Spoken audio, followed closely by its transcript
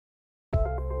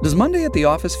Does Monday at the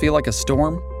office feel like a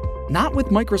storm? Not with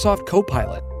Microsoft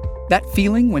Copilot. That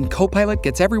feeling when Copilot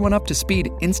gets everyone up to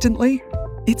speed instantly?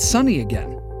 It's sunny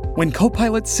again. When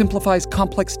Copilot simplifies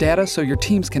complex data so your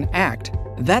teams can act,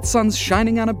 that sun's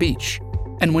shining on a beach.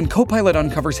 And when Copilot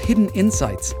uncovers hidden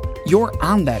insights, you're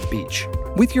on that beach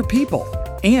with your people,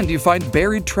 and you find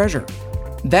buried treasure.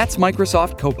 That's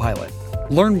Microsoft Copilot.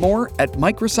 Learn more at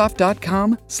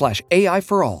Microsoft.com/AI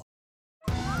for all.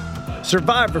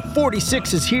 Survivor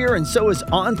 46 is here, and so is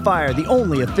On Fire, the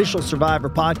only official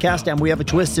Survivor podcast, and we have a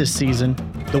twist this season.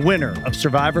 The winner of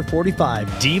Survivor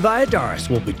 45, Dee Valladares,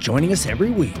 will be joining us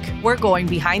every week. We're going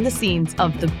behind the scenes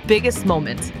of the biggest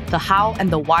moments, the how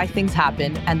and the why things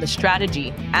happen, and the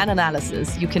strategy and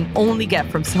analysis you can only get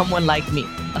from someone like me,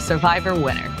 a Survivor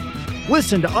winner.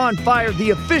 Listen to On Fire,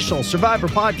 the official Survivor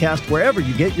podcast, wherever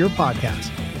you get your podcasts.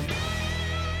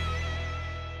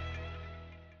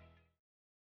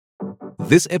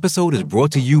 This episode is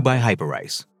brought to you by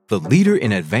Hyperice, the leader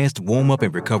in advanced warm-up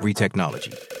and recovery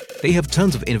technology. They have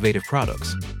tons of innovative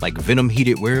products, like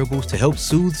Venom-heated wearables to help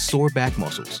soothe sore back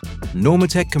muscles,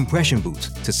 Normatec compression boots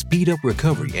to speed up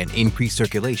recovery and increase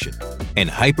circulation, and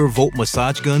Hypervolt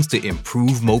massage guns to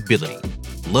improve mobility.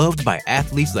 Loved by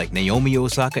athletes like Naomi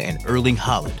Osaka and Erling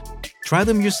Haaland. Try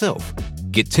them yourself.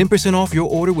 Get 10% off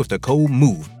your order with the code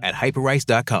MOVE at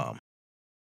Hyperice.com.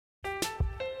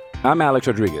 I'm Alex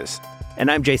Rodriguez. And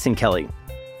I'm Jason Kelly.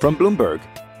 From Bloomberg,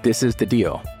 this is The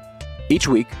Deal. Each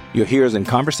week, you'll hear us in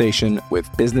conversation with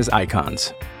business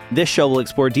icons. This show will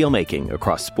explore deal-making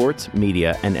across sports,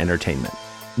 media, and entertainment.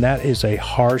 That is a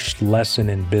harsh lesson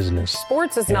in business.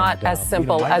 Sports is not as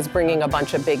simple as bringing a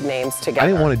bunch of big names together. I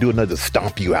didn't want to do another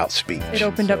stomp you out speech. It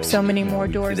opened up so many more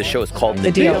doors. The show is called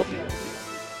The Deal.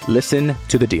 Listen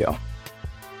to The Deal.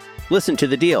 Listen to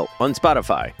The Deal on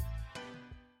Spotify.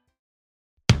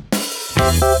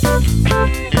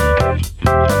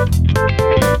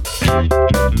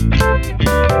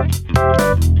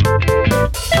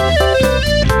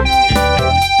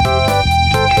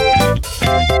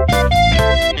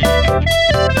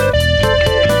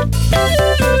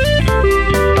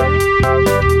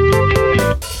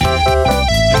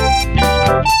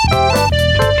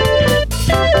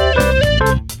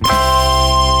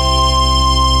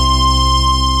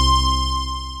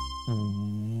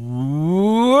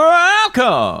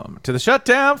 Welcome to the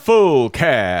Shutdown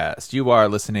Fullcast. You are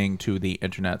listening to the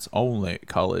internet's only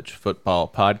college football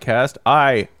podcast.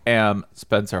 I am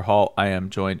Spencer Hall. I am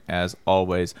joined, as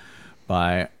always,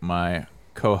 by my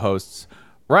co-hosts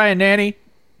Ryan Nanny,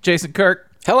 Jason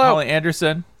Kirk, hello, Holly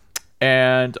Anderson,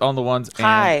 and on the ones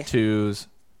Hi. and twos,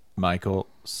 Michael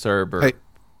Serber. Hey.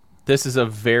 This is a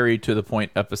very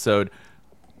to-the-point episode.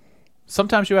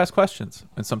 Sometimes you ask questions,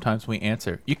 and sometimes we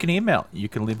answer. You can email. You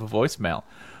can leave a voicemail.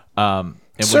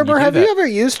 Serber, have you ever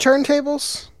used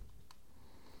turntables?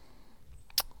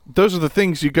 Those are the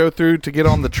things you go through to get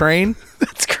on the train?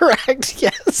 That's correct,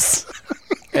 yes.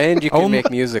 And you can make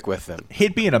music with them.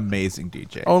 He'd be an amazing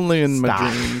DJ. Only in my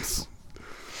dreams.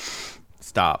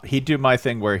 Stop. He'd do my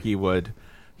thing where he would,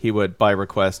 by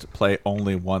request, play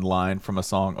only one line from a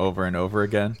song over and over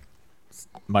again.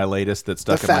 My latest that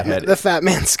stuck in my head. The Fat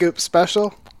Man Scoop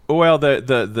special? Well,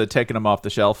 the taking them off the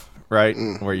shelf, right?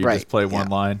 Where you just play one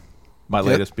line. My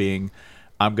latest being,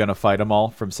 I'm going to fight them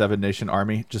all from Seven Nation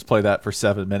Army. Just play that for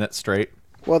 7 minutes straight.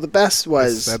 Well, the best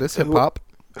was... That is hip-hop.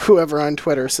 Whoever on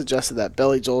Twitter suggested that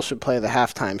Billy Joel should play the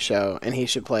halftime show, and he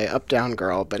should play Up Down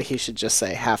Girl, but he should just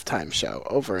say halftime show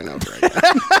over and over again.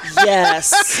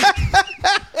 Yes.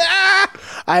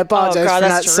 I apologize for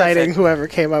not citing whoever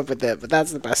came up with it, but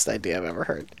that's the best idea I've ever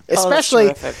heard.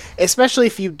 Especially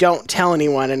if you don't tell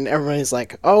anyone and everybody's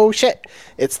like, oh shit,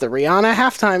 it's the Rihanna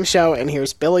halftime show, and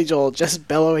here's Billy Joel just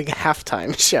bellowing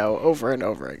halftime show over and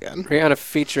over again. Rihanna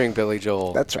featuring Billy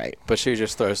Joel. That's right. But she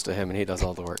just throws to him and he does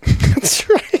all the work. That's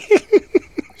right.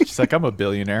 She's like, I'm a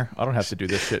billionaire. I don't have to do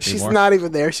this shit anymore. She's not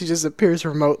even there. She just appears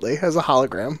remotely as a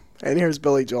hologram. And here's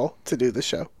Billy Joel to do the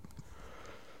show.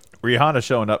 Rihanna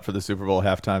showing up for the Super Bowl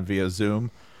halftime via Zoom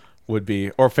would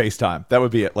be, or FaceTime. That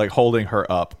would be it, like holding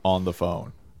her up on the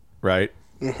phone, right?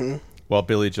 Mm-hmm. While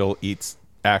Billy Joel eats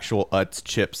actual Utz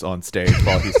chips on stage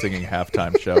while he's singing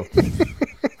halftime show.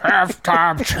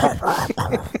 Halftime show.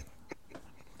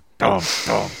 Dum,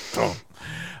 dum,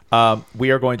 dum.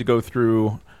 We are going to go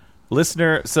through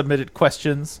listener submitted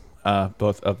questions,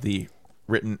 both of the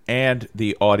written and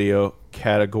the audio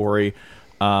category.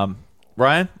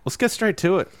 Ryan, let's get straight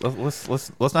to it.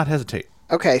 Let's not hesitate.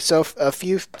 Okay, so a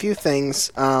few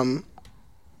things.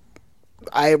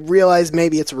 I realize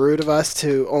maybe it's rude of us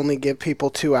to only give people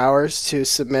 2 hours to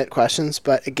submit questions,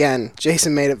 but again,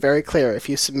 Jason made it very clear. If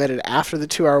you submitted after the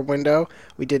 2-hour window,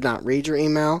 we did not read your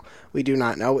email. We do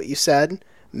not know what you said.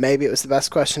 Maybe it was the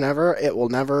best question ever. It will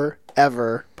never,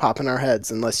 ever pop in our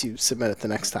heads unless you submit it the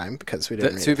next time because we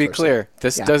didn't read it To be first clear, time.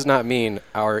 this does not mean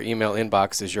our email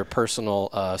inbox is your personal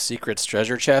secrets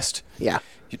treasure chest. Yeah.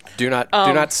 You do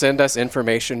not send us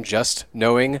information just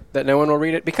knowing that no one will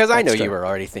read it, because I know you were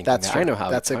already thinking that. True. I know how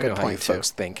That's a good how point, you too.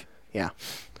 folks think. Yeah.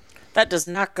 That does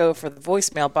not go for the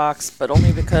voicemail box, but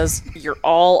only because you're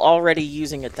all already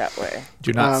using it that way.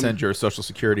 Do not send your social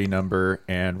security number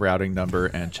and routing number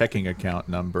and checking account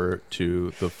number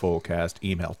to the Fullcast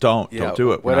email. Don't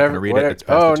do it. We're not going to read it. It's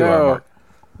past the 2-hour mark.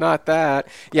 Not that.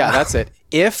 Yeah, that's it.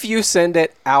 If you send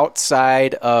it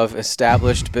outside of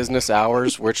established business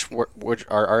hours, which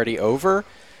are already over,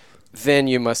 then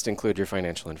you must include your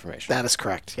financial information. That is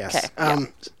correct, yes. Okay.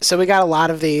 So we got a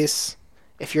lot of these.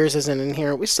 If yours isn't in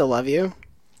here, we still love you.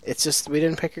 It's just we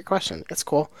didn't pick your question. It's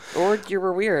cool. Or you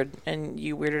were weird and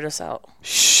you weirded us out.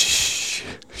 Shh.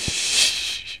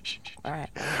 All right.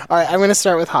 I'm going to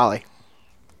start with Holly.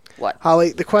 What?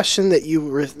 Holly, the question that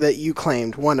you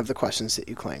claimed, one of the questions that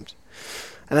you claimed,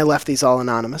 and I left these all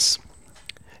anonymous.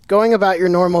 Going about your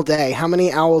normal day, how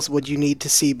many owls would you need to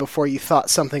see before you thought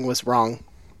something was wrong?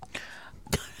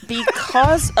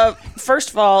 Because of, first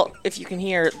of all, if you can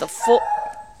hear the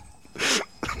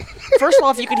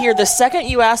second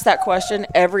you asked that question,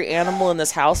 every animal in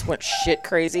this house went shit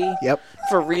crazy. Yep.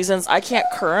 For reasons I can't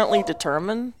currently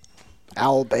determine.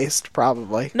 Owl-based,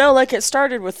 probably. No, like it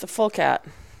started with the full cat.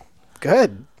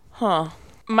 Good. Huh.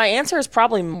 My answer is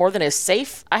probably more than is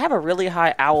safe. I have a really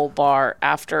high owl bar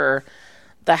after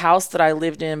the house that I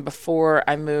lived in before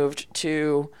I moved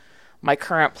to my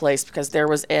current place, because there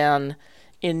was an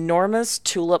enormous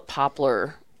tulip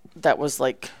poplar that was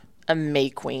like a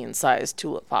May Queen sized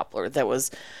tulip poplar that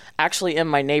was actually in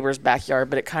my neighbor's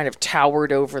backyard, but it kind of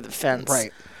towered over the fence.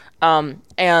 Right.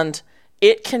 And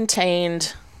it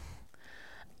contained...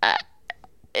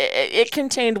 It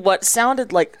contained what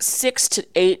sounded like 6 to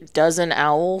 8 dozen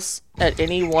owls at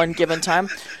any one given time.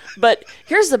 But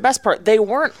here's the best part. They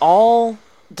weren't all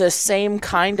the same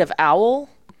kind of owl.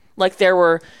 Like there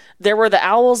were the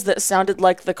owls that sounded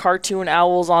like the cartoon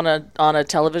owls on a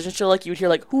television show. Like you would hear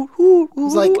like, hoo, hoo, hoo. It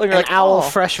was like an owl oh.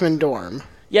 freshman dorm.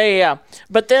 Yeah.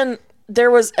 But then there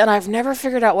was, and I've never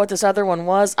figured out what this other one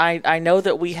was. I know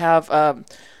that we have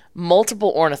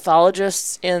multiple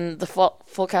ornithologists in the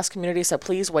Fullcast community, so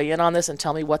please weigh in on this and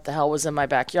tell me what the hell was in my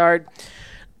backyard.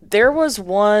 There was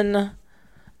one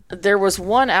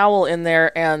owl in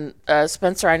there, and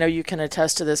Spencer, I know you can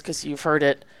attest to this because you've heard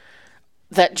it,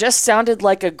 that just sounded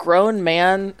like a grown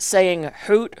man saying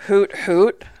hoot, hoot,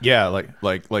 hoot. Yeah,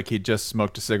 like he just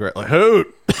smoked a cigarette, like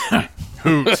hoot,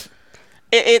 hoot.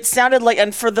 It sounded like,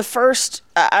 and for the first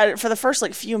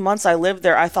like few months I lived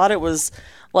there, I thought it was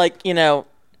like, you know,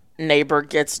 neighbor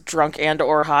gets drunk and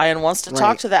or high and wants to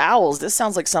talk to the owls. This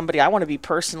sounds like somebody I want to be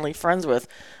personally friends with.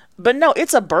 But no,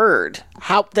 it's a bird.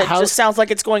 How just sounds like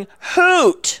it's going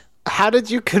hoot. How did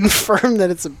you confirm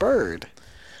that it's a bird?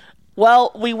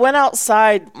 Well, we went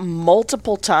outside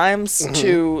multiple times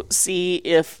to see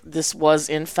if this was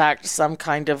in fact some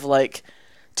kind of like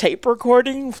tape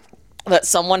recording that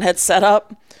someone had set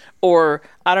up, or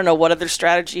I don't know what other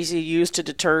strategies you use to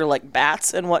deter like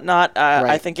bats and whatnot.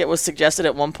 I think it was suggested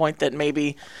at one point that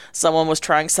maybe someone was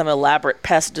trying some elaborate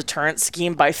pest deterrent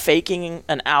scheme by faking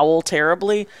an owl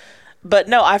terribly. But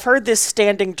no, I've heard this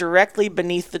standing directly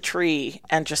beneath the tree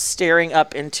and just staring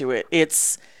up into it.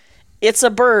 It's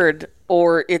a bird,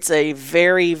 or it's a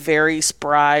very, very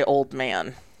spry old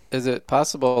man. Is it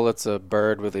possible it's a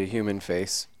bird with a human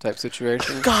face type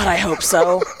situation? God, I hope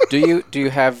so. Do you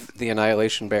have the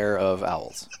annihilation bear of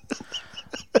owls?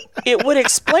 It would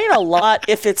explain a lot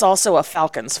if it's also a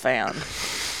Falcons fan.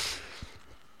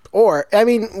 Or, I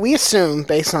mean, we assume,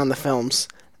 based on the films,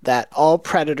 that all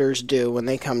predators do when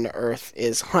they come to Earth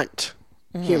is hunt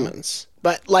humans.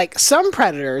 But like some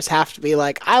predators have to be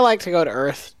like, I like to go to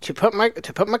Earth to put my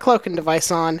cloaking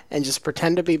device on and just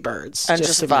pretend to be birds and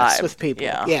just to vibe mess with people.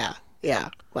 Yeah.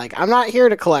 Like I'm not here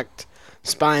to collect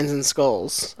spines and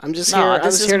skulls. I'm just here.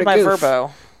 This is here to my goof.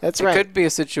 Verbo. That's it right. It could be a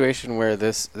situation where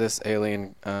this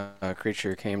alien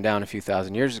creature came down a few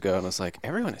thousand years ago and was like,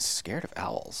 everyone is scared of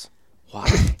owls. Why?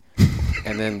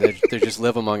 And then they just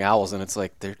live among owls, and it's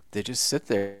like they just sit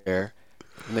there.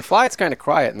 When they fly, it's kind of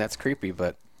quiet, and that's creepy,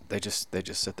 but they just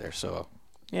sit there. So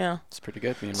yeah, it's pretty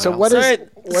good. So what is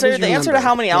the answer to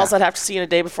how many owls I'd have to see in a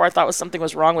day before I thought something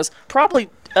was wrong was probably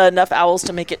enough owls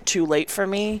to make it too late for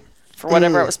me for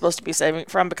whatever I was supposed to be saving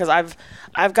from, because I've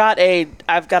got a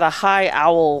high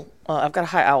owl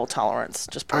tolerance,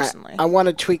 just personally. I want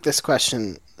to tweak this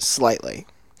question slightly.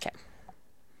 Okay.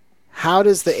 How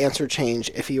does the answer change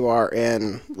if you are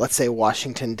in, let's say,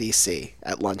 Washington, D.C.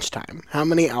 at lunchtime? How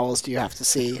many owls do you have to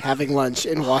see having lunch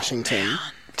in Washington?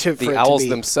 The owls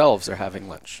themselves are having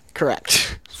lunch.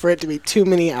 Correct. For it to be too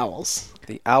many owls.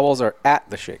 The owls are at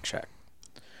the Shake Shack.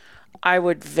 I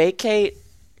would vacate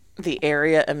the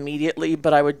area immediately,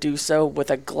 but I would do so with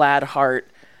a glad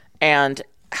heart and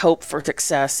hope for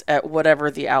success at whatever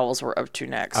the owls were up to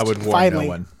next. I would warn no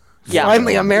one. Yeah.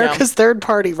 Finally, America's third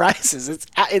party rises.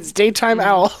 It's daytime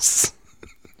owls.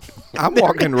 I'm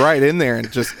walking right in there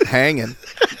and just hanging.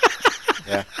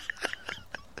 Yeah.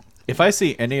 If I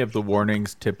see any of the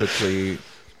warnings typically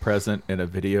present in a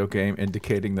video game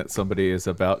indicating that somebody is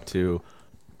about to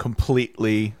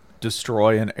completely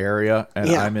destroy an area,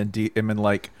 and I'm in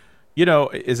like, you know,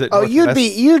 is it? Oh,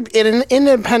 you'd in an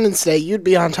Independence Day, you'd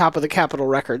be on top of the Capitol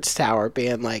Records Tower,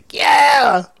 being like,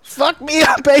 "Yeah, fuck me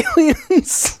up,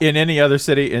 aliens." In any other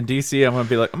city in DC, I'm gonna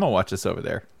be like, I'm gonna watch this over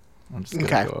there. I'm just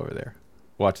gonna go over there,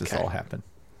 watch this all happen.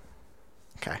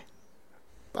 Okay.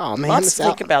 Oh man, lots to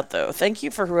think about though. Thank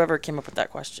you for whoever came up with that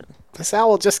question. This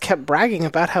owl just kept bragging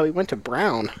about how he went to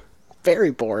Brown.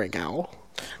 Very boring owl.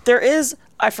 There is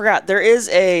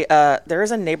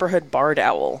a neighborhood barred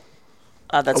owl.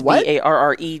 That's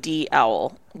BARRED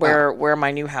owl. Where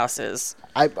my new house is.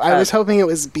 I was hoping it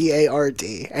was BARD,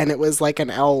 and it was like an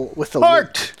owl with a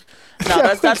loop.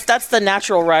 No, that's the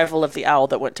natural rival of the owl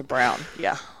that went to Brown.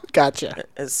 Yeah. Gotcha.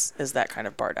 Is that kind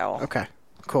of barred owl? Okay.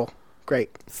 Cool. Great.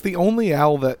 It's the only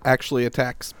owl that actually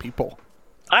attacks people.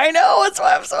 I know. That's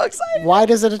why I'm so excited. Why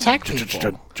does it attack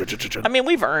people? I mean,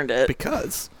 we've earned it.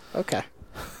 Because. Okay.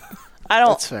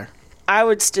 That's fair. I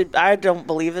don't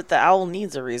believe that the owl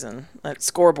needs a reason. That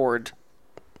scoreboard.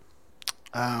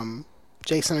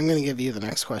 Jason, I'm going to give you the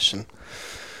next question.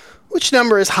 Which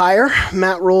number is higher,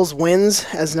 Matt Rule's wins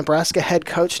as Nebraska head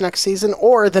coach next season,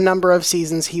 or the number of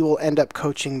seasons he will end up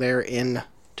coaching there in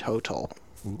total?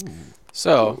 Ooh.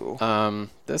 So,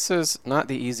 this is not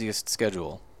the easiest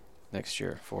schedule next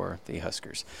year for the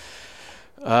Huskers.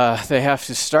 They have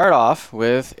to start off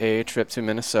with a trip to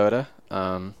Minnesota.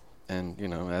 And, you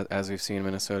know, as we've seen,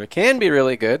 Minnesota can be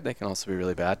really good. They can also be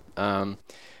really bad.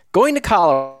 Going to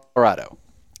Colorado.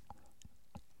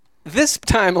 This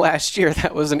time last year,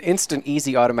 that was an instant,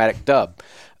 easy, automatic dub.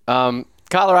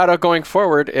 Colorado going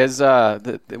forward is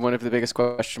one of the biggest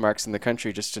question marks in the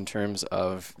country just in terms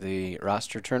of the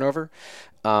roster turnover.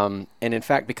 And in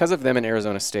fact, because of them in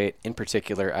Arizona State in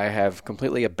particular, I have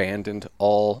completely abandoned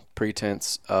all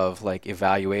pretense of like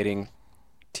evaluating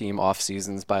team off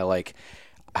seasons by like,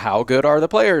 how good are the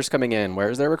players coming in?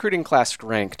 Where's their recruiting class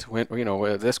ranked? When, you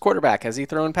know, this quarterback, has he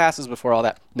thrown passes before? All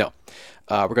that? No.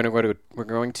 We're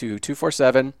going to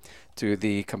 247 to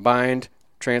the combined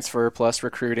transfer plus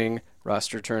recruiting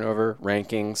roster turnover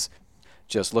rankings.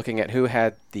 Just looking at who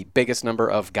had the biggest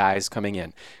number of guys coming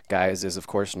in. Guys is of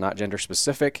course not gender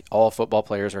specific. All football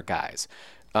players are guys.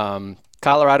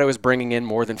 Colorado is bringing in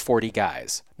more than 40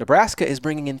 guys. Nebraska is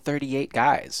bringing in 38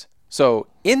 guys. So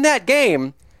in that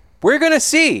game, we're going to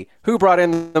see who brought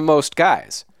in the most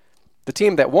guys. The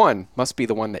team that won must be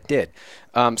the one that did.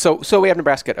 So we have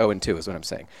Nebraska at 0-2 is what I'm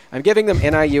saying. I'm giving them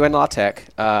NIU and La Tech,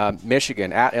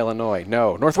 Michigan at Illinois.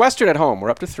 No. Northwestern at home. We're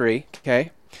up to 3.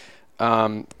 Okay.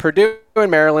 Purdue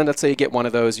and Maryland, let's say you get one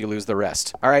of those, you lose the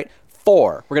rest. All right.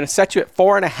 4. We're going to set you at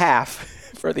 4.5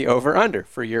 for the over-under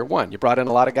for year 1. You brought in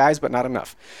a lot of guys, but not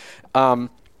enough.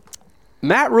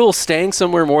 Matt Rule staying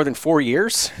somewhere more than 4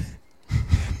 years.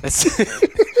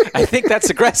 I think that's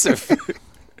aggressive.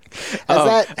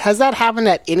 Has that happened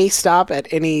at any stop at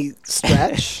any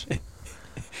stretch?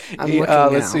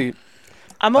 Let's see.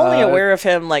 I'm only aware of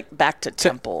him like back to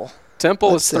Temple.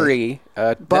 Temple was 3.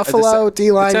 Buffalo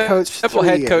D-line coach. Temple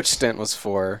head coach stint was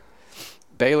 4.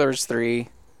 Baylor's 3.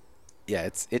 Yeah,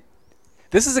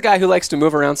 This is a guy who likes to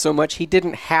move around so much. He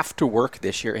didn't have to work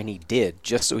this year, and he did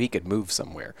just so he could move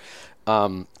somewhere.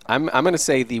 I'm going to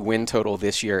say the win total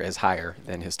this year is higher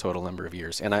than his total number of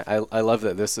years. And I love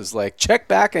that this is like check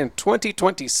back in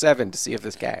 2027 to see if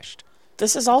this cashed.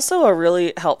 This is also a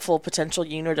really helpful potential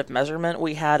unit of measurement.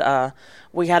 We had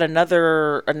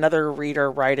another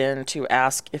reader write in to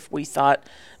ask if we thought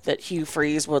that Hugh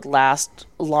Freeze would last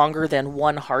longer than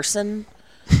one Harsin.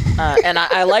 And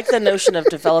I like the notion of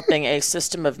developing a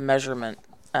system of measurement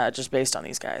just based on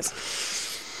these guys.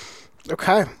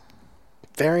 Okay.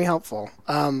 Very helpful.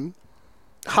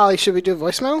 Holly, should we do a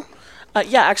voicemail?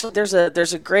 Yeah, actually, there's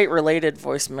a great related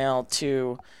voicemail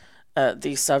to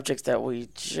the subject that we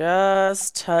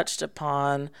just touched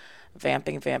upon.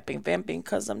 Vamping,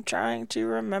 because I'm trying to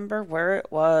remember where it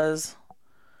was.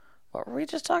 What were we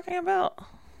just talking about?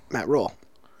 Matt Rule.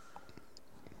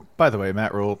 By the way,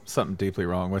 Matt Rule, something deeply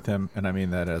wrong with him, and I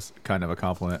mean that as kind of a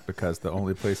compliment, because the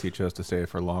only place he chose to stay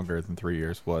for longer than 3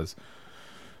 years was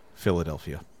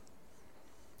Philadelphia.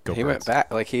 He went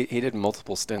back, like he did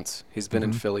multiple stints. He's been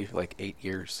in Philly for like 8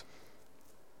 years.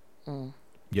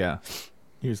 Yeah.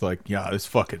 He was like, yeah, this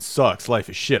fucking sucks. Life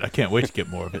is shit. I can't wait to get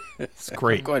more of it. It's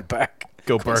great. I'm going back.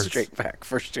 Go Birds. Straight back.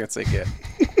 First chance I get.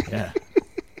 Yeah.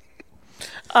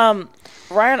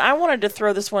 Ryan, I wanted to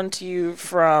throw this one to you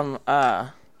from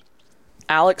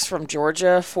Alex from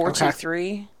Georgia,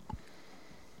 423.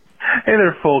 Hey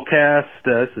there, full cast.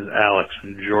 This is Alex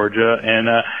from Georgia, and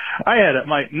I had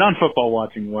my non-football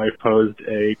watching wife posed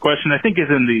a question I think is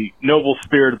in the noble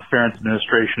spirit of the Ferentz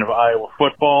administration of Iowa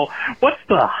football. What's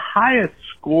the highest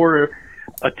score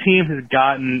a team has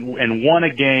gotten and won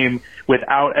a game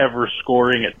without ever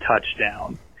scoring a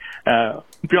touchdown?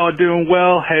 If y'all are doing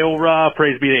well, hail Ra,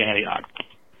 praise be to Antioch.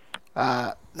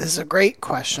 This is a great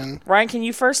question. Ryan, can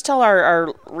you first tell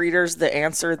our readers the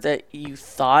answer that you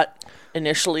thought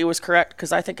initially was correct?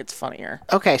 Because I think it's funnier.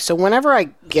 Okay, so whenever I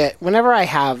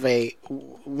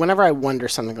wonder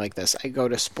something like this, I go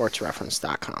to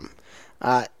sportsreference.com.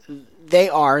 They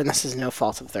are, and this is no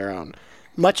fault of their own,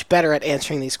 much better at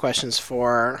answering these questions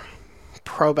for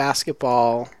pro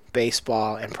basketball,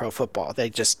 baseball, and pro football. They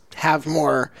just have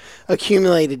more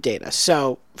accumulated data.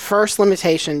 So first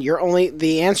limitation,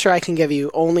 the answer I can give you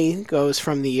only goes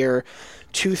from the year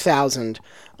 2000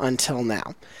 until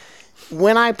now.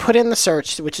 When I put in the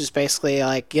search, which is basically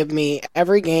like give me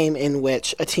every game in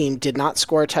which a team did not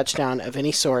score a touchdown of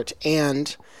any sort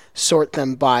and sort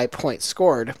them by points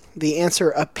scored, the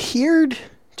answer appeared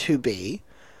to be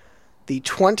the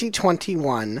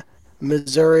 2021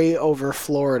 Missouri over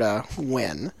Florida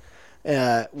win,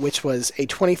 which was a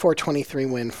 24-23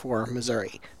 win for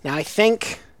Missouri. Now, I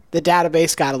think the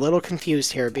database got a little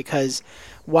confused here because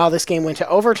while this game went to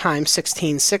overtime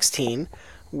 16-16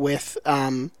 with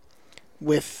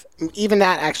even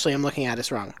that, actually, I'm looking at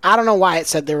is wrong. I don't know why it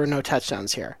said there were no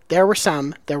touchdowns here. There were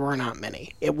some. There were not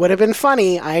many. It would have been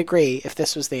funny, I agree, if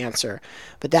this was the answer.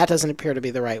 But that doesn't appear to be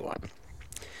the right one.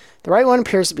 The right one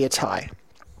appears to be a tie.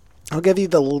 I'll give you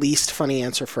the least funny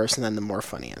answer first and then the more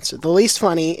funny answer. The least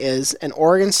funny is an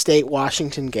Oregon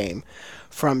State-Washington game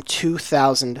from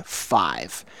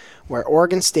 2005, where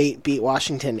Oregon State beat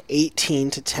Washington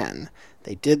 18-10.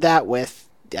 They did that with,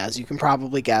 as you can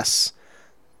probably guess,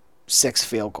 6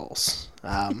 field goals.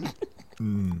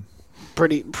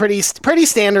 Pretty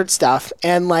standard stuff.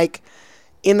 And like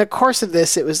in the course of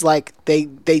this, it was like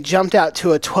they jumped out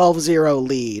to a 12-0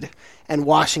 lead, and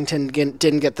Washington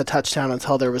didn't get the touchdown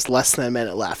until there was less than a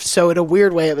minute left. So in a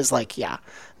weird way, it was like, yeah,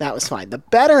 that was fine. The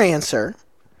better answer,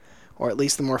 or at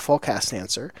least the more full cast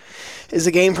answer, is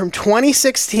a game from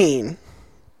 2016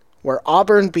 where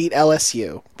Auburn beat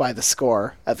LSU by the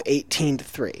score of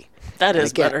 18-3. That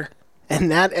is better. And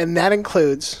that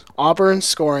includes Auburn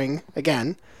scoring,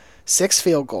 again, 6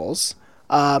 field goals.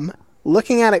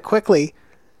 Looking at it quickly,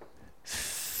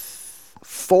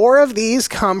 4 of these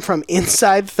come from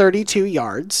inside 32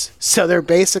 yards. So they're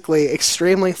basically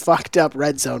extremely fucked up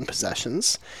red zone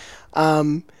possessions.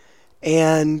 And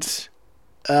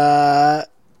yeah,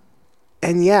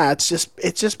 it's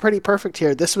just pretty perfect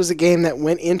here. This was a game that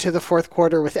went into the fourth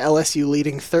quarter with LSU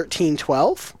leading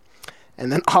 13-12. And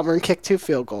then Auburn kicked 2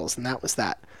 field goals, and that was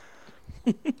that.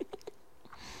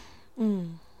 The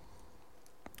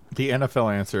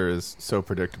NFL answer is so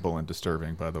predictable and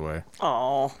disturbing, by the way.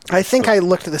 Oh, I think I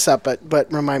looked this up,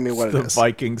 but remind me what it is. The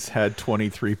Vikings had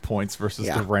 23 points versus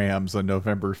the Rams on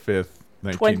November 5th,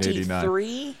 1989.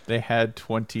 23? They had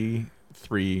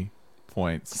 23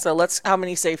 points. So how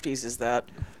many safeties is that?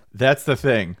 That's the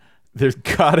thing. There's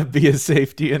got to be a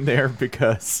safety in there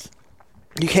because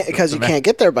you can't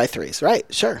get there by 3s, right?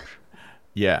 Sure.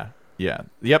 Yeah.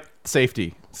 Yep.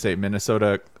 Safety. Say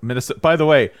Minnesota. By the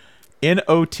way, in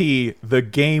OT, the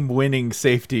game-winning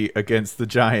safety against the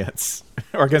Giants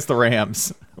or against the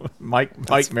Rams, Mike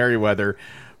Merriweather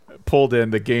pulled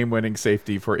in the game-winning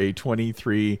safety for a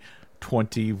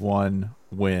 23-21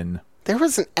 win. There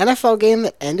was an NFL game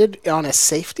that ended on a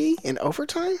safety in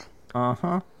overtime?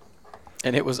 Uh-huh.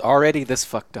 And it was already this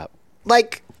fucked up.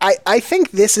 Like, I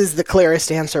think this is the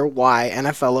clearest answer why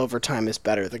NFL overtime is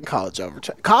better than college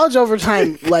overtime. College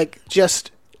overtime,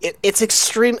 it's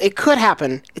extreme. It could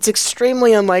happen. It's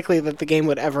extremely unlikely that the game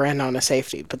would ever end on a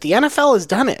safety. But the NFL has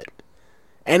done it.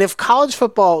 And if college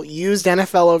football used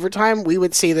NFL overtime, we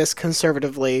would see this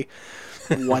conservatively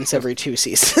once every 2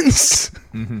 seasons.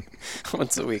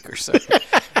 Once a week or so.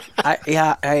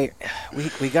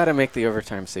 We got to make the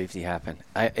overtime safety happen.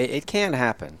 It can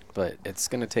happen, but it's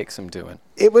going to take some doing.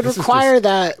 It would require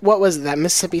that. What was it, that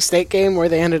Mississippi State game where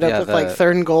they ended up with like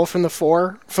 3rd and goal from the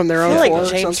 4 from their own 4? I feel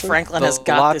like James Franklin has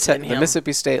got this in him. The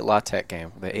Mississippi State La Tech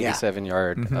game, the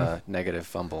 87-yard negative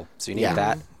fumble. So you need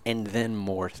that, and then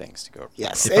more things to go.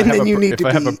 Yes, and then you need to be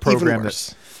if I have a program even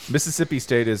worse. Mississippi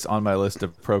State is on my list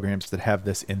of programs that have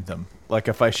this in them. Like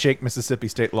if I shake Mississippi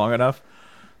State long enough,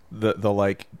 the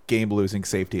like game losing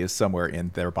safety is somewhere in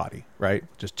their body, right?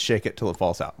 Just shake it till it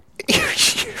falls out.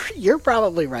 You're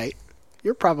probably right.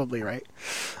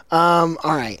 All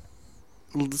right,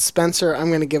 Spencer, I'm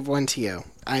going to give one to you.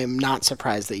 I am not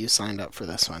surprised that you signed up for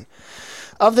this one.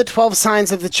 Of the 12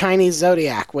 signs of the Chinese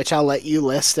zodiac, which I'll let you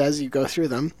list as you go through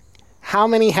them, how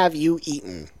many have you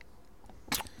eaten?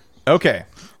 Okay,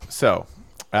 so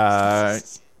the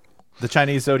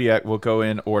Chinese zodiac will go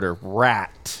in order.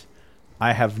 Rat.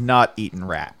 I have not eaten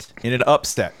rat. In an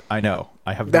upset, I know.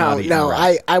 I have not eaten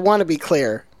rat. I want to be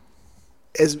clear.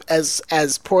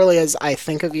 As poorly as I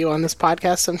think of you on this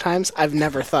podcast sometimes, I've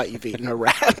never thought you've eaten a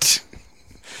rat.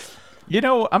 You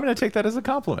know, I'm going to take that as a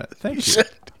compliment. Thank you.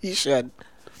 You should.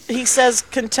 He says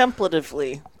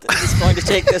contemplatively that he's going to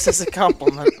take this as a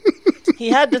compliment. He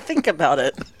had to think about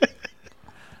it.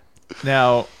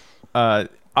 Now,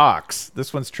 ox.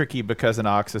 This one's tricky because an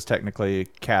ox is technically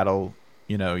cattle,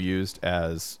 used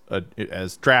as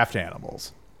draft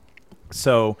animals.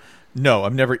 So, no,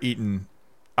 I've never eaten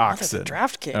oxen. The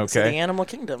draft kings of the animal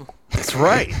kingdom. That's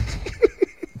right.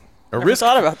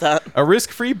 Thought about that. A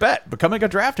risk-free bet, becoming a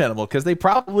draft animal, because they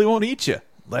probably won't eat you.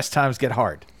 Less times get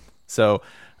hard. So,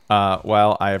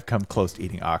 while I have come close to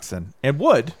eating oxen and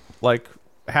would,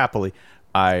 happily,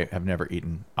 I have never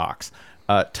eaten ox.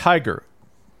 Tiger.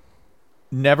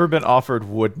 Never been offered,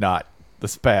 would not. The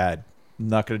spad.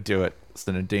 Not going to do it. It's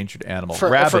an endangered animal.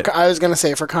 Rabbit. I was going to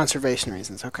say for conservation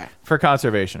reasons. Okay. For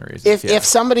conservation reasons. If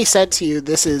somebody said to you,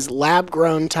 "This is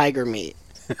lab-grown tiger meat,"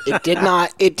 it did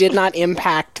not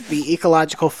impact the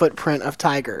ecological footprint of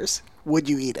tigers, would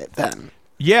you eat it then?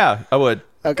 Yeah, I would.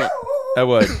 Okay. I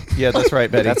would. Yeah, that's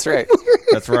right, Betty. That's right.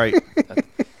 That's right.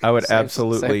 I would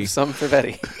absolutely. Some for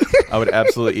Betty. I would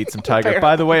absolutely eat some tiger.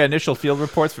 By the way, initial field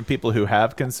reports from people who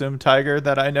have consumed tiger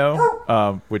that I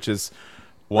know, which is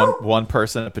one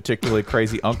person, a particularly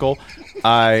crazy uncle.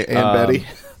 Betty.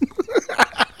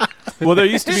 Well, there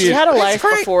used to be. She had a life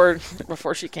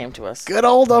before she came to us. Good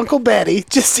old Uncle Betty,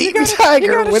 just eating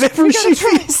tiger whenever she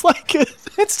feels like it.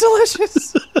 It's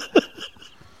delicious.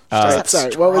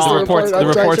 Sorry, what was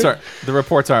the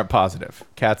reports aren't positive.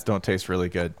 Cats don't taste really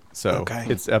good, so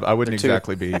I wouldn't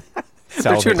exactly be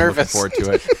salivating looking forward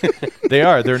to it.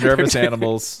 They're nervous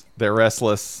animals. They're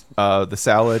restless. The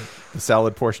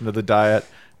salad portion of the diet,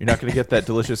 you're not going to get that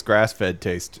delicious grass-fed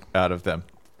taste out of them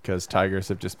because tigers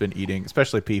have just been eating,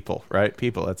 especially people, right?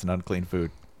 People, that's an unclean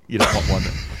food. You don't want one.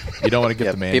 You don't want to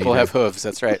get the man. People have hooves.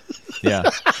 That's right. Yeah,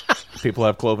 people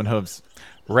have cloven hooves.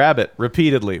 Rabbit,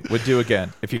 repeatedly, would do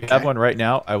again. If you have one right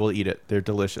now, I will eat it. They're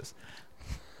delicious.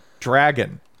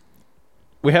 Dragon.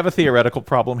 We have a theoretical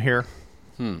problem here.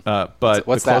 But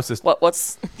what's the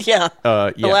closest... Yeah.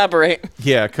 Elaborate.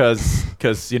 Yeah, because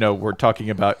we're talking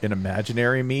about an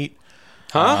imaginary meat.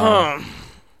 Huh?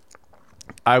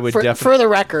 I would definitely... For the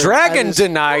record... Dragon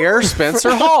denier,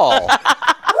 Spencer Hall.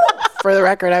 For the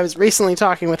record, I was recently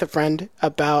talking with a friend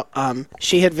about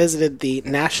she had visited the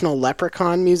National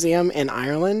Leprechaun Museum in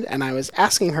Ireland, and I was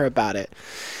asking her about it.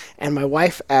 And my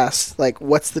wife asked,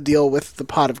 what's the deal with the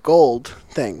pot of gold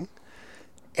thing?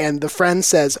 And the friend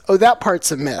says, "Oh, that part's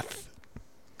a myth."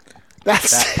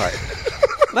 That's that part.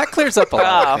 That clears up a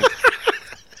lot.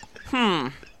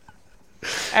 I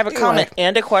have a comment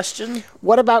and a question.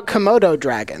 What about Komodo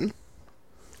dragon?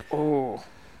 Oh.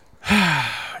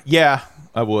 Yeah,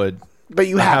 I would. But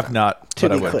you have not.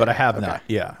 But I would. But I have not.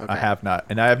 Yeah, I have not.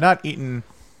 And I have not eaten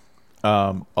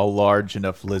a large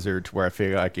enough lizard where I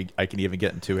figure I can even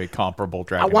get into a comparable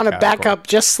dragon. I want to back up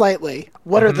just slightly.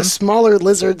 What are the smaller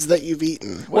lizards that you've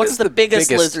eaten? What's the biggest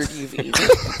lizard you've eaten?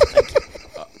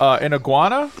 An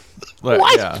iguana?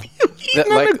 What? Yeah.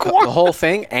 The whole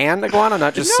thing and iguana,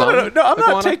 not just some? No, I'm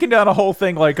not taking down a whole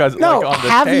thing on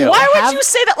the tail. Why would you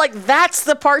say that? That's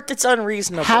the part that's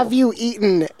unreasonable. Have you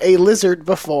eaten a lizard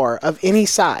before of any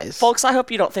size? Folks, I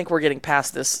hope you don't think we're getting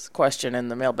past this question in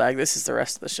the mailbag. This is the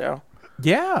rest of the show.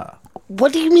 Yeah.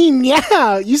 What do you mean,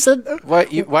 yeah? You said... Why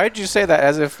did you say that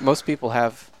as if most people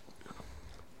have...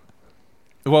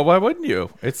 Well, why wouldn't you?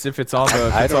 It's on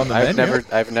the menu.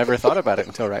 I've never thought about it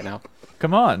until right now.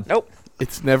 Come on. Nope.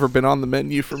 It's never been on the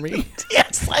menu for me.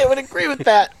 Yes, I would agree with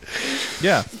that.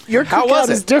 Yeah. Your How cookout was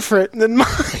is it? different than mine.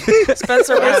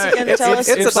 Spencer, once again, tell us.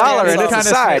 It's $1 and it's a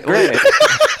side. Great.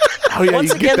 Oh, yeah, Once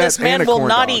you get again, that this man and a will corn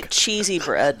not dog. eat cheesy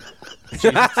bread.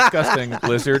 Disgusting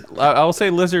lizard. I'll say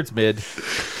lizard's mid.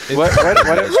 What?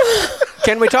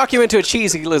 Can we talk you into a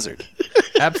cheesy lizard?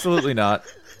 Absolutely not.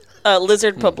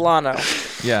 Lizard poblano.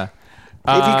 Yeah.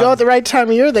 If you go at the right time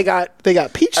of year, they got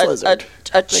peach lizard.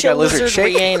 A chill lizard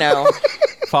Rieno.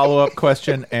 Follow-up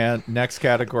question and next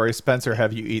category. Spencer,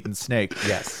 have you eaten snake?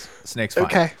 Yes. Snake's fine.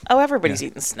 Okay. Oh, everybody's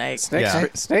eating snake.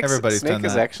 Snakes, Everybody's snake done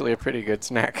is that. actually a pretty good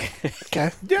snack.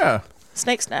 Okay. Yeah.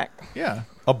 Snake snack. Yeah.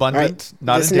 Abundant,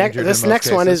 not this endangered. This in most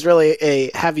next one cases. is really a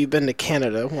have you been to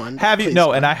Canada one. Have you? Please No,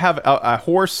 go. and I have a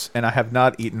horse, and I have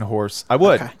not eaten horse. I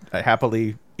would I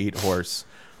happily eat horse.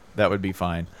 That would be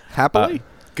fine. Happily?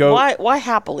 Go Why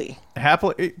happily?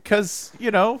 happily because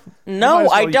No,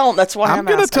 well I don't. That's why I'm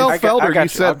gonna asking. tell I Felder got you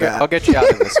said that. I'll get you out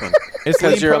of this one. It's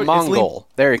Because lean you're a pro- it's lean- Mongol.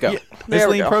 There you go. it's There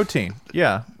we lean go. protein.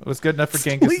 Yeah, it was good enough for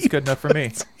Genghis. It's good enough for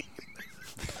me.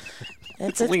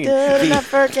 It's Lean. good enough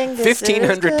for Genghis.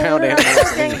 1,500 pound It's good enough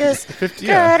for animal. Genghis.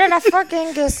 Yeah. Good enough for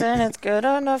Genghis, and it's good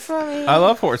enough for me. I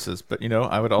love horses, but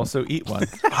I would also eat one.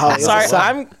 Sorry,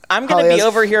 I'm going to Holly be has-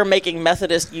 over here making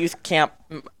Methodist youth camp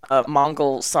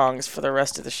Mongol songs for the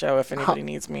rest of the show if anybody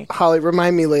needs me. Holly,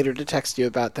 remind me later to text you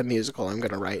about the musical I'm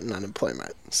going to write in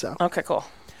unemployment. So Okay, cool.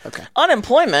 okay,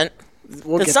 Unemployment?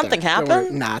 we'll Did get something there. Don't worry.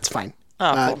 happen? Nah, it's fine.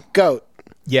 Oh, cool. Goat.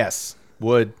 Yes,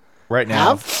 would right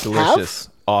now. Have? Delicious,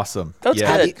 awesome. Goat's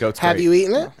yeah, good. Goat's Have great. you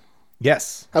eaten it?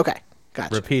 Yes, Okay,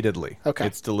 gotcha. repeatedly. Okay.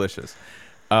 It's delicious.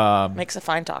 Makes a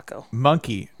fine taco.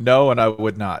 Monkey, no, and I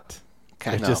would not.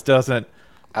 Okay. It No. just doesn't.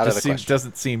 Out of just the question.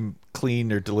 doesn't seem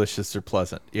clean or delicious or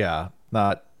pleasant. Yeah,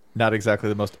 not exactly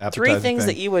the most appetizing. Three things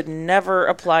that thing. you would never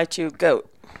apply to goat.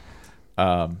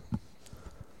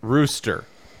 Rooster.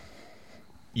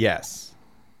 Yes.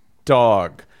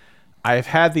 Dog. I've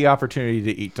had the opportunity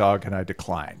to eat dog and I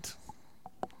declined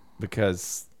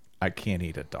because I can't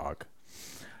eat a dog.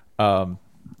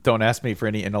 Don't ask me for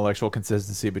any intellectual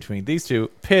consistency between these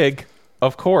two. Pig,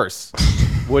 of course,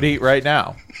 would eat right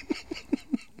now.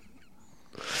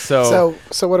 So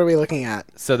what are we looking at?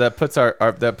 So that puts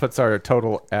our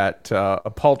total at a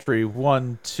paltry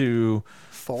 1, 2,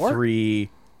 4? 3,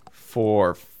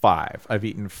 4, 5. I've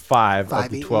eaten 5 Five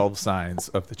of the eaten. 12 signs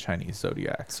of the Chinese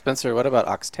zodiac. Spencer, what about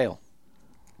oxtail?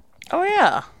 Oh,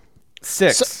 yeah.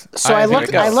 6. So I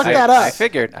looked that up. I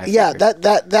figured. Yeah,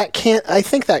 that can't. I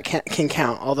think that can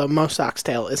count. Although most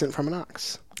oxtail isn't from an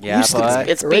ox. Yeah, Used to be but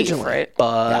It's beef, originally. right?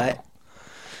 but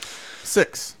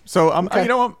 6. So I'm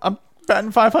I'm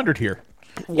batting 500 here.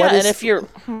 Yeah, What is- and if you're...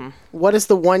 What is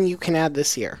the one you can add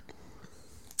this year?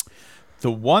 The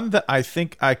one that I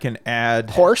think I can add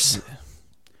Horse.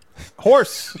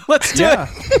 let's do Yeah.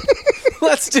 it.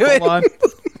 Let's do Hold it. on.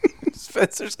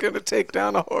 Spencer's gonna take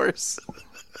down a horse.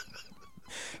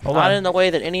 Hold Not on. in the way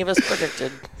that any of us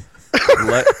predicted.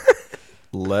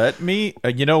 Let me.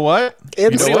 You know what?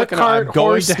 It's you know what? cart I'm going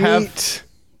horse to have. meat.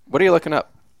 What are you looking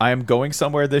up? I am going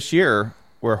somewhere this year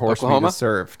where horse Oklahoma? meat is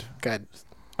served. Good.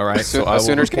 All right. So I A will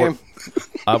Sooners report- game.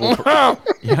 I will.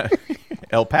 Yeah.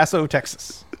 El Paso,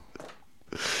 Texas.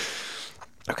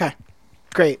 Okay.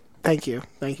 Great. Thank you.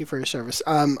 Thank you for your service.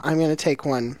 I'm going to take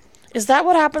one. Is that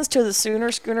what happens to the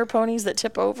schooner ponies that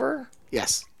tip over?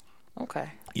 Yes. Okay.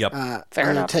 Yep. Fair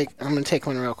I'm enough. I'm going to take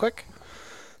one real quick.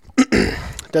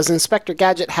 Does Inspector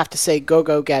Gadget have to say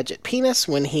 "Go-Go Gadget penis"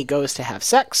 when he goes to have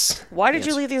sex? Why did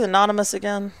you leave these anonymous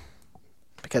again?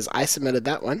 Because I submitted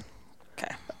that one.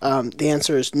 Okay. The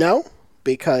answer is no,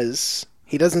 because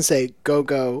he doesn't say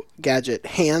 "Go-Go Gadget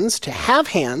hands" to have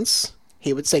hands.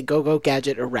 He would say "Go-Go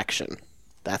Gadget erection."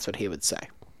 That's what he would say.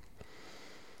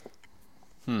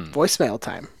 Voicemail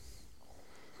time.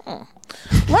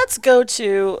 Let's go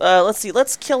to, let's see,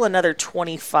 let's kill another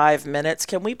 25 minutes.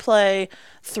 Can we play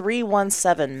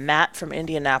 317 Matt from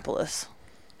Indianapolis?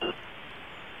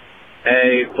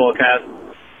 Hey, Fullcast.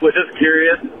 Was just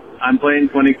curious. I'm playing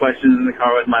 20 questions in the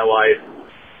car with my wife,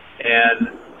 and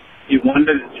he wanted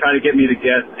to try to get me to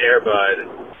guess Air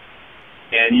Bud.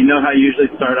 And you know how you usually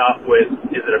start off with,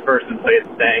 is it a person, place,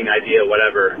 thing, idea,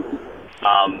 whatever.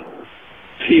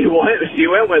 She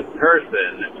went with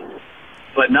person,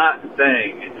 but not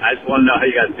thing. I just want to know how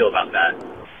you guys feel about that.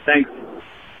 Thanks.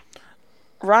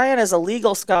 Ryan, as a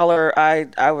legal scholar,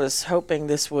 I was hoping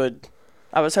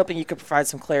you could provide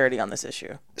some clarity on this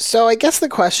issue. So I guess the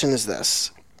question is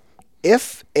this.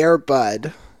 If Air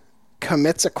Bud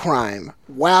commits a crime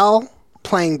while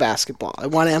playing basketball, I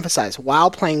want to emphasize, while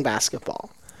playing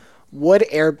basketball, would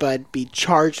Air Bud be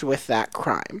charged with that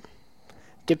crime?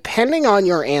 Depending on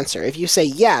your answer, if you say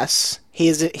yes,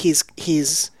 he's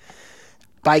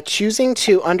by choosing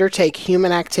to undertake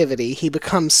human activity, he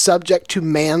becomes subject to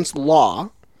man's law,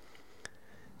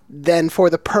 then for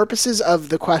the purposes of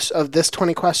this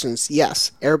 20 questions,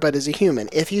 yes, Air Bud is a human.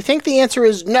 If you think the answer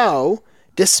is no,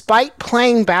 despite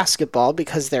playing basketball,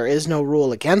 because there is no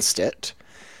rule against it,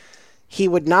 he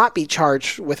would not be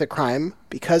charged with a crime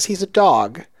because he's a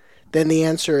dog, then the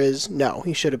answer is no,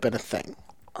 he should have been a thing.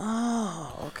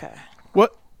 Oh, okay.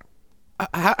 What?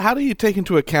 How do you take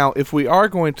into account, if we are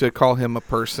going to call him a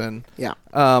person,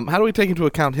 how do we take into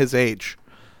account his age?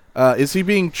 Is he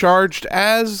being charged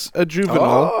as a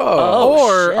juvenile,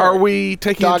 or are we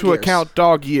taking into account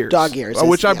dog years? Dog years.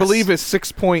 Which I believe is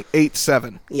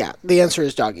 6.87. Yeah, the answer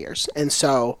is dog years. And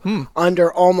so,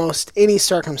 under almost any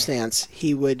circumstance,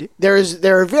 he would... There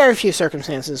are very few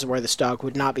circumstances where this dog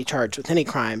would not be charged with any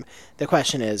crime. The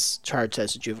question is, charged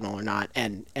as a juvenile or not.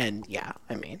 And yeah,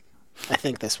 I mean, I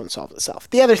think this one solves itself.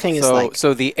 The other thing is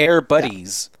So the Air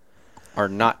Buddies are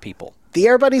not people. The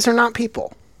Air Buddies are not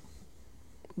people.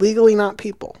 Legally not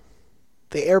people.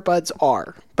 The Air Buds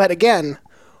are. But again,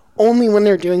 only when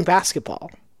they're doing basketball.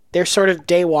 They're sort of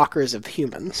daywalkers of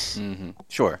humans. Mm-hmm.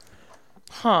 Sure.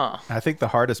 Huh. I think the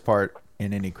hardest part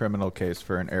in any criminal case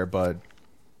for an Air Bud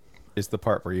is the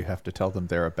part where you have to tell them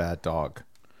they're a bad dog.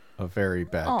 A very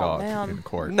bad dog in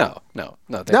court. No.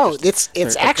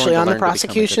 It's actually on the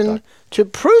prosecution to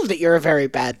prove that you're a very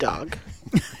bad dog.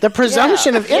 The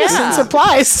presumption of innocence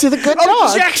applies to the good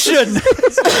dog. Objection!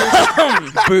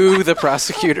 Boo the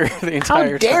prosecutor the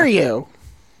entire time. How dare you?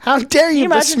 How dare you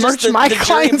besmirch my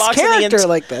client's character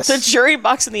like this? The jury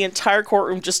box in the entire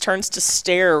courtroom just turns to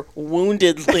stare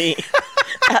woundedly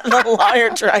at the lawyer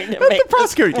trying to make the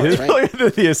prosecutor.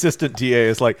 The assistant DA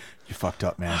is like, "You fucked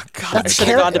up, man. I should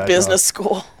have gone to business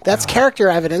school." That's character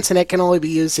evidence, and it can only be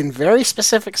used in very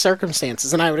specific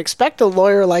circumstances. And I would expect a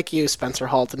lawyer like you, Spencer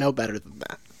Hall, to know better than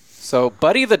that. So,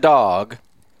 Buddy the dog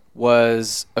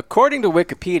was, according to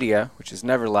Wikipedia, which has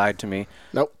never lied to me,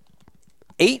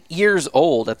 8 years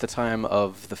old at the time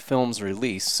of the film's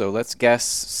release. So let's guess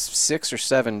 6 or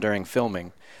 7 during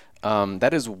filming.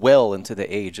 That is well into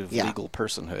the age of legal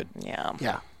personhood.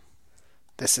 Yeah.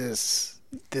 This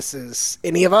is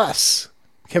any of us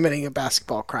committing a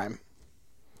basketball crime.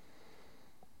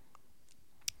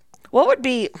 What would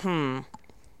be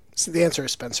So the answer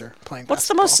is Spencer playing What's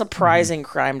basketball. the most surprising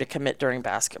crime to commit during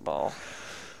basketball?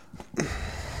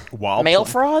 Wild Mail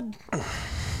fraud?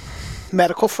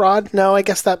 Medical fraud? No, I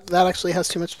guess that actually has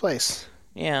too much place.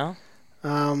 Yeah.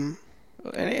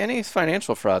 Any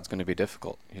financial fraud's going to be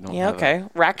difficult. You don't have okay.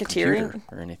 Racketeering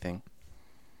or anything.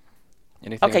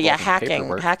 Okay,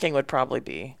 hacking. Hacking would probably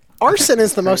be. Arson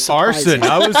is the most surprising.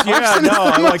 Arson.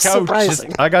 I like how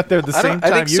I got there the same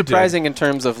time I think you surprising did. in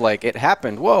terms of like it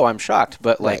happened. Whoa, I'm shocked,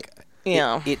 but like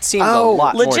it seems a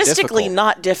lot logistically more difficult.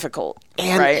 not difficult.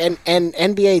 And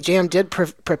NBA Jam did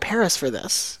prepare us for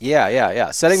this.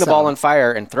 Yeah. Setting the ball on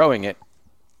fire and throwing it.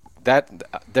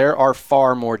 There are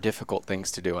far more difficult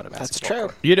things to do on a basketball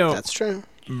court. That's true.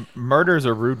 Murder's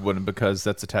a rude one because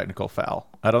that's a technical foul.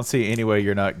 I don't see any way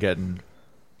you're not getting,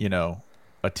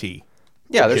 a T.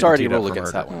 Yeah, there's already a rule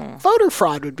against that one. Voter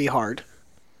fraud would be hard.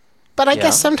 But I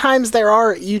guess sometimes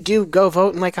you do go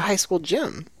vote in like a high school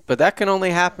gym. But that can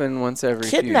only happen once every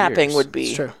few years. Kidnapping would be.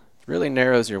 It's true. It really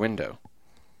narrows your window.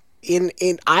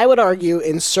 I would argue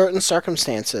in certain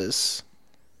circumstances,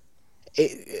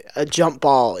 a jump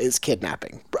ball is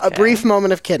kidnapping. A brief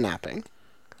moment of kidnapping.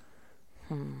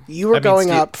 You were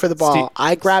going up for the ball.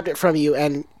 I grabbed it from you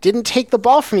and didn't take the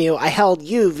ball from you. I held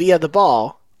you via the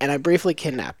ball, and I briefly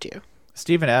kidnapped you.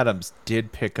 Steven Adams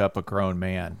did pick up a grown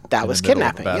man. That was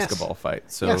kidnapping. Of a basketball fight.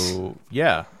 So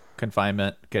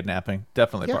confinement, kidnapping,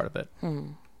 definitely part of it.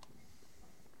 All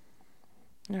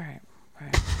right.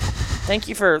 Thank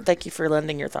you for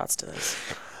lending your thoughts to this.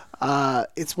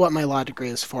 It's what my law degree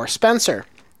is for. Spencer,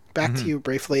 back to you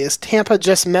briefly. Is Tampa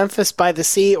just Memphis by the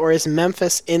sea, or is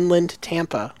Memphis inland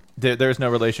Tampa? There's no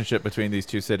relationship between these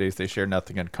two cities. They share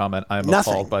nothing in common. I'm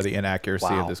appalled by the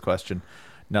inaccuracy of this question.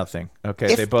 Nothing.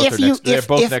 Okay, they're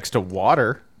both next to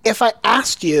water. If I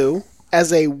asked you,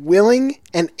 as a willing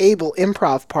and able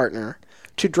improv partner,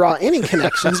 to draw any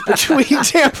connections between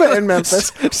Tampa and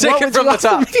Memphis, take it from the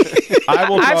top.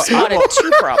 I've spotted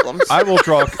two problems. I will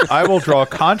draw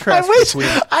contrast between.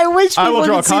 I wish people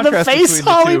could see the face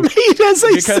Holly made as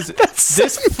I because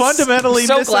this fundamentally.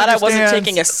 So glad I wasn't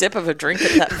taking a sip of a drink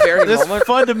at that very moment. This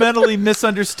fundamentally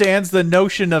misunderstands the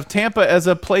notion of Tampa as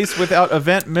a place without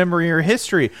event, memory, or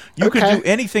history. You could do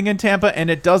anything in Tampa,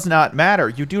 and it does not matter.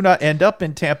 You do not end up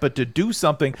in Tampa to do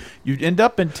something. You end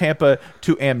up in Tampa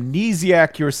to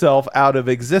amnesiac yourself out of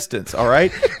existence. All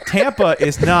right, Tampa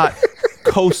is not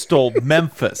coastal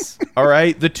Memphis. All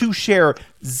right, the two share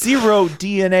Zero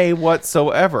DNA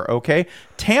whatsoever, okay?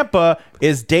 Tampa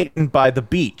is Dayton by the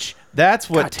beach. That's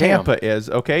what God damn. Tampa is,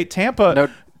 okay? Tampa... No,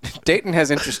 Dayton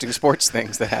has interesting sports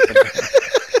things that happen.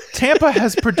 Tampa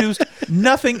has produced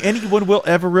nothing anyone will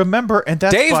ever remember, and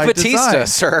that's Dave by Bautista, design.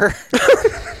 sir.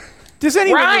 Does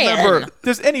anyone Ryan. remember?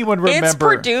 Does anyone remember? It's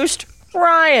produced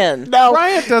Ryan. No,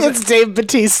 Ryan doesn't. it's Dave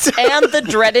Bautista. And the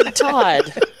dreaded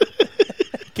Todd.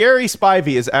 Gary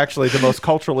Spivey is actually the most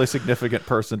culturally significant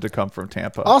person to come from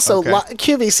Tampa. Also, okay?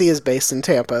 QVC is based in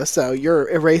Tampa, so you're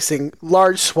erasing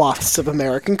large swaths of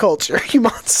American culture, you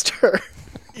monster.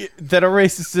 That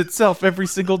erases itself every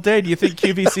single day. Do you think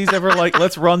QVC's ever like,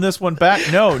 let's run this one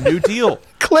back? No, new deal.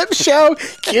 Clip show,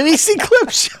 QVC clip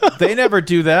show. They never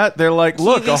do that. They're like,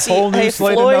 look, QVC, a whole new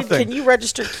slate Floyd, of nothing. Can you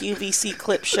register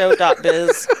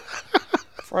QVCclipshow.biz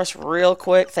for us real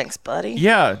quick? Thanks, buddy.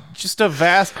 Yeah, just a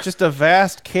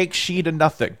vast cake sheet of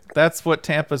nothing. That's what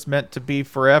Tampa's meant to be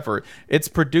forever. It's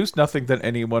produced nothing that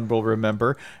anyone will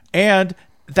remember, and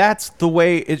that's the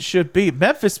way it should be.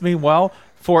 Memphis, meanwhile,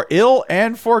 for ill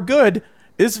and for good,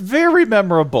 is very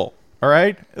memorable. All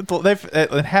right,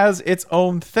 it has its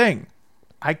own thing.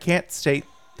 I can't state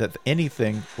that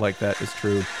anything like that is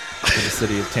true in the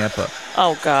city of Tampa.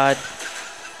 Oh God,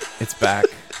 it's back.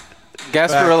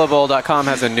 GasParillaBowl.com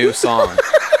has a new song.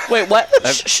 Wait, what?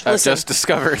 I've just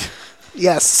discovered.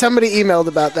 Yes, somebody emailed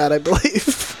about that, I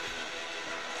believe.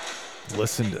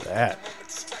 Listen to that.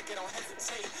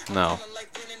 No.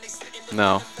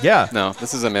 Yeah. No,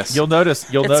 this is a miss. You'll notice.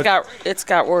 It's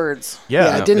got words.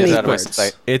 Yeah, it didn't need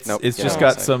words. It's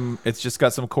just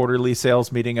got some quarterly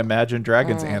sales meeting Imagine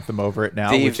Dragons anthem over it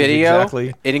now. The which video, is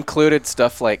exactly... it included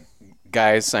stuff like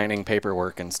guys signing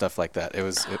paperwork and stuff like that. It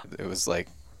was like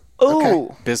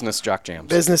business jock jams.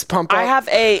 Business pump up. I have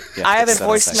a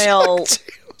voicemail.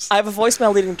 I have a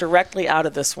voicemail leading directly out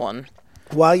of this one.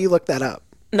 While you look that up.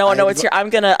 No, it's here. I'm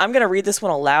gonna read this one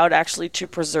aloud, actually, to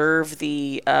preserve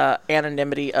the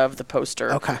anonymity of the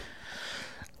poster. Okay.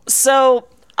 So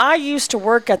I used to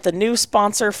work at the new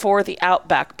sponsor for the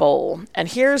Outback Bowl, and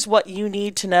here's what you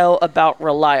need to know about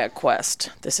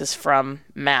ReliaQuest. This is from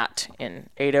Matt in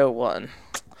 801.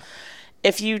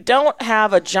 If you don't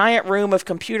have a giant room of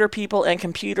computer people and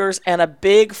computers and a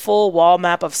big full wall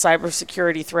map of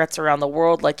cybersecurity threats around the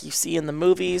world like you see in the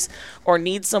movies, or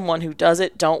need someone who does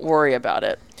it, don't worry about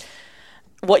it.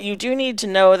 What you do need to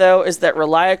know, though, is that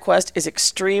ReliaQuest is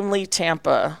extremely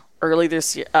Tampa.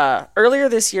 Earlier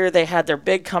this year, they had their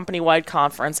big company-wide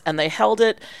conference, and they held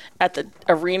it at the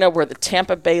arena where the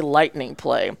Tampa Bay Lightning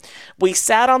play. We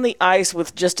sat on the ice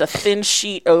with just a thin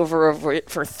sheet over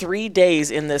it for 3 days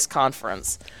in this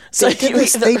conference. So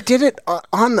they did it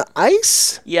on the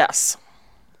ice? Yes.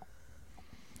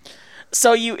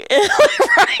 So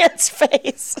Ryan's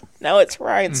face. No, it's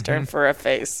Ryan's turn for a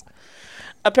face.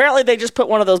 Apparently, they just put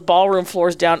one of those ballroom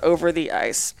floors down over the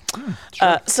ice.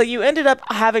 Sure. So you ended up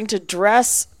having to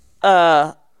dress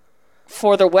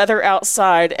for the weather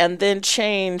outside and then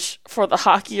change for the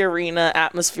hockey arena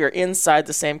atmosphere inside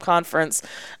the same conference.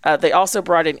 They also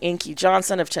brought in Inky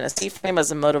Johnson of Tennessee fame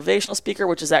as a motivational speaker,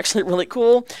 which is actually really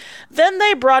cool. Then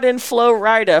they brought in Flo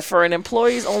Rida for an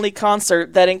employees-only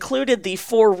concert that included the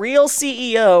for real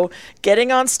CEO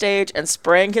getting on stage and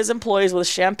spraying his employees with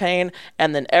champagne,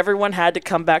 and then everyone had to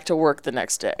come back to work the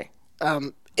next day.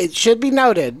 It should be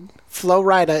noted, Flo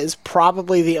Rida is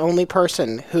probably the only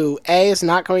person who, A, is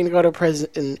not going to go to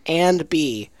prison, and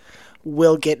B,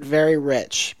 will get very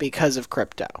rich because of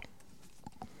crypto.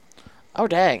 Oh,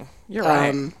 dang. You're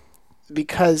right.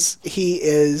 Because he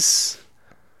is...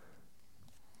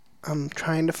 I'm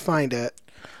trying to find it.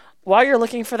 While you're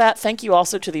looking for that, thank you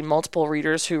also to the multiple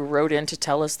readers who wrote in to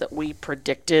tell us that we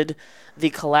predicted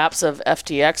the collapse of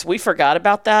FTX. We forgot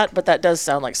about that, but that does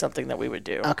sound like something that we would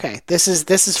do. Okay, this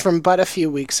is from but a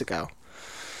few weeks ago.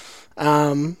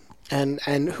 And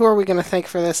who are we going to thank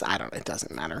for this? I don't know. It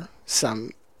doesn't matter.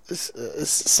 Some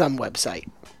website.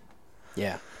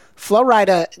 Yeah. Flo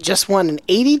Rida just won an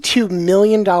 $82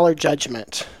 million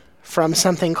judgment from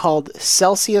something called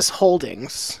Celsius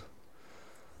Holdings.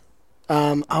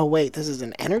 Oh wait, this is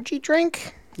an energy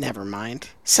drink? Never mind.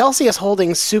 Celsius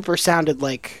Holdings super sounded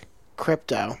like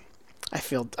crypto. I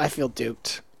feel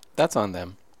duped. That's on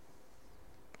them.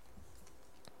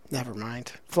 Never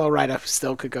mind. Flo Rida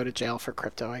still could go to jail for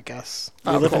crypto, I guess.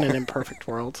 We live in an imperfect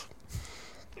world.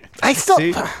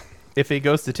 See, if he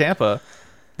goes to Tampa,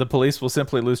 the police will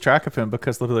simply lose track of him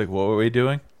because they'll be like, what were we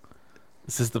doing?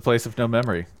 This is the place of no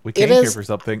memory. We came here for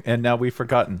something, and now we've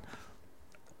forgotten.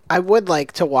 I would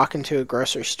like to walk into a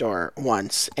grocery store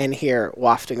once and hear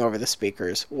wafting over the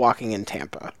speakers, walking in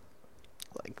Tampa.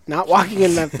 Like, not Walking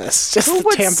in Memphis, just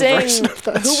the Tampa version of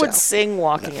that Who show. would sing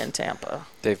Walking in Tampa?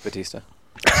 Dave Bautista.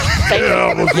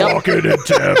 I was walking in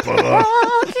Tampa.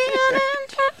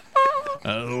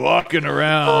 I was walking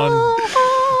around.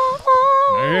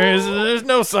 There's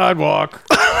no sidewalk.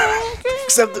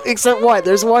 Except what?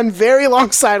 There's one very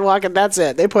long sidewalk, and that's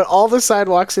it. They put all the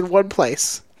sidewalks in one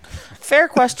place. Fair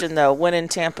question, though. When in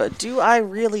Tampa, do I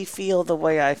really feel the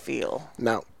way I feel?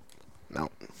 No.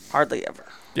 Hardly ever.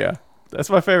 Yeah. That's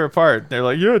my favorite part. They're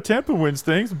like, yeah, Tampa wins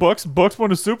things. Bucks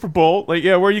won a Super Bowl. Like,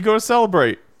 yeah, where you go to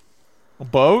celebrate? A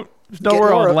boat? There's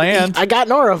nowhere on land. I got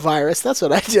norovirus. That's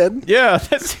what I did. Yeah,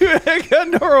 I got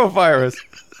norovirus.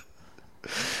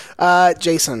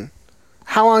 Jason,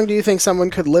 how long do you think someone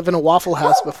could live in a Waffle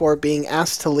House before being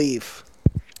asked to leave?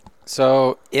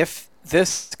 So if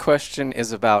this question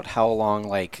is about how long,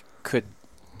 like, could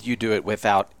you do it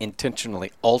without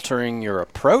intentionally altering your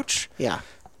approach? Yeah.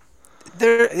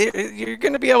 You're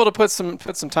going to be able to put some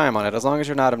time on it as long as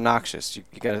you're not obnoxious. You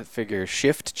got to figure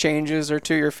shift changes are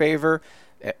to your favor.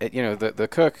 The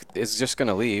cook is just going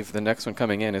to leave. The next one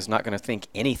coming in is not going to think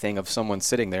anything of someone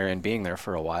sitting there and being there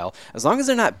for a while. As long as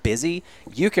they're not busy,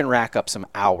 you can rack up some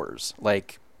hours.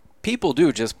 Like, people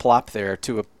do just plop there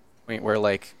to a point where,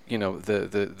 like,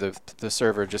 the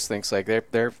server just thinks like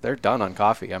they're done on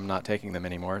coffee. I'm not taking them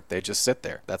anymore. They just sit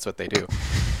there. That's what they do.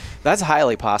 That's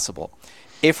highly possible.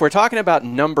 If we're talking about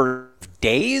number of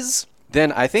days,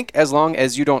 then I think as long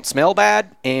as you don't smell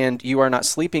bad and you are not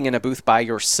sleeping in a booth by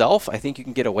yourself, I think you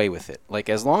can get away with it. Like,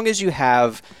 as long as you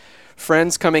have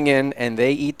friends coming in and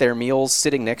they eat their meals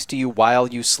sitting next to you while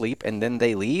you sleep and then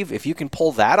they leave, if you can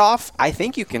pull that off, I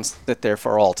think you can sit there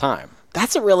for all time.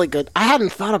 That's a really good... I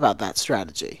hadn't thought about that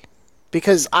strategy.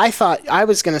 Because I thought... I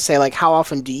was going to say, like, how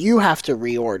often do you have to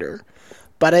reorder?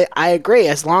 But I agree.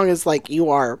 As long as, like,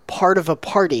 you are part of a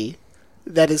party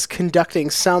that is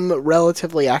conducting some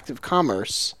relatively active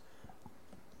commerce,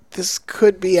 this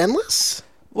could be endless.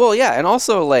 Well, yeah, and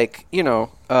also, like, there's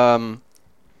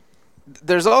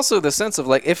also the sense of,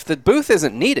 like, if the booth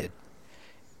isn't needed,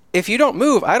 if you don't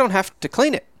move, I don't have to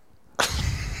clean it.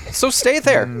 So stay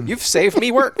there. You've saved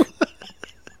me work.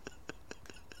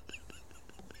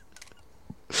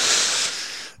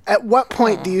 At what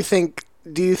point do you think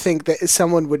that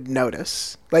someone would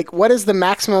notice? Like, what is the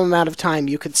maximum amount of time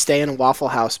you could stay in a Waffle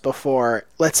House before,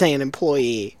 let's say, an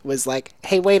employee was like,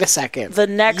 "Hey, wait a second." The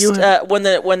next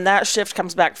when that shift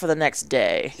comes back for the next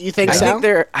day. You think so?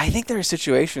 I think there are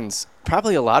situations,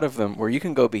 probably a lot of them, where you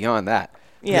can go beyond that.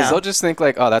 Yeah. Because they'll just think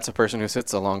like, "Oh, that's a person who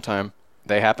sits a long time.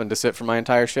 They happened to sit for my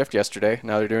entire shift yesterday.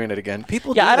 Now they're doing it again."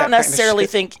 People. Yeah, do I that don't necessarily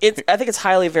kind of think I think it's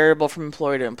highly variable from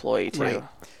employee to employee too. Right.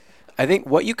 I think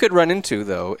what you could run into,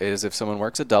 though, is if someone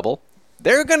works a double,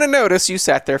 they're going to notice you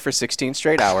sat there for 16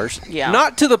 straight hours. Yeah.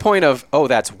 Not to the point of, oh,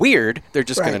 that's weird. They're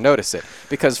just going to Right. notice it.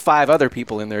 Because 5 other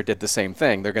people in there did the same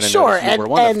thing. They're going to notice you were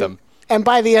one of them. And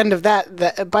by the end of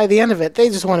by the end of it, they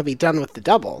just want to be done with the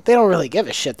double. They don't really give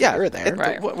a shit that you're there.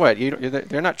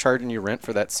 They're not charging you rent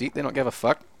for that seat. They don't give a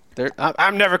fuck.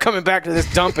 I'm never coming back to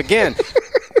this dump again.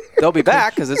 They'll be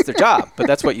back because it's their job. But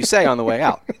that's what you say on the way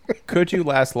out. Could you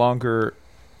last longer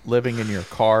living in your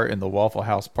car in the Waffle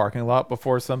House parking lot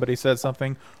before somebody said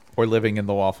something, or living in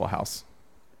the Waffle House?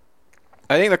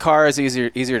 I think the car is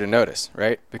easier to notice,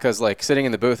 right? Because like sitting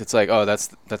in the booth, it's like, oh,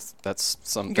 that's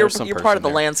some. You're person part of the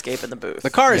there. landscape in the booth. The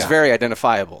car is very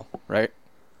identifiable, right?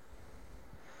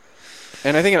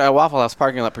 And I think in a Waffle House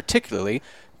parking lot, particularly,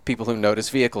 people who notice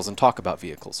vehicles and talk about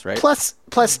vehicles, right? Plus,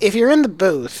 if you're in the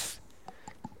booth,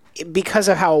 because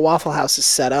of how a Waffle House is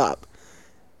set up,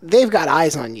 they've got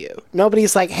eyes on you.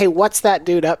 Nobody's like, "Hey, what's that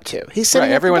dude up to?" He's sitting.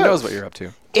 Right, at everyone the booth. knows what you're up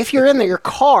to. If you're in your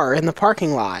car in the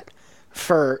parking lot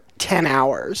for 10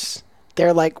 hours,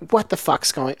 they're like, "What the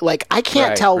fuck's going?" Like, I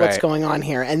can't tell what's going on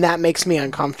here, and that makes me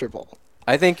uncomfortable.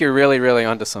 I think you're really, really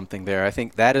onto something there. I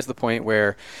think that is the point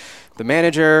where the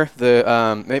manager,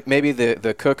 maybe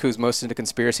the cook who's most into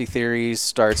conspiracy theories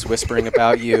starts whispering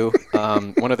about you.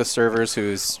 One of the servers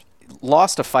who's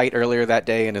lost a fight earlier that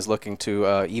day and is looking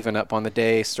to even up on the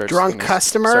day. Drunk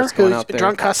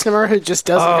customer who just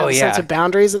doesn't have a sense of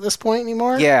boundaries at this point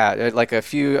anymore. Yeah, like a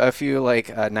few like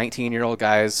 19-year-old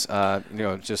guys,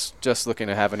 just looking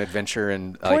to have an adventure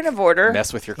and Point of order.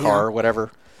 mess with your car or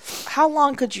whatever. How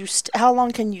long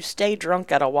can you stay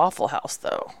drunk at a Waffle House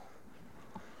though?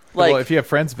 Well, if you have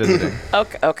friends visiting.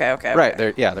 Okay. Right,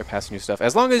 they're passing you stuff.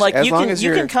 As long as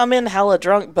you can come in hella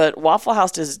drunk, but Waffle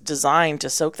House is designed to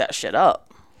soak that shit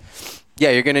up. Yeah,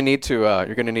 you're gonna need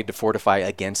to fortify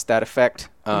against that effect.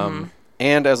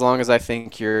 And as long as I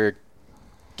think you're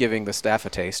giving the staff a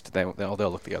taste, they'll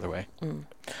look the other way.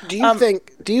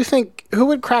 Do you think who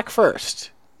would crack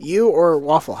first? You or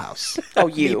Waffle House? Oh,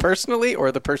 you. Me personally,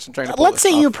 or the person trying to pull Let's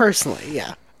this say off? you personally,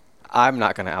 yeah. I'm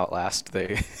not going to outlast.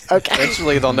 Okay.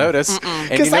 Eventually they'll notice.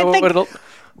 And you know what it'll...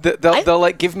 They'll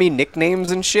like give me nicknames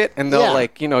and shit, and they'll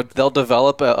they'll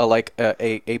develop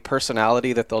a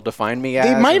personality that they'll define me as.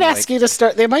 They might ask you to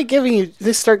start. They might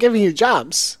start giving you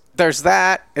jobs. There's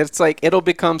that. It's like it'll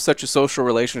become such a social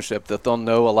relationship that they'll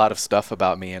know a lot of stuff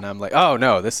about me, and I'm like, oh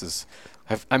no,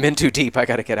 I'm in too deep. I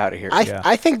got to get out of here.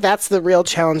 I think that's the real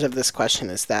challenge of this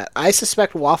question is that I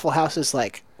suspect Waffle House is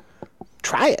like,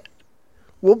 try it.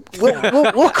 We'll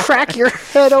crack your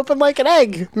head open like an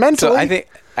egg mentally.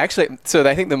 So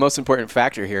I think the most important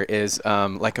factor here is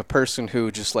like a person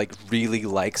who just like really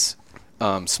likes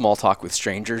small talk with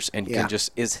strangers and can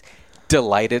just is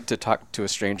delighted to talk to a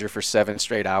stranger for 7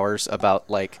 straight hours about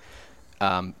like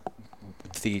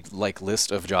the like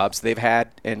list of jobs they've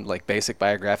had and like basic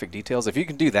biographic details. If you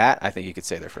can do that, I think you could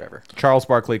stay there forever. Charles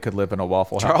Barkley could live in a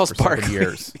Waffle House for 7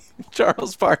 years.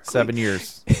 Charles Barkley. 7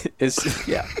 years. Is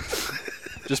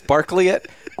just Barkley it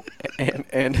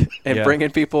and bring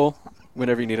in people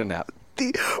whenever you need a nap.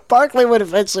 Barkley would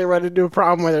eventually run into a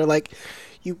problem where they're like,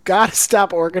 you gotta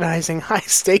stop organizing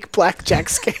high-stake blackjack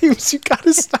games. You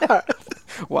gotta stop.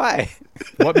 Why?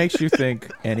 What makes you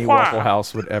think any Waffle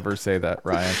House would ever say that,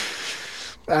 Ryan?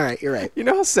 All right, you're right. You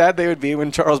know how sad they would be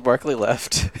when Charles Barkley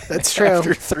left? That's true.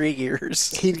 After 3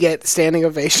 years. He'd get standing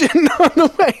ovation on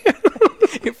the way.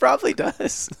 He probably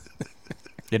does.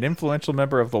 An influential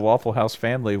member of the Waffle House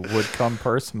family would come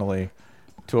personally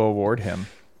to award him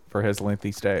for his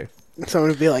lengthy stay. Someone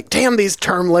would be like, damn these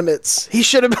term limits. He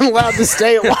should have been allowed to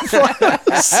stay at Waffle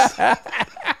House.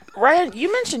 Ryan,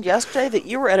 you mentioned yesterday that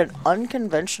you were at an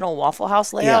unconventional Waffle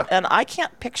House layout, and I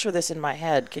can't picture this in my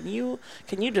head. Can you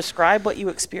describe what you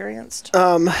experienced?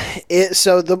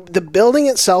 So the building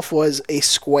itself was a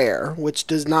square, which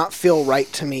does not feel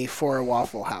right to me for a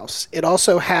Waffle House. It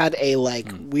also had a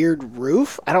weird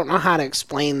roof. I don't know how to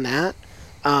explain that.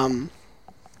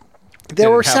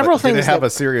 There were several things. Did it have a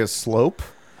serious slope?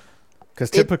 Because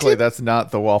typically that's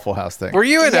not the Waffle House thing. Were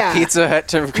you in a Pizza Hut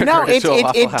to convert it to a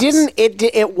Waffle House? Didn't.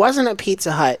 It wasn't a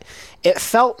Pizza Hut. It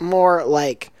felt more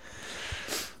like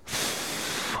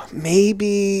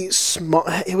maybe small.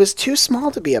 It was too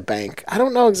small to be a bank. I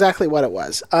don't know exactly what it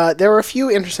was. There were a few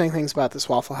interesting things about this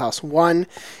Waffle House. One,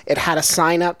 it had a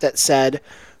sign up that said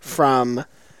from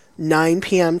 9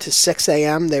 p.m. to 6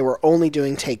 a.m. they were only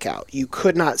doing takeout. You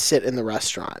could not sit in the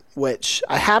restaurant, which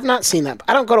I have not seen that.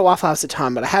 I don't go to Waffle House a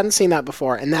ton, but I hadn't seen that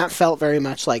before, and that felt very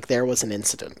much like there was an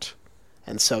incident.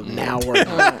 And so now we're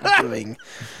doing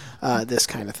this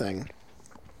kind of thing.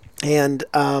 And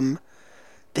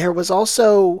there was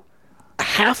also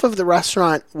half of the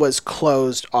restaurant was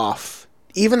closed off.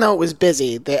 Even though it was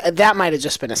busy, that might have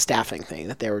just been a staffing thing,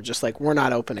 that they were just like, we're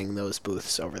not opening those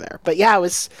booths over there. But yeah,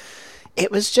 it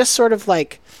was just sort of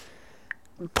like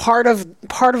part of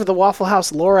the Waffle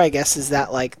House lore, I guess, is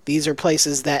that like these are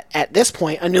places that at this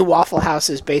point a new Waffle House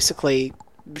is basically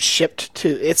shipped to.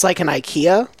 It's like an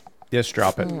IKEA. Just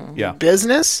drop it. Yeah.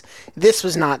 Business. This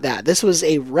was not that. This was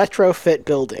a retrofit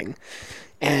building,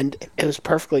 and it was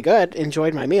perfectly good.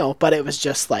 Enjoyed my meal, but it was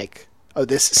just like, oh,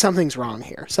 something's wrong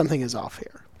here. Something is off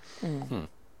here.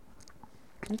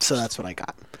 Mm-hmm. So that's what I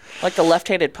got. Like the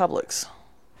left-handed Publix.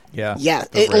 Yeah. Yeah.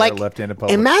 Left-handed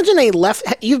Publix. Imagine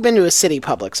you've been to a city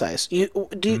Publix,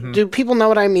 do people know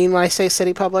what I mean when I say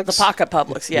city Publix? The pocket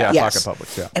Publix, yeah. Yes. Pocket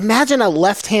Publix, yeah. Imagine a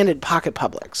left-handed pocket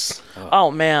Publix.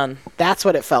 Oh, man. That's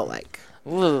what it felt like.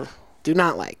 Ugh. Do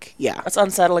not like. Yeah. That's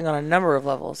unsettling on a number of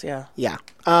levels, yeah. Yeah.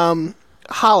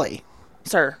 Holly.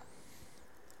 Sir.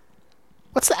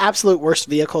 What's the absolute worst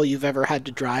vehicle you've ever had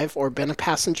to drive or been a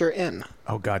passenger in?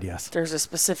 Oh, God, yes. There's a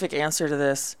specific answer to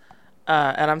this.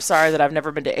 And I'm sorry that I've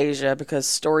never been to Asia because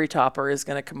Story Topper is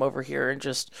going to come over here and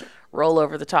just roll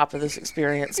over the top of this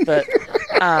experience. But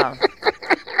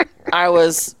I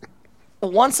was,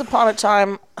 once upon a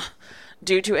time,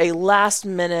 due to a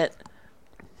last-minute,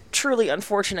 truly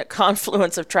unfortunate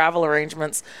confluence of travel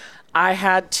arrangements, I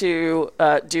had to,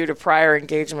 due to prior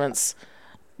engagements,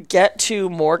 get to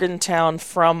Morgantown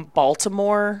from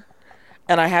Baltimore.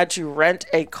 And I had to rent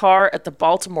a car at the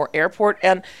Baltimore airport.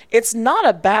 And it's not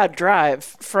a bad drive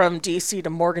from D.C. to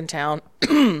Morgantown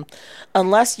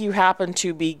unless you happen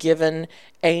to be given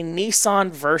a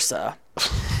Nissan Versa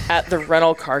at the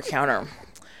rental car counter.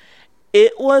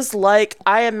 It was like,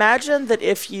 I imagine that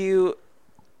if you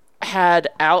had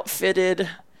outfitted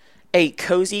a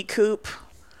cozy coupe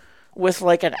with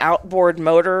like an outboard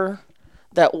motor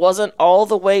that wasn't all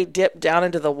the way dipped down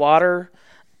into the water,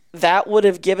 that would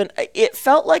have given, it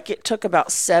felt like it took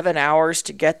about 7 hours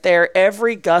to get there.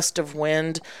 Every gust of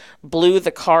wind blew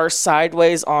the car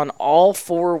sideways on all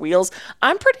four wheels.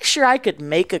 I'm pretty sure I could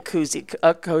make a cozy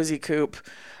coupe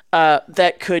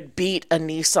that could beat a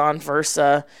Nissan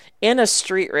Versa in a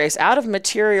street race out of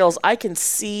materials I can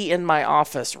see in my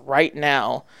office right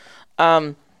now.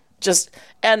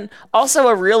 And also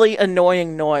a really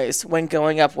annoying noise when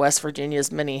going up West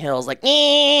Virginia's many hills, like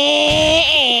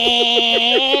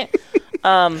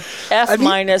F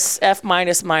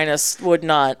minus would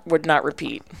not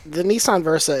repeat. The Nissan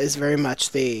Versa is very much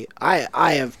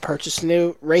I have purchased a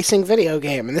new racing video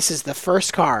game, and this is the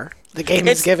first car the game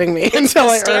is giving me until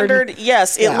I standard.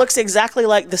 Yes, it looks exactly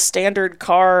like the standard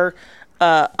car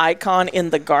icon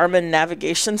in the Garmin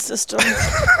navigation system.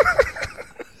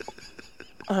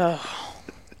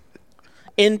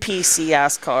 NPC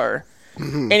ass car.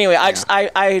 Mm-hmm. Anyway,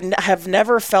 I have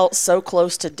never felt so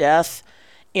close to death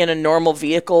in a normal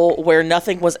vehicle where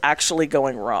nothing was actually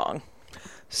going wrong.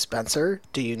 Spencer,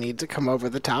 do you need to come over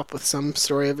the top with some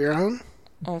story of your own?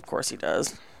 Oh, of course he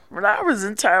does. When I was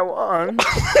in Taiwan.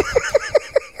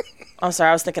 I'm sorry,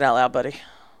 I was thinking out loud, buddy.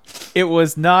 It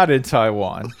was not in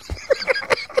Taiwan.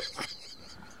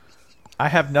 I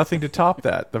have nothing to top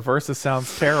that. The Versa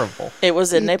sounds terrible. It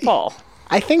was in Nepal.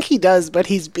 I think he does, but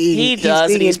he's being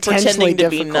pretending to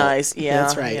be nice. Yeah,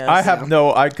 that's right. Yes. I have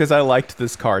because I liked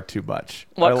this car too much.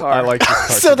 What car? I liked this car.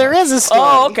 So there is a story.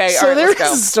 Oh, okay. So there is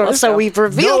a story. So we've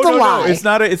revealed the lie.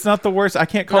 No, it's not the worst. I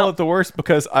can't call it the worst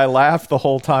because I laughed the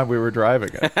whole time we were driving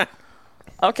it.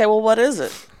 Okay, well, what is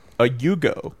it? A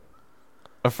Yugo.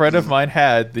 A friend of mine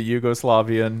had the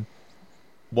Yugoslavian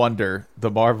wonder,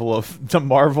 the marvel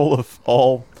of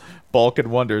all Balkan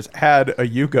wonders, had a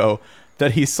Yugo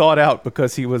that he sought out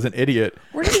because he was an idiot.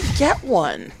 Where did he get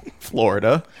one?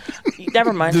 Florida.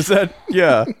 Never mind.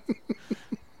 Yeah.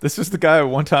 This was the guy who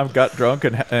one time got drunk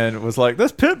and was like,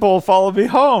 this pit bull followed me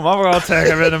home. I'm going to take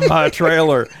him into my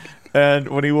trailer. And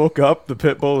when he woke up, the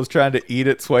pit bull was trying to eat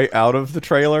its way out of the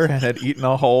trailer and had eaten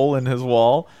a hole in his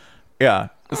wall. Yeah,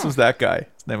 this was that guy.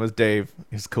 His name was Dave.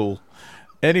 He's cool.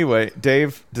 Anyway,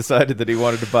 Dave decided that he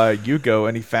wanted to buy a Yugo,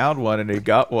 and he found one, and he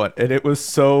got one. And it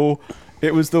was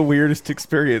the weirdest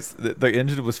experience. The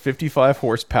engine was 55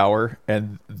 horsepower,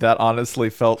 and that honestly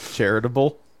felt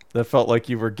charitable. That felt like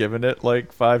you were giving it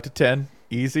like 5 to 10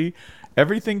 easy.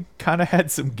 Everything kind of had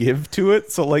some give to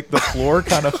it, so like the floor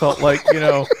kind of felt like,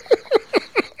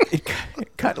 it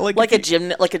kind of like a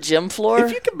gym floor.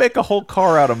 If you could make a whole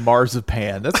car out of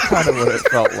marzipan, that's kind of what it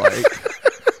felt like.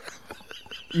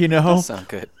 That sounds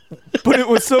good. But it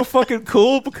was so fucking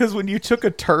cool because when you took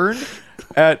a turn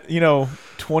at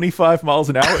 25 miles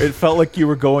an hour, it felt like you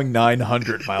were going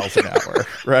 900 miles an hour,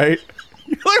 right?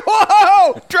 You're like,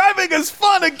 whoa, driving is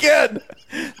fun again.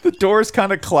 The doors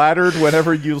kind of clattered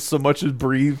whenever you so much as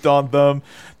breathed on them.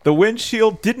 The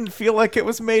windshield didn't feel like it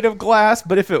was made of glass,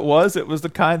 but if it was the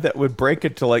kind that would break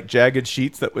into like jagged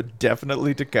sheets that would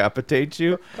definitely decapitate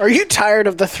you. Are you tired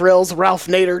of the thrills Ralph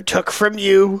Nader took from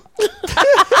you?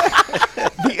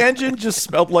 The engine just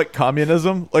smelled like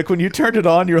communism. Like when you turned it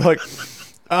on, you're like,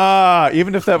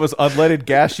 even if that was unleaded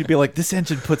gas, you'd be like, this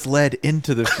engine puts lead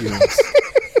into the fumes.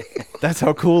 That's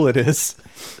how cool it is.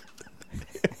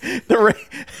 The radio,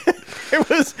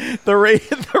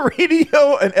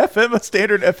 an FM, a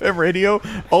standard FM radio,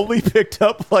 only picked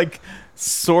up like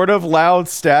sort of loud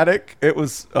static. It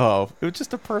was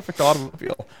just a perfect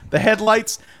automobile. The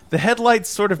headlights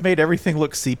sort of made everything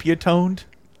look sepia toned.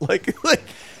 Like it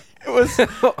was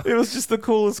just the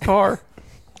coolest car.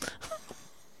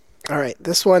 All right,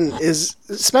 this one is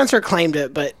Spencer claimed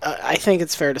it, but I think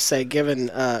it's fair to say,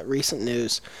 given recent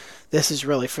news, this is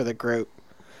really for the group.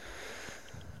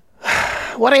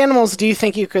 What animals do you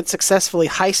think you could successfully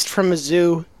heist from a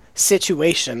zoo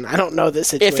situation? I don't know this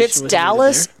situation. If it's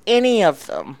Dallas, any of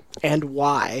them. And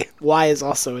why? Why is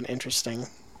also an interesting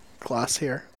gloss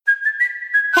here.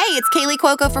 Hey, it's Kaylee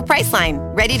Cuoco for Priceline.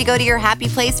 Ready to go to your happy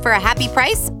place for a happy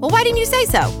price? Well, why didn't you say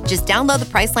so? Just download the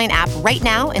Priceline app right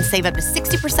now and save up to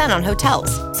 60% on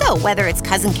hotels. So whether it's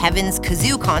Cousin Kevin's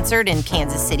Kazoo Concert in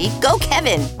Kansas City, go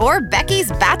Kevin, or Becky's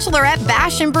Bachelorette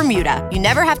Bash in Bermuda, you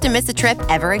never have to miss a trip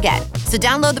ever again. So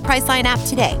download the Priceline app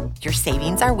today. Your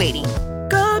savings are waiting.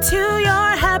 Go to your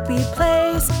happy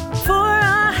place for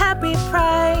a happy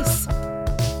price.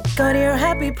 Go to your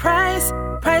happy price,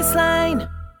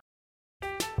 Priceline.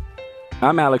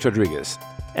 I'm Alex Rodriguez.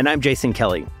 And I'm Jason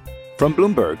Kelly. From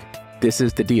Bloomberg, this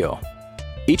is The Deal.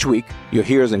 Each week, you'll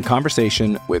hear us in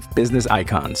conversation with business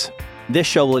icons. This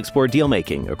show will explore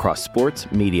deal-making across sports,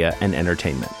 media, and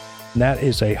entertainment. And that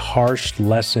is a harsh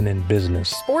lesson in business.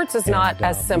 Sports is not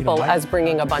as simple as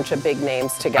bringing a bunch of big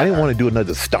names together. I didn't want to do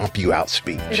another stomp you out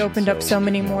speech. It opened up so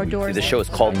many more doors. The show is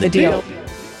called The Deal.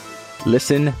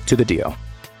 Listen to The Deal.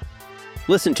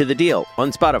 Listen to The Deal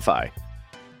on Spotify.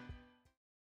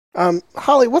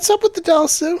 Holly, what's up with the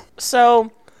Dallas Zoo? So,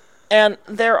 and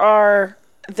there are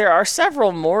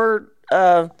several more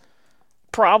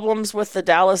problems with the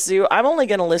Dallas Zoo. I'm only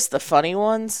going to list the funny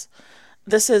ones.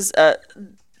 This is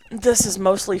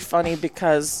mostly funny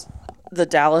because the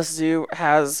Dallas Zoo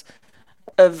has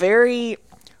a very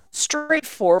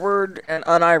straightforward and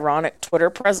unironic Twitter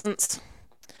presence.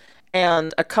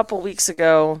 And a couple weeks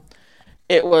ago,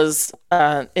 it was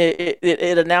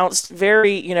it announced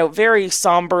very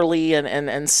somberly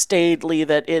and staidly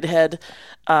that it had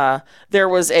there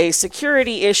was a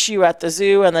security issue at the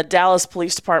zoo, and the Dallas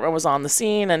Police Department was on the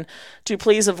scene, and to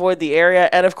please avoid the area.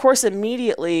 And of course,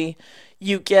 immediately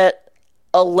you get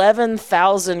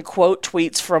 11,000 quote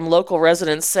tweets from local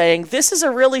residents saying, "This is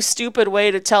a really stupid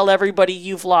way to tell everybody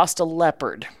you've lost a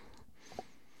leopard."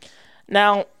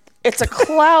 Now, it's a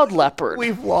cloud leopard.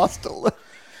 We've lost a leopard.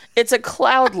 It's a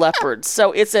cloud leopard,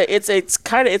 so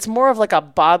it's more of like a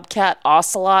bobcat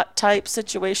ocelot type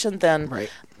situation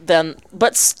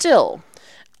but still,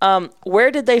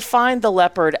 where did they find the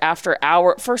leopard after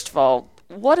First of all,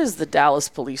 what is the Dallas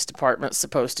Police Department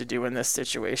supposed to do in this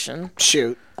situation?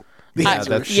 Shoot. Are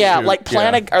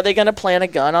they going to plant a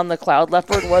gun on the cloud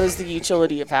leopard? What is the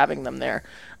utility of having them there?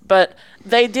 But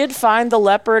they did find the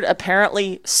leopard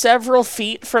apparently several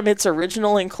feet from its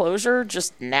original enclosure,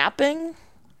 just napping.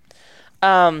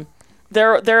 There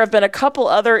have been a couple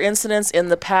other incidents in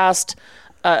the past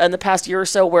year or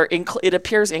so where it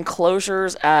appears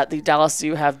enclosures at the Dallas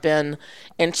Zoo have been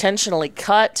intentionally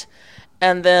cut.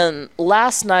 And then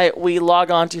last night we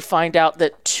log on to find out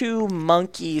that 2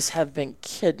 monkeys have been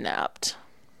kidnapped.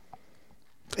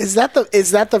 Is that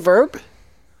the verb?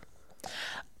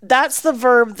 That's the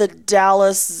verb the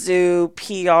Dallas Zoo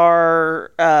PR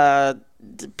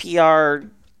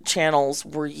channels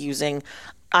were using.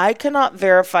 I cannot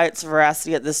verify its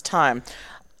veracity at this time.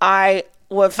 I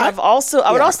would also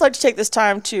like to take this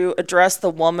time to address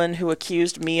the woman who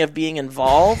accused me of being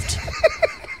involved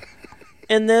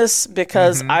in this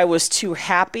because I was too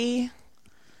happy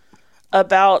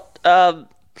about the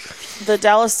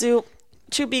Dallas Zoo.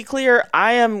 To be clear,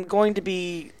 I am going to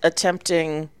be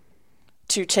attempting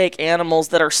to take animals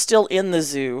that are still in the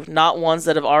zoo, not ones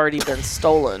that have already been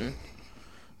stolen,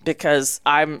 because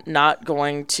I'm not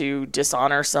going to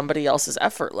dishonor somebody else's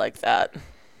effort like that.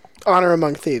 Honor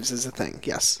among thieves is a thing,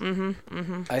 yes.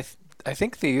 I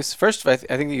think the use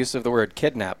the use of the word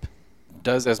kidnap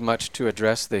does as much to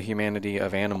address the humanity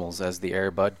of animals as the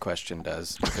Air Bud question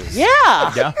does.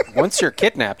 Yeah. Once you're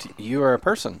kidnapped, you are a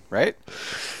person, right?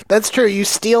 That's true. You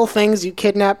steal things, you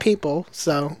kidnap people,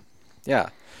 so. Yeah.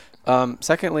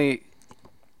 Secondly,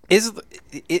 is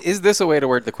this a way to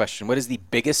word the question? What is the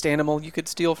biggest animal you could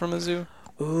steal from a zoo?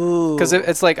 Ooh. Because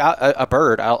it's like a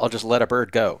bird. I'll just let a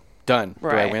bird go. Done.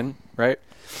 Right. Do I win? Right?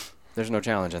 There's no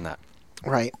challenge in that.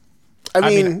 Right.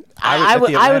 I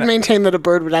would maintain that a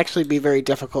bird would actually be very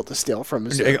difficult to steal from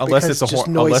a zoo. Unless it's just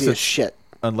noisy as shit.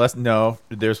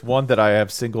 There's one that I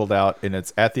have singled out, and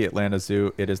it's at the Atlanta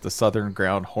Zoo. It is the southern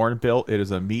ground hornbill. It is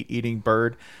a meat-eating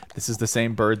bird. This is the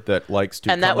same bird that likes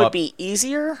to And that would be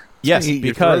easier? Yes,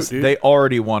 because they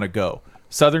already want to go.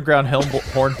 Southern ground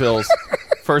hornbills,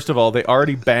 first of all, they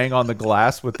already bang on the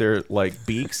glass with their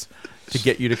beaks to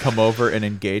get you to come over and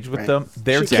engage with them.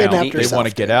 They're down. They want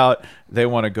to get out. They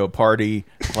want to go party.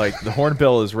 The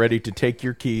hornbill is ready to take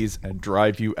your keys and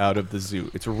drive you out of the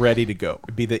zoo. It's ready to go.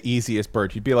 It'd be the easiest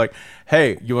bird. You'd be like,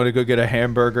 "Hey, you want to go get a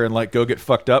hamburger and go get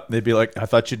fucked up?" And they'd be like, "I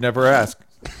thought you'd never ask."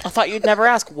 I thought you'd never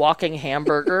ask. Walking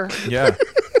hamburger. Yeah.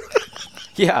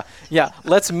 Yeah.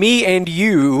 Let's me and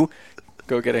you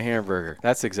go get a hamburger.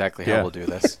 That's exactly how we'll do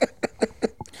this.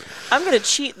 I'm going to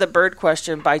cheat the bird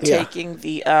question by taking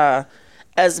the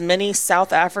as many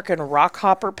South African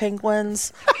rockhopper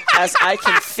penguins as I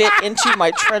can fit into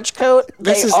my trench coat.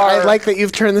 I like that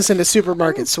you've turned this into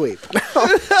supermarket sweep.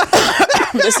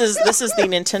 This is the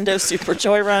Nintendo Super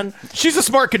Joy Run. She's a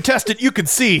smart contestant. You can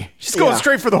see she's going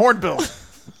straight for the hornbill.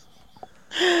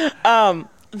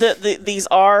 These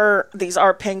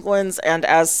are penguins, and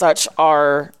as such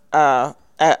are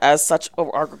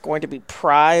going to be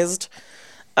prized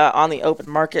on the open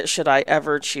market should I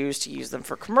ever choose to use them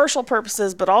for commercial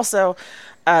purposes. But also,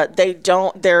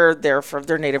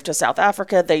 they're native to South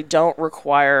Africa. They don't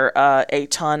require a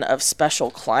ton of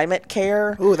special climate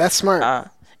care. Ooh, that's smart.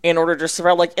 In order to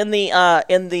survive, in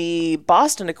the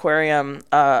Boston Aquarium,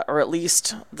 or at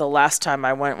least the last time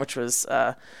I went, which was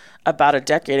about a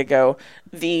decade ago.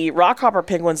 The rockhopper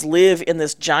penguins live in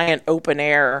this giant open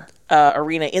air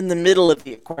arena in the middle of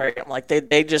the aquarium. Like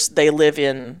they live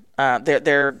in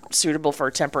they're suitable for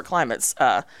temperate climates.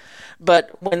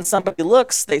 But when somebody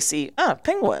looks, they see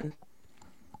penguin.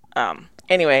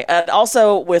 Anyway,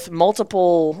 also with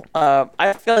multiple,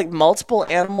 I feel like multiple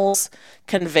animals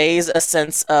conveys a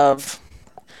sense of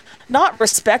not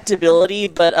respectability,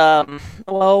 but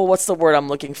what's the word I'm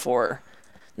looking for?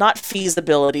 Not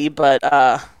feasibility, but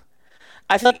I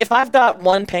feel like if I've got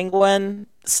one penguin,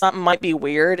 something might be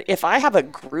weird. If I have a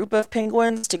group of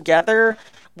penguins together,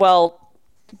 well,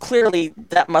 clearly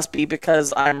that must be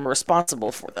because I'm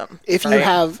responsible for them. If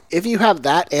you have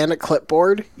that and a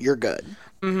clipboard, you're good.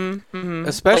 Mm-hmm. Mm-hmm.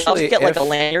 Especially I'll get like a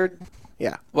lanyard.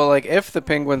 Yeah. Well, like if the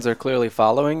penguins are clearly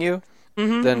following you,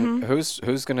 then who's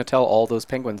going to tell all those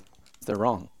penguins they're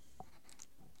wrong?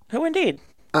 Who indeed?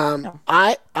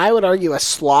 I would argue a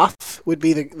sloth would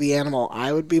be the animal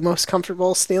I would be most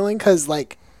comfortable stealing because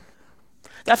like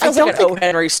that feels like an O.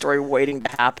 Henry story waiting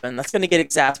to happen. That's going to get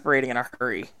exasperating in a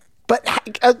hurry. But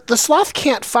the sloth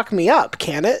can't fuck me up,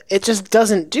 can it? It just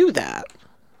doesn't do that.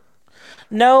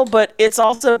 No, but it's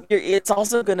also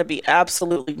going to be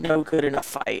absolutely no good in a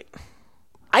fight.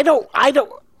 I want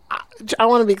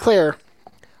to be clear.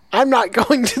 I'm not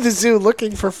going to the zoo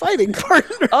looking for fighting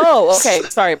partners. Oh, okay.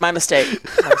 Sorry, my mistake.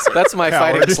 That's my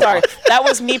fighting. Sorry, that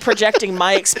was me projecting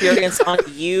my experience on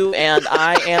you, and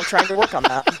I am trying to work on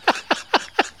that.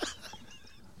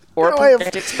 Or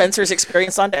project Spencer's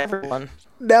experience onto everyone.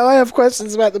 Now I have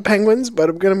questions about the penguins, but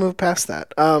I'm going to move past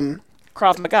that.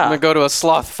 Krav Maga. I'm going to go to a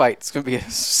sloth fight. It's going to be a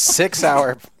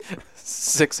 6-hour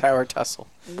tussle.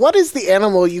 What is the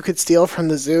animal you could steal from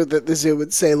the zoo that the zoo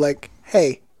would say, like,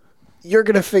 hey, you're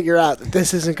going to figure out that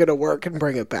this isn't going to work and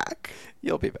bring it back?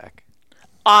 You'll be back.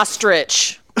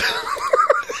 Ostrich.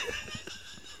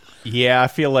 Yeah, I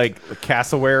feel like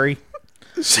cassowary.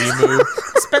 Emu.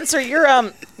 Spencer,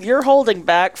 you're holding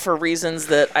back for reasons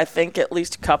that I think at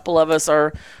least a couple of us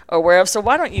are aware of. So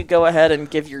why don't you go ahead and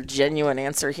give your genuine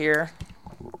answer here?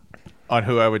 On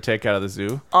who I would take out of the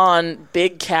zoo? On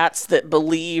big cats that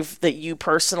you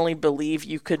personally believe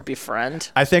you could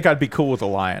befriend? I think I'd be cool with a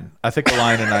lion. I think a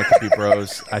lion and I could be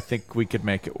bros. I think we could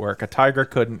make it work. A tiger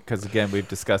couldn't because, again, we've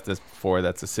discussed this before.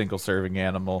 That's a single-serving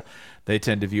animal. They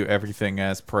tend to view everything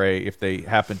as prey. If they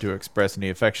happen to express any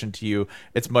affection to you,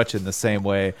 it's much in the same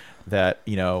way that,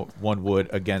 one would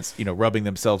against, rubbing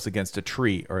themselves against a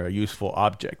tree or a useful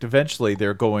object. Eventually,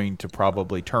 they're going to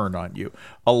probably turn on you.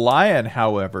 A lion,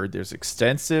 however, there's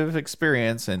extensive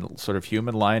experience in sort of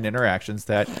human-lion interactions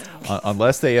that,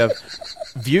 unless they have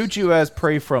viewed you as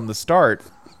prey from the start,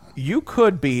 you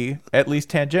could be, at least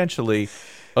tangentially,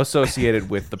 associated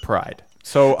with the pride.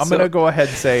 So I'm going to go ahead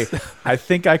and say, I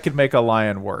think I could make a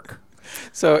lion work.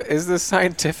 So is this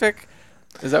scientific?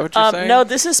 Is that what you're saying? No,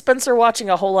 this is Spencer watching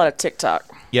a whole lot of TikTok.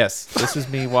 Yes, this is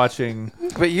me watching.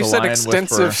 But you said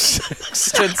extensive.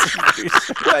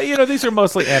 Well, these are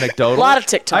mostly anecdotal. A lot of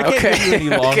TikTok. I can't give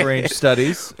you any long-range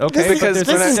studies. Okay, because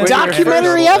this is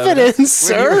documentary evidence,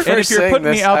 sir. And if you're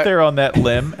putting me out there on that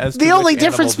limb, as the only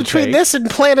difference between this and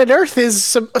Planet Earth is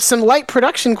some light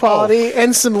production quality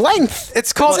and some length.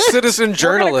 It's called citizen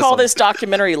journalism. We're gonna call this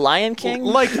documentary Lion King.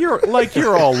 Like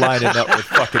you're all lining up with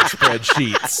fucking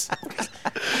spreadsheets.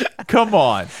 Come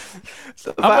on.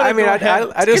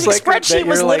 I just like spreadsheet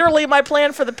was literally my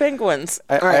plan for the penguins.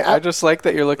 I just like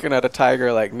that you're looking at a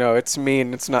tiger like, no, it's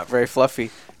mean. It's not very fluffy.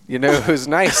 You know who's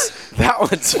nice? That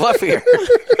one's fluffier.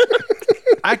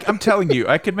 I'm telling you,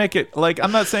 I could make it like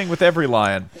I'm not saying with every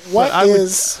lion. I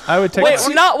would take. Wait.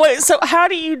 So how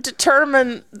do you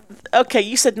determine? Okay,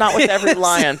 you said not with every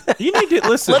lion. You need to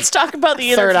listen. Let's talk about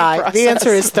the third eye. Process. The answer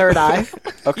is third eye.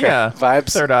 Okay. Yeah,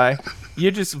 vibes. Third eye.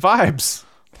 You just vibes.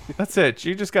 That's it.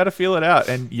 You just got to feel it out,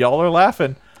 and y'all are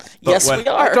laughing. Yes, we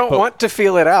are. I don't want to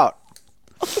feel it out.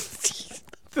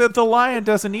 The lion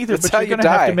doesn't either, but you're going to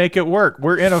have to make it work.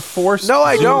 We're in a forced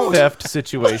theft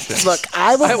situation. Look,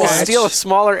 I will steal a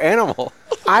smaller animal.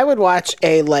 I would watch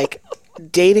a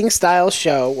dating style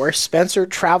show where Spencer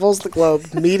travels the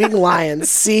globe meeting lions,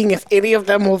 seeing if any of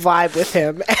them will vibe with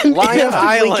him, and Lion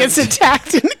Island gets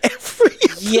attacked in every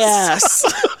episode.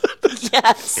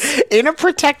 Yes. In a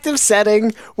protective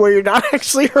setting where you're not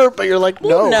actually hurt, but you're like,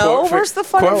 no. No, where's the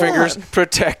fun? Quote fingers,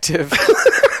 protective.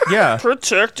 Yeah.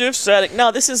 Protective setting.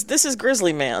 No, this is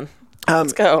Grizzly Man.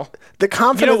 Let's go. The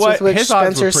confidence with which His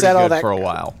Spencer said all that for a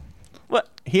while. What?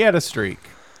 He had a streak.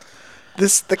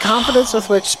 The confidence with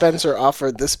which Spencer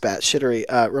offered this bat shittery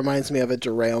reminds me of a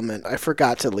derailment I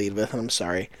forgot to lead with, and I'm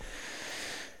sorry.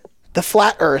 The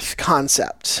flat Earth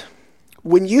concept.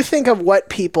 When you think of what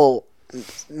people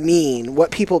mean,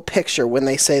 what people picture when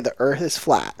they say the Earth is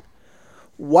flat,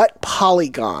 what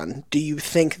polygon do you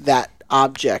think that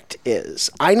object is?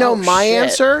 I know my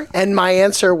answer, and my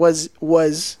answer was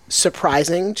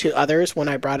surprising to others when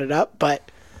I brought it up,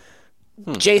 but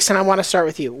Jason, I want to start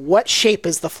with you. What shape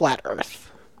is the flat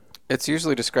Earth? It's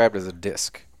usually described as a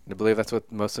disc. I believe that's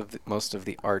what most of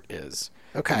the art is.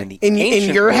 Okay.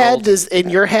 In your head,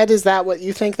 is that what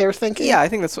you think they're thinking? Yeah, I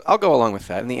think I'll go along with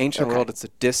that. In the ancient world, it's a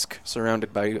disc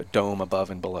surrounded by a dome above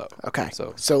and below. Okay.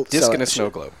 So disc and a snow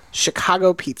globe.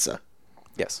 Chicago pizza.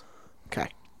 Yes. Okay.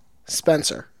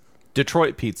 Spencer.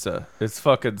 Detroit pizza. It's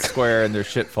fucking square and there's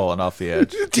shit falling off the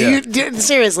edge.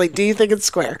 Seriously, do you think it's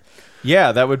square?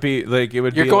 Yeah, that would be like it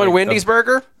would. You're going Wendy's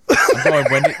burger? I'm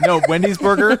going Wendy's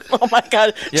burger. Oh my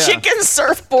god, Yeah. Chicken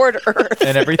surfboard Earth.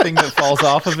 And everything that falls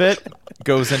off of it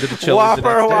goes into the Chili's.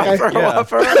 Whopper.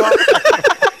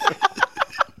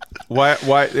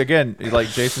 Why? Again, like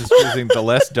Jason's choosing the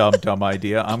less dumb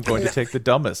idea. I'm going to take the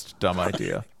dumbest dumb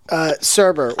idea.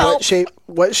 Cerber,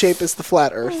 what shape is the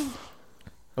flat Earth?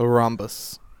 A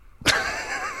rhombus.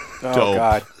 Oh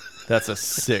God, that's a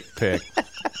sick pick.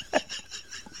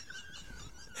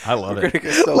 I love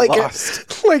it. Like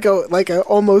a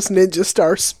almost ninja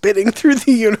star spinning through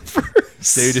the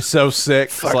universe. Dude is so sick.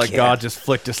 It's like God just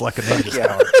flicked us like a ninja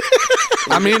star.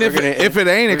 I mean, if it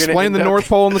ain't, explain the North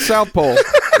Pole and the South Pole,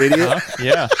 idiot.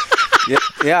 Yeah.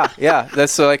 Yeah.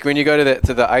 That's so like when you go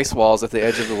to the ice walls at the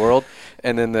edge of the world,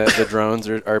 and then the drones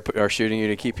are shooting you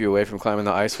to keep you away from climbing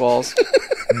the ice walls.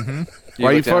 Mm-hmm.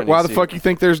 Why the fuck you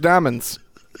think there's diamonds?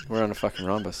 We're on a fucking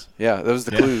rhombus. Yeah, those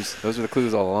are the clues. Those are the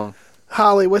clues all along.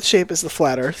 Holly, what shape is the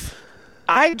flat Earth?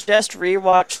 I just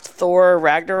rewatched Thor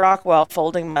Ragnarok while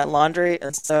folding my laundry,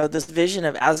 and so this vision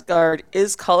of Asgard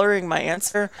is coloring my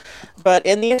answer. But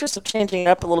in the interest of changing it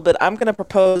up a little bit, I'm going to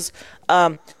propose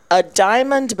a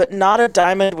diamond, but not a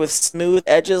diamond with smooth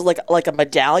edges, like a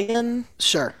medallion.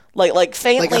 Sure. Like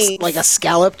faintly, like a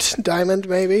scalloped diamond,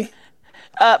 maybe.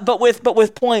 But with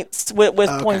points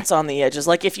points on the edges.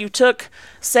 Like if you took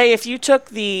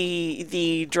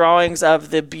the drawings of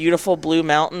the beautiful blue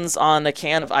mountains on a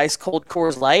can of ice cold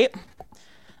Coors Light,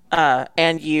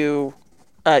 and you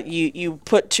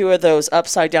put two of those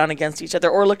upside down against each other,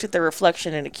 or looked at their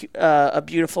reflection in a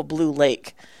beautiful blue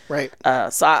lake. Right.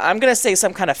 So I'm gonna say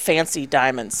some kind of fancy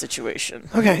diamond situation.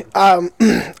 Okay.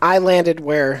 I landed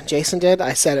where Jason did.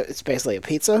 I said it's basically a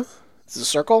pizza. It's a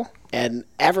circle. And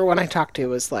everyone I talked to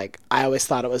was like, I always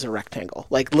thought it was a rectangle.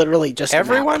 Like, literally just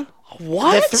everyone?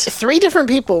 What? Three different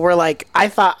people were like, I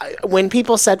thought, when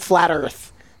people said flat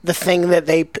Earth, the thing that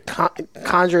they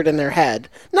conjured in their head,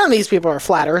 none of these people are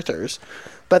flat earthers,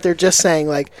 but they're just saying,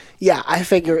 like, yeah, I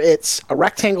figure it's a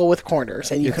rectangle with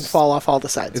corners, and you can fall off all the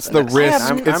sides. It's the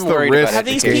risk. I'm worried about Have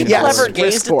these people ever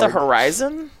gazed at the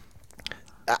horizon?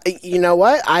 You know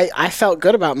what? I felt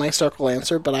good about my circle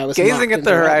answer, but I was gazing at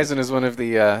the horizon is one of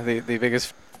the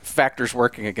biggest factors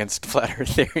working against flat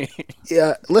Earth theory.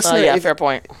 Yeah, listener. Fair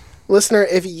point. Listener,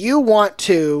 if you want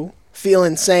to feel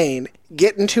insane,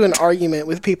 get into an argument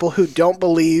with people who don't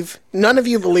believe. None of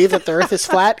you believe that the Earth is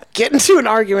flat. Get into an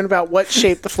argument about what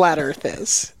shape the flat Earth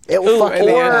is. It will fuck you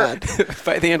mad.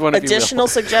 By the end, one of you will. Additional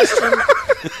suggestion: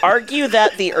 argue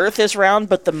that the Earth is round,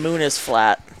 but the Moon is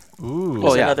flat. Ooh,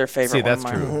 well, another favorite. See, that's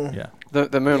one true. Mm-hmm. Yeah,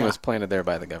 the moon was planted there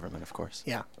by the government, of course.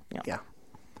 Yeah.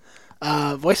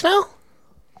 Voicemail.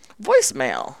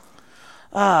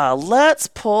 Let's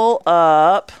pull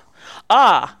up.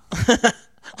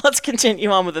 Let's continue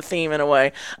on with the theme in a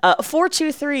way.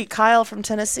 423, Kyle from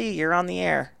Tennessee. You're on the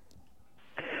air.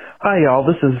 Hi, y'all.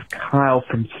 This is Kyle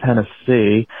from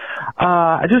Tennessee.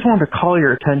 I just wanted to call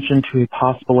your attention to a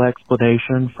possible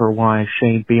explanation for why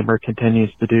Shane Beamer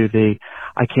continues to do the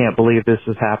I can't believe this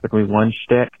has happened, we won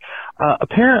shtick.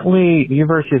 Apparently, the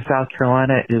University of South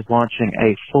Carolina is launching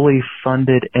a fully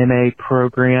funded MA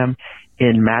program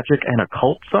in magic and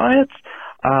occult science.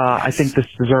 I think this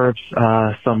deserves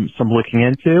some looking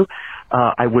into.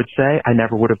 I would say I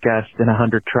never would have guessed in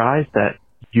 100 tries that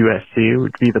USC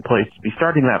would be the place to be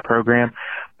starting that program.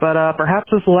 But perhaps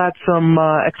this will add some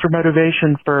extra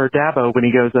motivation for Dabo when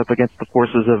he goes up against the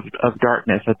forces of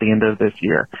darkness at the end of this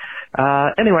year.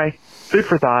 Anyway, food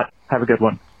for thought. Have a good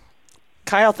one.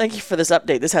 Kyle, thank you for this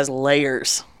update. This has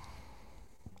layers.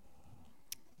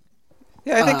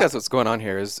 Yeah, I think that's what's going on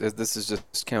here. Is this is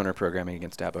just counter programming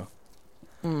against Dabo?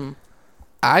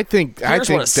 I think what a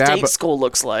Dabo, state school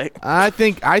looks like. I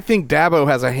think Dabo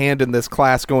has a hand in this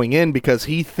class going in because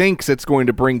he thinks it's going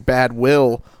to bring bad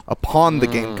will upon the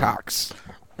Gamecocks.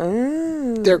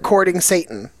 They're courting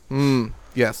Satan.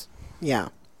 Yes. Yeah.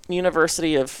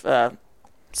 University of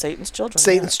Satan's Children.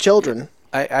 Satan's Children.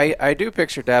 I do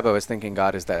picture Dabo as thinking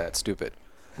God is that stupid.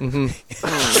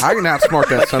 Mm-hmm. I can outsmart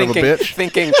that son of a bitch.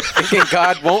 Thinking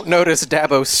God won't notice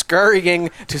Dabo scurrying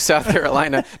to South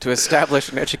Carolina to establish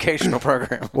an educational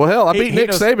program. Well, hell, I beat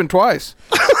Nick Saban twice.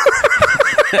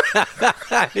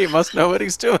 He must know what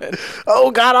he's doing.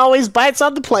 Oh, God always bites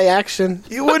on the play action.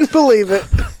 You wouldn't believe it.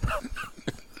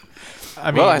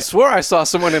 I swore I saw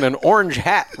someone in an orange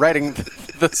hat writing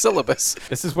the syllabus.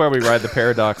 This is where we ride the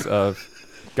paradox of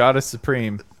God is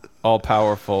supreme,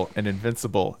 all-powerful, and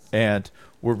invincible, and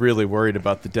we're really worried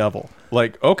about the devil.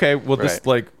 Like, okay, well, just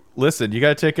listen, you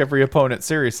got to take every opponent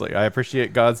seriously. I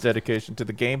appreciate God's dedication to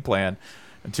the game plan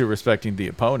and to respecting the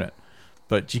opponent,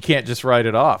 but you can't just write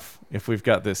it off if we've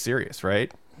got this serious,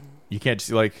 right? You can't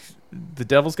just the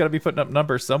devil's got to be putting up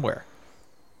numbers somewhere.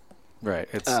 Right.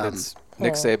 It's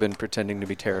Nick Saban pretending to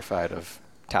be terrified of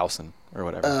Towson or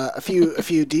whatever. A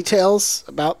few details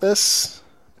about this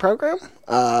program.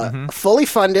 Fully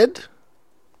funded.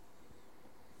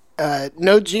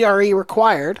 No GRE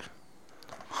required.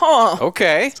 Huh.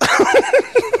 Okay.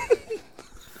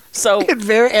 So and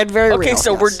very okay, real,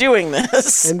 so yes. we're doing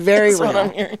this. And very That's real. what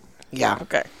I'm hearing. Yeah.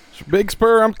 Okay. Big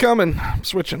Spur, I'm coming. I'm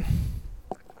switching.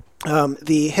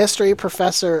 The history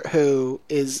professor who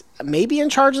is maybe in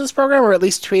charge of this program, or at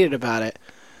least tweeted about it,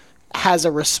 has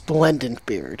a resplendent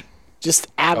beard. Just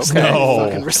absolutely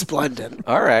fucking resplendent.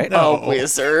 All right. No.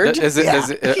 Wizard. Is it?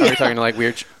 Yeah. Are we talking like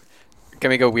weird? Can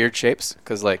we go weird shapes?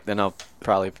 Because then I'll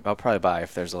probably buy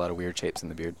if there's a lot of weird shapes in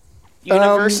the beard.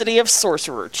 University of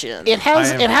Sorcerer Chin. It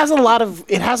has a lot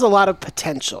of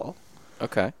potential.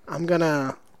 Okay. I'm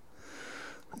gonna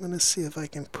see if I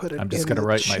can put it. I'm just going to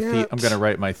write I'm gonna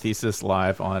write my thesis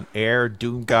live on air.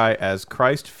 Doom Guy as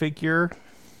Christ figure.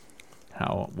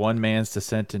 How one man's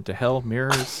descent into hell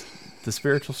mirrors the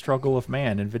spiritual struggle of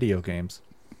man in video games.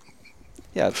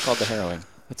 Yeah, it's called the heroing.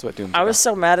 That's what Doom's I was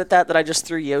so mad at that I just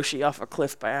threw Yoshi off a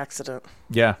cliff by accident.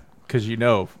 Yeah, because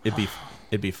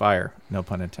it'd be fire. No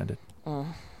pun intended.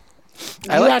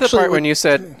 I like the part when you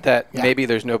said that maybe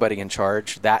there's nobody in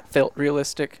charge. That felt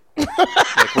realistic.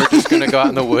 Like we're just gonna go out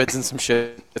in the woods and some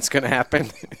shit that's gonna happen.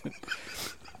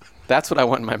 That's what I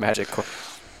want in my magic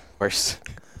course.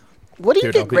 What do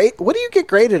you What do you get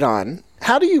graded on?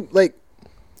 How do you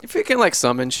If you can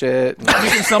summon shit, you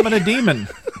can summon a demon.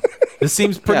 This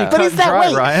seems pretty cut and dry,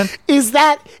 wait, Ryan. Is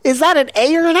that an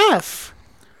A or an F?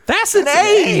 That's an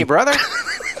A, brother.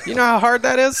 You know how hard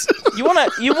that is? You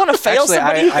wanna fail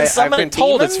somebody who can summon I've been a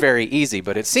told demon? it's very easy,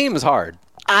 but it seems hard.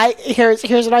 Here's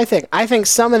what I think. I think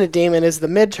summon a demon is the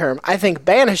midterm. I think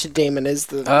banish a demon is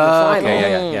the final.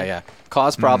 Okay, yeah.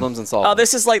 Cause problems and solve. Oh,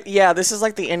 this is like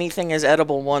the anything is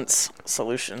edible once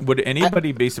solution. Would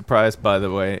anybody be surprised, by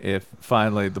the way, if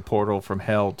finally the portal from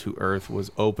hell to Earth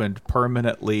was opened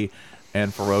permanently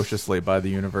and ferociously by the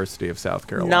University of South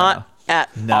Carolina? Not at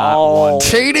all.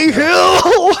 Katie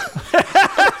Hill!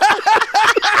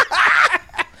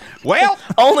 Well,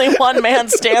 only one man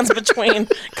stands between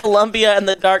Columbia and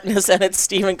the darkness, and it's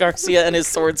Steven Garcia and his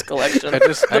swords collection.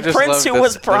 The prince who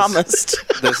was promised.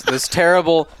 This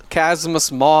terrible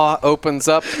chasmous maw opens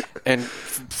up, and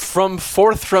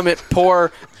forth from it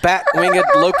pour bat-winged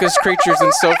locust creatures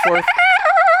and so forth.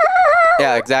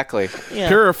 Yeah, exactly. Yeah.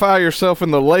 Purify yourself in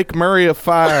the Lake Murray of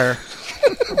fire.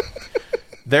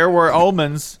 There were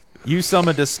omens. You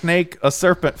summoned a snake, a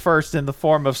serpent first in the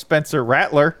form of Spencer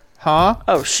Rattler. Huh?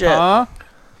 Oh, shit. Huh?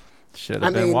 Should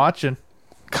have been watching.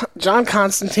 John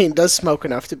Constantine does smoke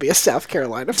enough to be a South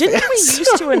Carolina fan.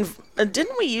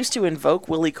 Didn't we used to invoke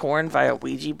Willie Corn via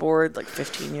Ouija board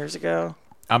 15 years ago?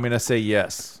 I'm going to say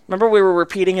yes. Remember we were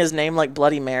repeating his name like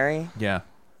Bloody Mary? Yeah.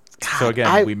 So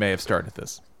again, we may have started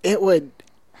this. It would...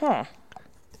 Huh.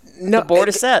 No, the board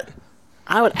is set.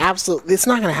 I would absolutely... It's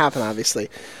not going to happen, obviously.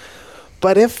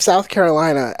 But if South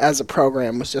Carolina, as a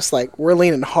program, was just we're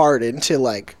leaning hard into,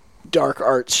 dark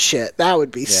arts shit, that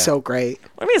would be so great.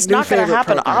 I mean, it's not going to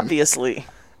happen, obviously.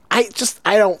 I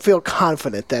don't feel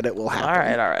confident that it will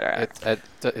happen. All right.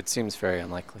 It seems very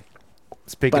unlikely.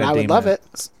 But I would love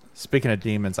it. Speaking of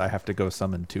demons, I have to go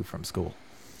summon 2 from school.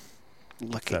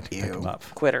 Look at you. Pick 'em up.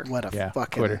 Quitter. What a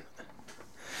fucking... quitter.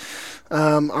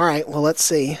 All right, well, let's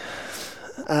see.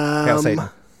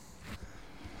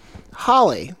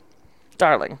 Holly.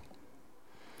 Darling.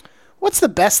 What's the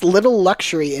best little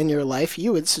luxury in your life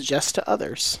you would suggest to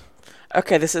others?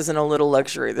 Okay, this isn't a little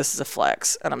luxury. This is a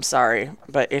flex, and I'm sorry,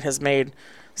 but it has made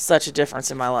such a difference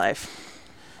in my life.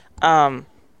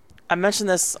 I mentioned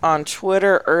this on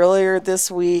Twitter earlier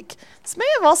this week. This may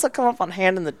have also come up on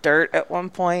Hand in the Dirt at one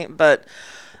point, but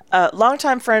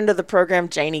longtime friend of the program,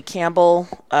 Janie Campbell,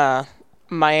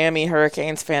 Miami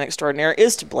Hurricanes fan extraordinaire,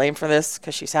 is to blame for this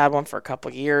because she's had one for a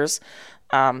couple years.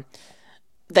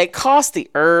 they cost the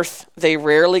earth. They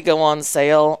rarely go on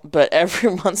sale, but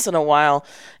every once in a while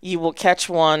you will catch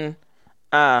one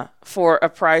for a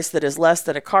price that is less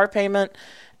than a car payment.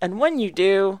 And when you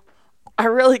do, I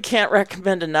really can't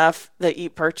recommend enough that you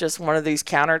purchase one of these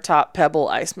countertop pebble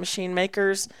ice machine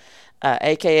makers,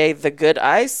 aka the Good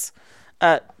Ice.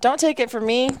 Don't take it from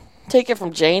me. Take it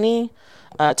from Janie.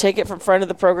 Take it from friend of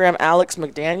the program, Alex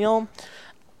McDaniel.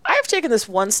 I have taken this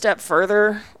one step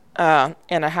further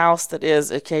in a house that is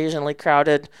occasionally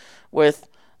crowded with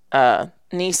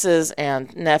nieces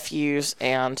and nephews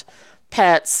and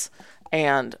pets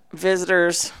and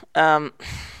visitors.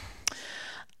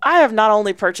 I have not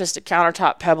only purchased a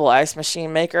countertop pebble ice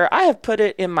machine maker, I have put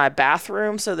it in my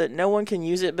bathroom so that no one can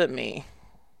use it but me.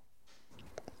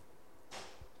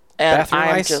 And bathroom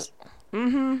I'm ice? just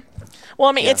Well,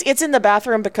 I mean, it's in the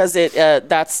bathroom because it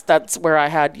that's where I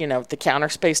had, the counter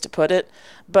space to put it.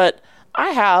 But I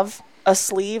have a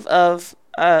sleeve of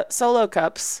Solo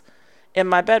cups in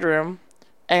my bedroom,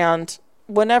 and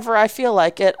whenever I feel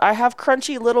like it, I have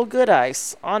crunchy little Good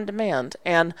Ice on demand,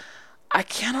 and I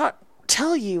cannot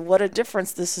tell you what a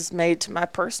difference this has made to my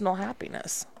personal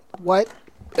happiness. What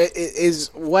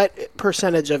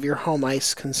percentage of your home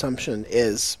ice consumption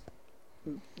is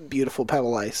beautiful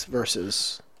pebble ice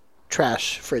versus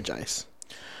trash fridge ice?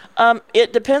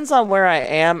 It depends on where I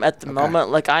am at the moment.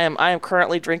 Like I am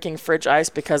currently drinking fridge ice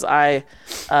because I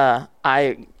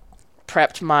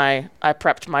prepped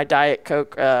my Diet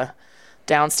Coke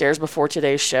downstairs before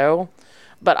today's show.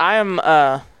 But I'm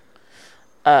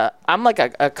like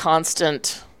a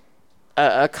constant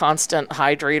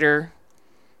hydrator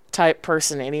type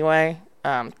person anyway,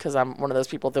 because I'm one of those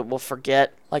people that will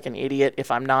forget like an idiot if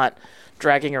I'm not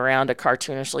dragging around a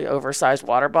cartoonishly oversized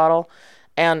water bottle.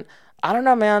 And I don't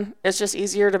know, man, it's just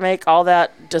easier to make all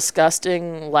that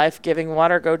disgusting life-giving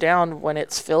water go down when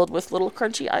it's filled with little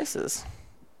crunchy ices.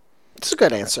 It's a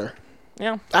good answer.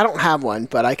 Yeah. I don't have one,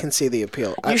 but I can see the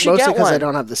appeal. You should mostly get because one.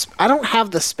 I don't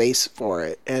have the space for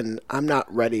it, and I'm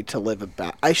not ready to live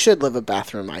I should live a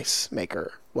bathroom ice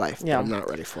maker life, but I'm not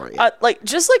ready for it yet.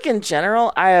 Just in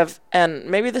general, I have, and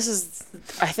maybe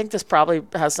I think this probably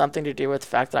has something to do with the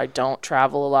fact that I don't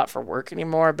travel a lot for work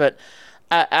anymore, but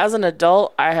as an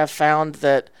adult, I have found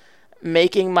that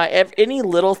making any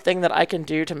little thing that I can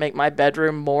do to make my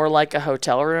bedroom more like a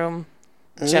hotel room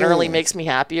generally makes me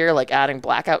happier, like adding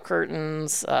blackout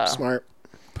curtains. Smart.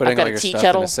 Putting all your tea stuff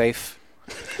kettle in a safe.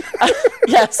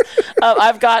 Yes.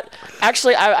 I've got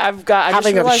having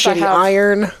a shitty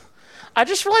iron. I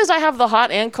just realized I have the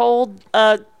hot and cold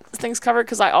things covered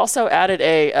because I also added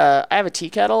I have a tea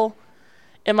kettle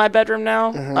in my bedroom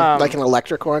now. Like an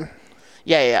electric one?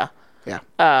 Yeah.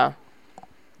 And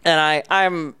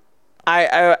I'm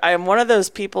one of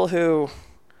those people who,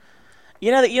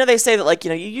 they say that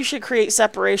you should create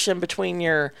separation between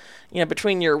your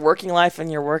working life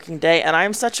and your working day. And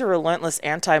I'm such a relentless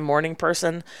anti-morning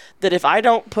person that if I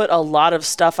don't put a lot of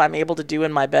stuff I'm able to do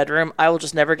in my bedroom, I will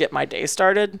just never get my day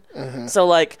started.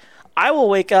 So I will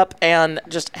wake up and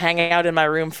just hang out in my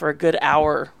room for a good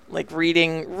hour,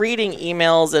 reading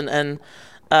emails and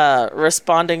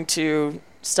responding to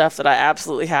stuff that I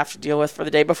absolutely have to deal with for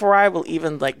the day before I will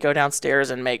even go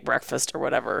downstairs and make breakfast or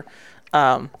whatever.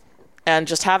 And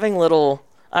just having little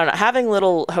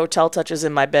hotel touches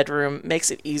in my bedroom makes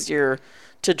it easier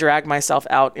to drag myself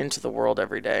out into the world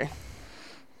every day.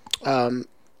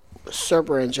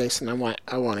 Cerber and Jason, I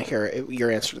want to hear your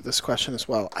answer to this question as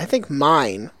well. I think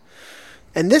mine,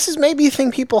 and this is maybe a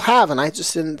thing people have, and I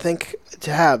just didn't think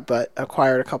to have, but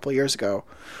acquired a couple years ago,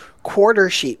 quarter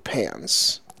sheet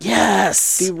pans.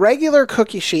 Yes! The regular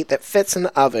cookie sheet that fits in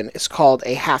the oven is called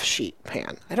a half sheet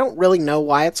pan. I don't really know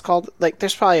why it's called.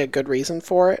 There's probably a good reason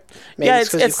for it. Maybe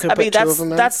that's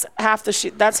half the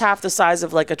sheet. That's half the size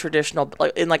of a traditional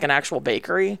in an actual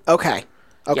bakery. Okay.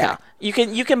 Yeah. You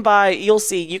can buy. You'll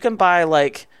see. You can buy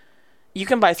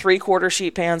 3/4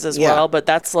 sheet pans as well, but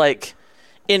that's the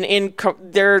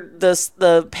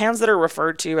pans that are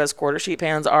referred to as quarter sheet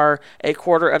pans are a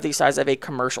quarter of the size of a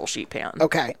commercial sheet pan.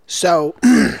 Okay, so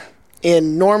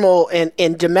in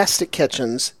domestic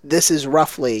kitchens, it's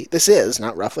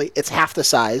half the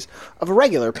size of a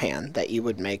regular pan that you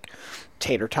would make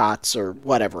tater tots or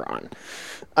whatever on.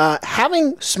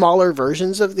 Having smaller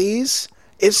versions of these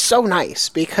is so nice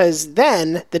because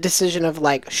then the decision of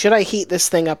should I heat this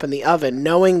thing up in the oven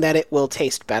knowing that it will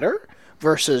taste better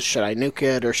versus should I nuke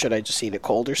it or should I just eat it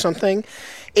cold or something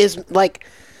is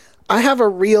I have a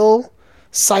real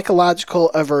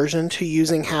psychological aversion to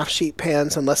using half sheet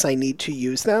pans unless I need to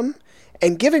use them,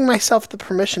 and giving myself the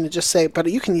permission to just say,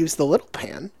 but you can use the little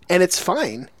pan and it's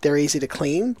fine. They're easy to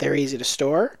clean. They're easy to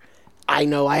store. I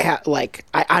know I have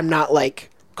I'm not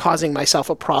causing myself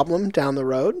a problem down the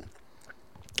road.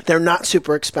 They're not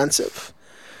super expensive.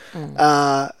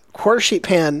 Quarter sheet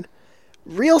pan,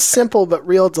 real simple but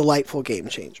real delightful game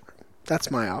changer. That's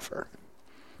my offer.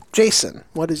 Jason,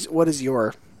 what is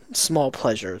your small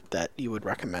pleasure that you would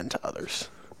recommend to others?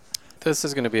 This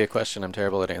is going to be a question I'm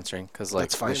terrible at answering because, like,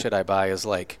 the shit I buy is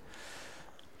like,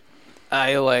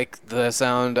 I like the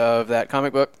sound of that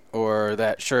comic book, or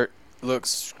that shirt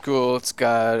looks cool. It's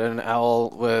got an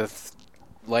owl with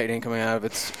lightning coming out of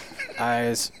its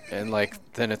eyes, and like,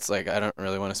 then it's like I don't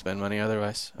really want to spend money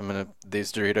otherwise.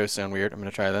 These Doritos sound weird. I'm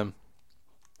gonna try them.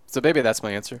 So maybe that's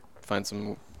my answer. Find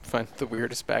the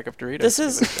weirdest bag of Doritos. This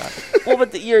is well,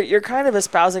 but you're kind of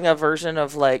espousing a version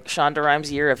of like Shonda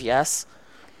Rhimes' Year of Yes.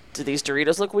 Do these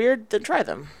Doritos look weird? Then try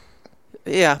them.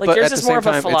 Yeah, like but yours at is the more same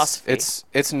of a time, philosophy.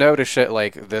 it's no to shit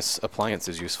like this appliance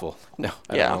is useful. No,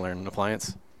 I don't want to learn an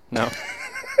appliance. No,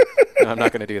 no, I'm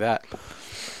not going to do that.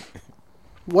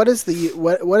 What is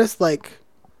like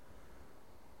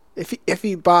if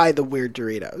you buy the weird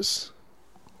Doritos?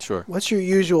 Sure. What's your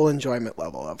usual enjoyment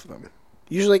level of them?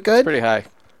 Usually good? It's pretty high.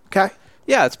 Okay.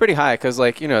 Yeah, it's pretty high because,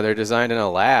 like, they're designed in a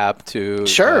lab to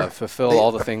fulfill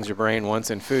all the things your brain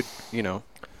wants in food.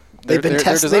 They've been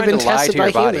tested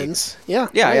by humans. Yeah.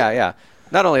 Yeah.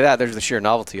 Not only that, there's the sheer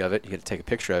novelty of it. You get to take a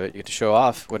picture of it. You get to show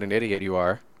off what an idiot you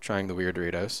are trying the weird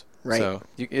Doritos. Right. So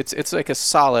it's like a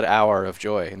solid hour of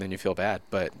joy, and then you feel bad,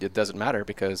 but it doesn't matter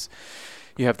because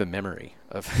you have the memory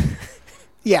of.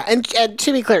 Yeah, and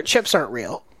to be clear, chips aren't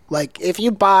real. Like if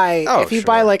you buy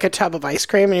buy like a tub of ice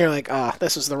cream and you're like, oh,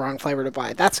 this is the wrong flavor to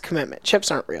buy, that's commitment.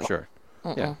 Chips aren't real. Sure.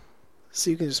 Yeah. So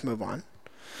you can just move on.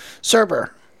 Cerber,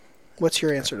 what's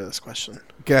your answer to this question?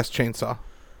 Gas chainsaw.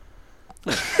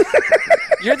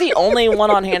 You're the only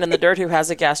one on Hand in the Dirt who has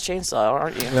a gas chainsaw,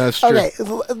 aren't you? That's true. Okay.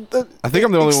 I think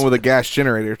I'm the only one with a gas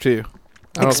generator too.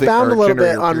 Expound a little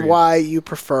bit on why you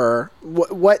prefer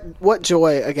what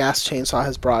joy a gas chainsaw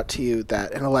has brought to you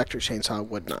that an electric chainsaw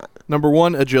would not. Number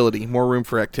one, agility, more room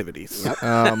for activities.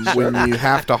 Yep. When you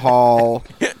have to haul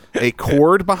a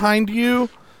cord behind you,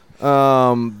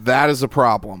 that is a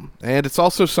problem, and it's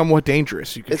also somewhat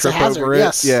dangerous. You can trip over it.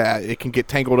 Yes. Yeah, it can get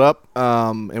tangled up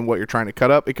in what you're trying to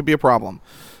cut up. It could be a problem.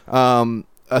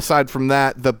 Aside from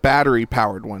that, the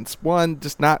battery-powered ones,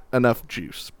 just not enough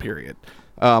juice. Period.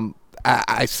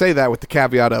 I say that with the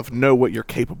caveat of know what you're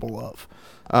capable of.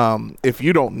 If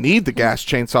you don't need the gas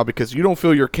chainsaw because you don't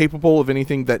feel you're capable of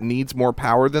anything that needs more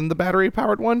power than the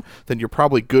battery-powered one, then you're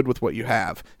probably good with what you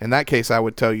have. In that case, I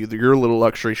would tell you that your little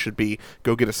luxury should be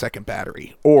go get a second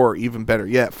battery. Or, even better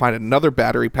yet, find another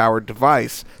battery-powered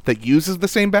device that uses the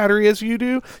same battery as you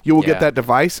do. You will get that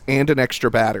device and an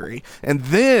extra battery. And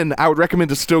then I would recommend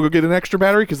to still go get an extra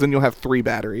battery because then you'll have 3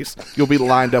 batteries. You'll be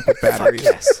lined up with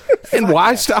batteries. And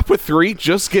why stop with 3?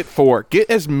 Just get 4. Get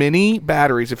as many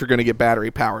batteries if you're going to get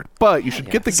battery powered. But you should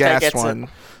get the gas one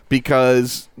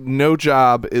because no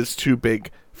job is too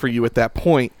big for you at that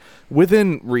point.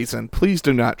 Within reason, please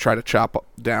do not try to chop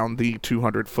down the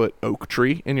 200-foot oak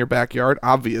tree in your backyard.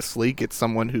 Obviously, get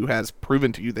someone who has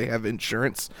proven to you they have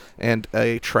insurance and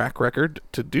a track record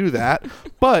to do that.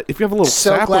 But if you have a little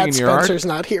sapling in your yard... Spencer's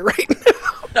not here right now.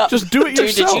 No. Just do it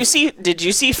yourself. Did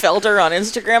you see Felder on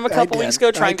Instagram a couple weeks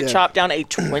ago trying to chop down a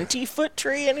 20-foot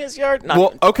tree in his yard?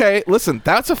 Okay, listen,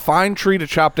 that's a fine tree to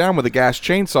chop down with a gas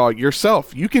chainsaw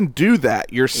yourself. You can do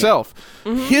that yourself.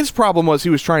 Yeah. Mm-hmm. His problem was he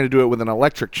was trying to do it with an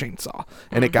electric chainsaw,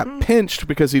 and it got pinched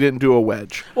because he didn't do a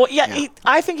wedge. Well,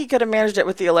 I think he could have managed it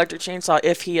with the electric chainsaw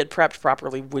if he had prepped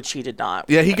properly, which he did not.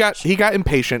 Yeah, he got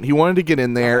impatient. He wanted to get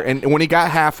in there, and when he got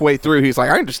halfway through, he's like,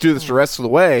 I can just do this the rest of the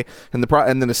way. And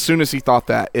then as soon as he thought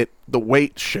that, the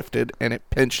weight shifted and it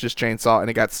pinched his chainsaw and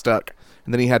it got stuck,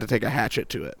 and then he had to take a hatchet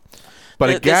to it.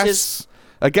 But a gas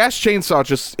chainsaw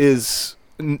just is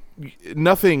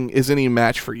nothing is any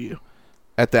match for you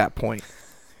at that point.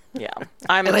 Yeah,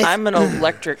 I'm an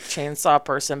electric chainsaw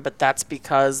person, but that's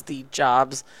because the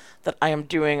jobs that I am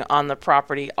doing on the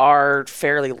property are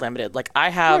fairly limited. Like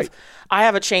I have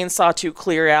a chainsaw to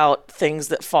clear out things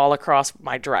that fall across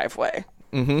my driveway.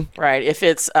 Mm-hmm. Right. If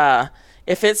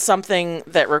it's something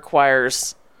that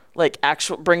requires like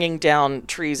actual bringing down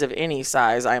trees of any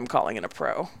size, I am calling it a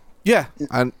pro. Yeah,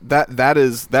 and that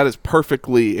is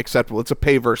perfectly acceptable. It's a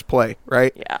pay versus play,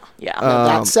 right? Yeah.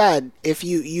 That said, if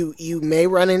you may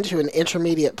run into an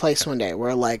intermediate place one day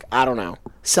where, like, I don't know,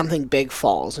 something big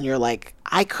falls and you're like,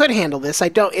 I could handle this. I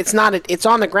don't. It's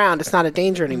on the ground. It's not a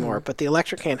danger anymore. But the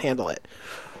electric can't handle it.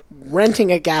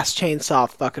 Renting a gas chainsaw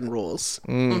fucking rules.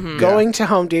 Mm-hmm. Going to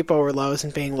Home Depot or Lowe's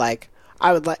and being like,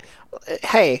 I would like,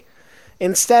 hey,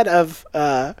 instead of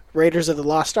Raiders of the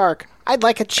Lost Ark, I'd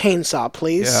like a chainsaw,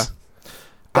 please. Yeah.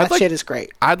 That shit is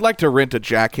great. I'd like to rent a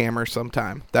jackhammer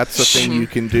sometime. That's the thing you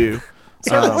can do.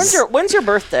 So when's your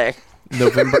birthday?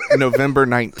 November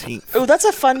 19th. Oh, that's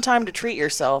a fun time to treat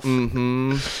yourself.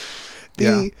 Mm-hmm.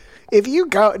 Yeah. If you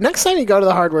go next time you go to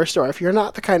the hardware store, if you're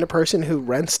not the kind of person who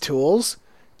rents tools,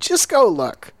 just go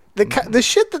look. The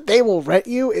shit that they will rent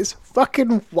you is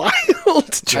fucking wild.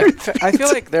 I feel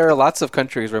like there are lots of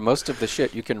countries where most of the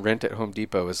shit you can rent at Home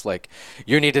Depot is like,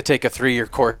 you need to take a 3-year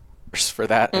course for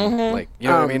that. And like, you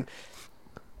know what I mean?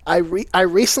 I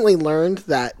recently learned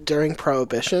that during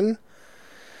Prohibition,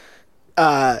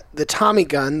 the Tommy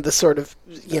gun, the sort of,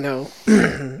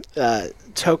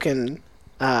 token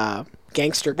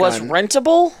gangster gun. Was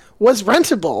rentable? Was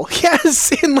rentable,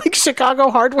 yes, in like Chicago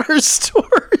hardware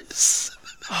stores.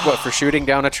 What, for shooting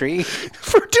down a tree?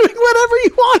 For doing whatever you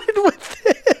wanted with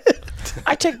it.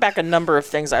 I take back a number of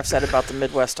things I've said about the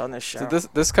Midwest on this show. So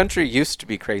this country used to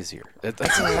be crazier. That's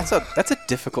a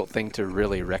difficult thing to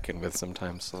really reckon with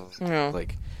sometimes. So,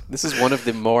 like, this is one of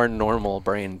the more normal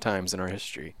brain times in our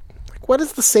history. Like, what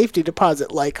is the safety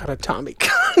deposit like on a Tommy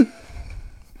gun?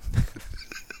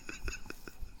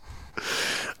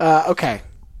 Okay.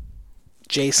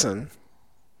 Jason.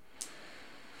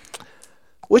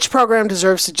 Which program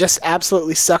deserves to just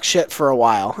absolutely suck shit for a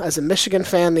while? As a Michigan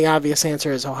fan, the obvious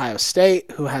answer is Ohio State,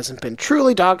 who hasn't been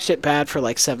truly dog shit bad for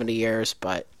like 70 years,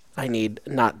 but I need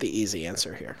not the easy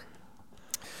answer here.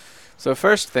 So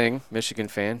first thing, Michigan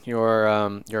fan,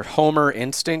 your homer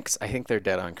instincts, I think they're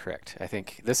dead on correct. I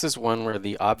think this is one where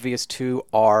the obvious two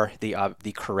are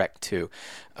the correct two.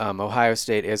 Ohio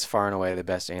State is far and away the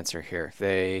best answer here.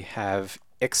 They have,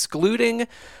 excluding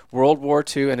World War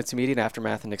II and its immediate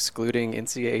aftermath and excluding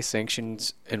NCAA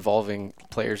sanctions involving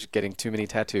players getting too many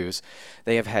tattoos,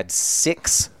 they have had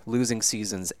 6 losing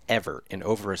seasons ever in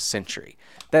over a century.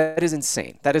 That is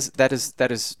insane. That is.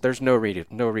 There's no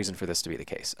reason for this to be the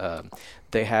case.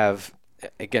 They have,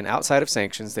 again, outside of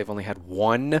sanctions, they've only had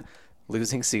 1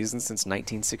 losing season since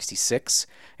 1966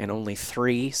 and only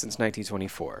 3 since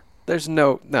 1924. There's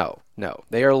no.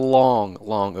 They are long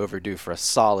overdue for a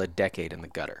solid decade in the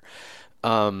gutter.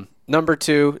 Number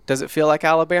 2, does it feel like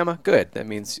Alabama? Good. That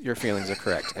means your feelings are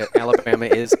correct. Alabama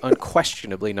is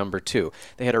unquestionably number 2.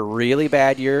 They had a really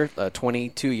bad year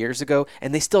 22 years ago,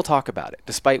 and they still talk about it.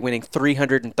 Despite winning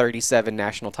 337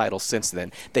 national titles since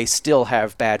then, they still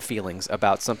have bad feelings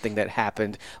about something that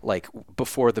happened like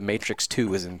before The Matrix 2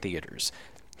 was in theaters.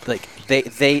 Like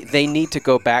they need to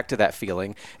go back to that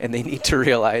feeling, and they need to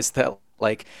realize that,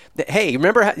 like, hey,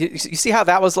 remember how, you see how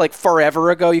that was like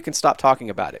forever ago? You can stop talking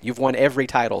about it. You've won every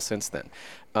title since then.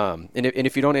 And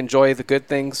if you don't enjoy the good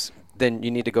things, then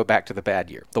you need to go back to the bad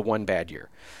year, the one bad year.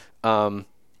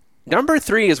 Number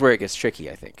 3 is where it gets tricky,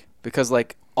 I think, because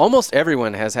like almost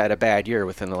everyone has had a bad year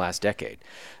within the last decade,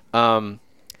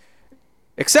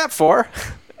 except for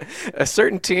a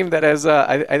certain team that has,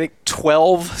 I think,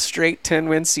 12 straight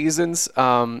 10-win seasons.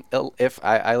 If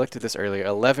I looked at this earlier,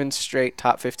 11 straight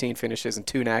top 15 finishes and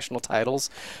 2 national titles.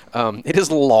 It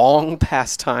is long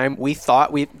past time. We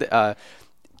thought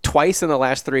twice in the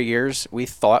last 3 years, we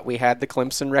thought we had the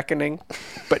Clemson reckoning,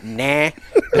 but nah,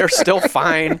 they're still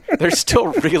fine. They're still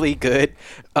really good.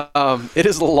 It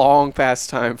is long past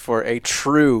time for a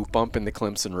true bump in the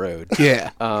Clemson road.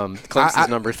 Yeah. Clemson's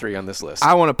number 3 on this list.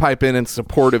 I want to pipe in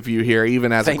support of you here,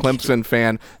 even as a Clemson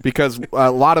fan, because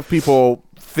a lot of people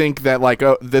think that, like,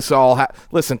 oh, this all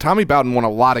listen, Tommy Bowden won a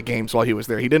lot of games while he was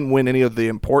there. He didn't win any of the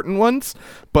important ones,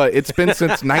 but it's been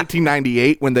since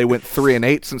 1998 when they went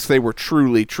 3-8 since they were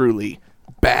truly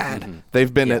bad. Mm-hmm.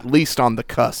 They've been at least on the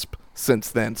cusp since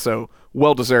then, so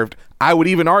well deserved. I would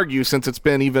even argue, since it's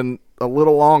been even a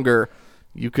little longer,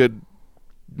 you could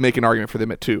make an argument for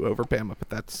them at 2 over Bama, but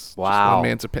that's just one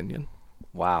man's opinion.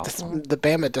 Wow. The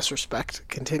Bama disrespect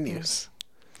continues.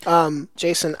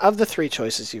 Jason, of the 3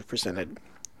 choices you've presented,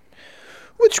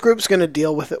 which group's going to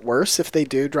deal with it worse if they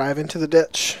do drive into the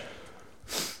ditch?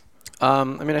 I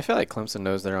mean, I feel like Clemson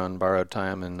knows they're on borrowed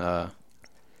time, and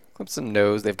Clemson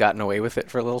knows they've gotten away with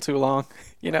it for a little too long,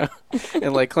 you know?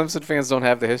 And, like, Clemson fans don't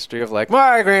have the history of, like,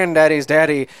 my granddaddy's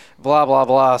daddy, blah, blah,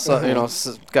 blah, so, you know,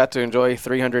 got to enjoy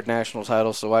 300 national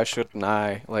titles, so why shouldn't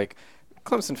I? Like,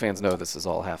 Clemson fans know this is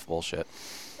all half bullshit.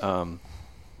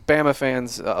 Bama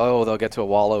fans, they'll get to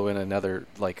wallow in another,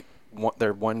 like,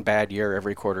 their one bad year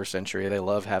every quarter century. They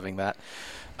love having that.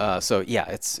 So yeah,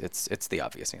 it's the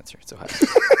obvious answer. It's Ohio State.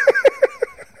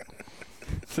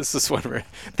 This is one where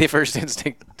the first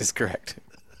instinct is correct.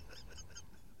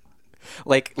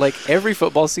 Like every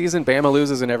football season, Bama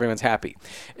loses and everyone's happy.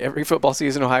 Every football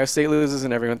season, Ohio State loses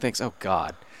and everyone thinks, oh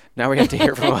God, now we have to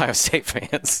hear from Ohio State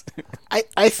fans.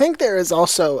 I think there is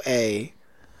also a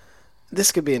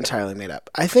this could be entirely made up.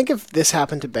 I think if this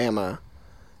happened to Bama,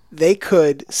 they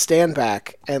could stand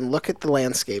back and look at the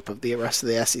landscape of the rest of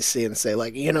the SEC and say,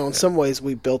 like, in some ways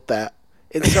we built that.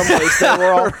 In some ways they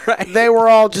were all they were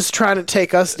all just trying to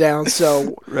take us down.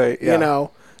 So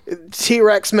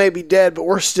T-Rex may be dead, but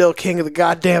we're still king of the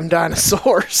goddamn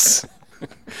dinosaurs.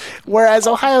 Whereas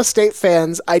Ohio State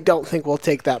fans, I don't think will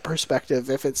take that perspective.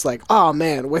 If it's like, oh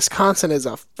man, Wisconsin is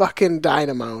a fucking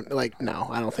dynamo. Like, no,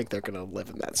 I don't think they're going to live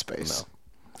in that space.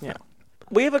 No. Yeah.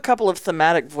 We have a couple of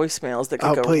thematic voicemails that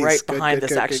could go right behind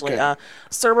this, actually.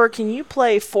 Cerber, can you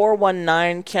play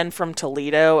 419 Ken from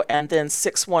Toledo and then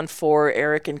 614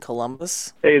 Eric in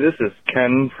Columbus? Hey, this is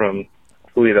Ken from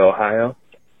Toledo, Ohio.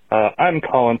 I'm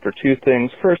calling for two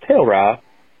things. First, hail Ra.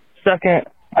 Second,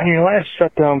 on your last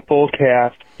shutdown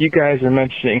fullcast, you guys are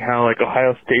mentioning how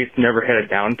Ohio State's never had a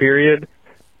down period.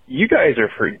 You guys are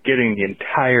forgetting the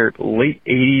entire late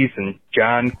 80s and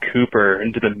John Cooper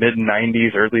into the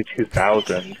mid-90s, early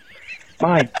 2000s.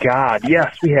 My God,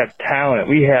 yes, we had talent.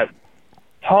 We had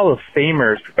Hall of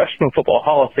Famers, professional football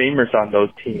Hall of Famers on those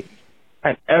teams.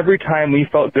 And every time we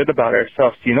felt good about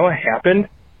ourselves, you know what happened?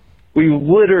 We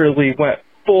literally went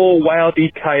full Wild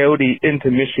E. Coyote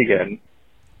into Michigan.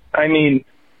 I mean,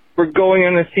 we're going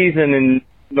on a season in,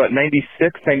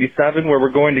 96, 97, where we're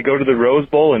going to go to the Rose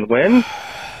Bowl and win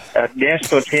a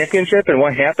national championship, and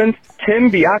what happens? Tim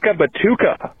Biaka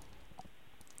Batuka.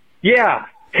 Yeah,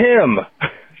 him.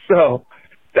 So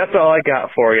that's all I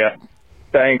got for you.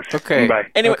 Thanks. Okay. Bye.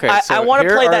 Anyway, okay, I want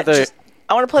to play that.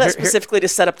 I want to play that specifically to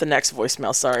set up the next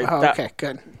voicemail. Sorry. Okay,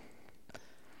 good.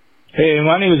 Hey,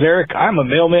 my name is Eric. I'm a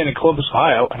mailman in Columbus,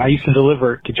 Ohio, and I used to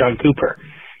deliver to John Cooper.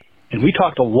 And we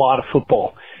talked a lot of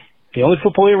football. The only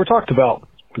football we ever talked about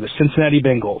were the Cincinnati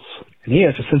Bengals. And he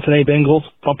has a Cincinnati Bengals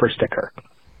bumper sticker.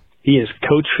 He has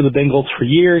coached for the Bengals for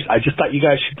years. I just thought you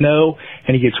guys should know,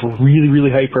 and he gets really, really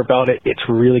hyper about it. It's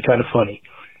really kind of funny.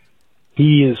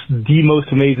 He is the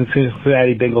most amazing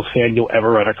Cincinnati Bengals fan you'll ever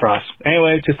run across.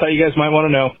 Anyway, just thought you guys might want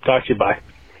to know. Talk to you. Bye.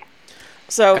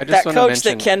 So that coach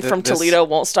that Ken from Toledo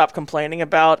won't stop complaining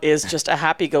about is just a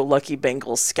happy-go-lucky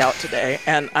Bengals scout today,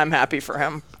 and I'm happy for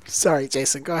him. Sorry,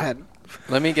 Jason. Go ahead.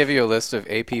 Let me give you a list of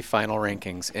AP final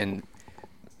rankings in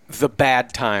the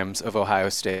bad times of Ohio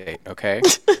State, okay?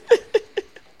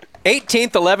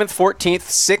 18th, 11th, 14th,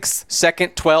 6th,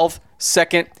 2nd, 12th,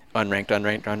 2nd,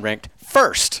 unranked,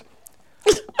 first.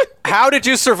 How did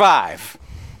you survive?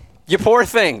 You poor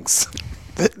things.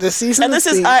 The season, and this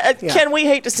is Ken, we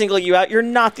hate to single you out. You're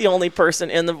not the only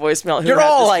person in the voicemail who you're had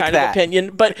all this like kind that. of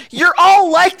opinion, but you're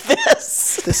all like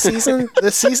this. The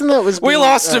season that was we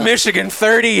lost to Michigan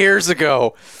 30 years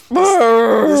ago.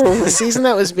 The season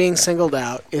that was being singled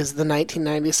out is the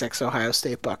 1996 Ohio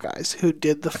State Buckeyes, who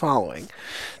did the following: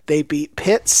 they beat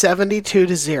Pitt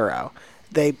 72-0.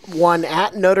 They won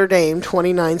at Notre Dame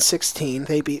 29-16.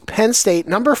 They beat Penn State,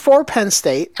 number 4 Penn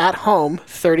State, at home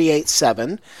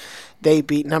 38-7. They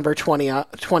beat number 20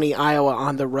 Iowa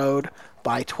on the road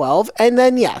by 12. And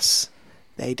then, yes,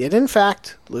 they did, in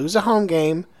fact, lose a home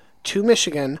game to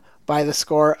Michigan by the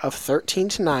score of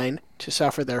 13-9 to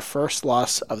suffer their first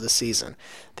loss of the season.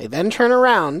 They then turn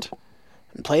around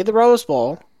and played the Rose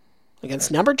Bowl against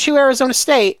number 2 Arizona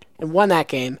State and won that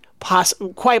game,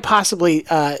 quite possibly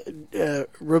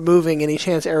removing any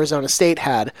chance Arizona State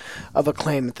had of a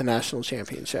claim at the national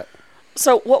championship.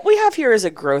 So what we have here is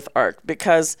a growth arc,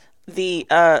 because the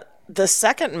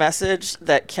second message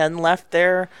that Ken left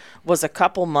there was a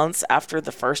couple months after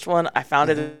the first one. I found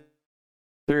it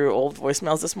through old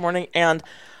voicemails this morning, and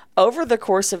over the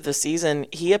course of the season,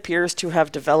 he appears to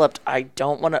have developed, I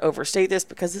don't want to overstate this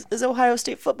because this is Ohio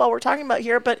State football we're talking about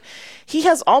here, but he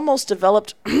has almost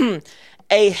developed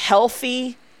a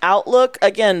healthy outlook,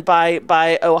 again,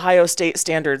 by Ohio State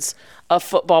standards of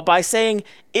football, by saying,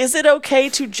 is it okay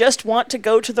to just want to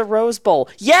go to the Rose Bowl?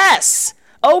 Yes!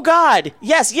 Oh, God.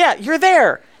 Yes, yeah, you're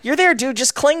there. You're there, dude.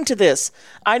 Just cling to this.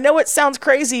 I know it sounds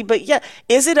crazy, but yeah,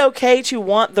 is it okay to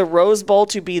want the Rose Bowl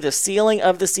to be the ceiling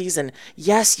of the season?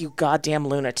 Yes, you goddamn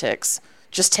lunatics.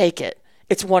 Just take it.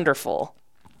 It's wonderful.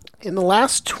 In the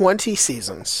last 20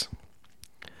 seasons,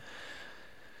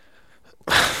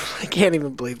 I can't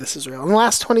even believe this is real. In the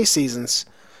last 20 seasons,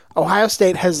 Ohio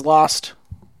State has lost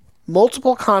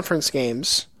multiple conference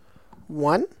games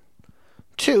 1,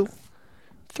 2,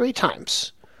 3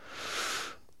 times.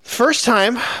 First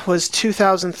time was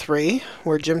 2003,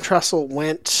 where Jim Tressel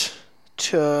went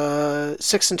to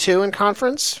 6-2 in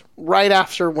conference right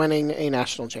after winning a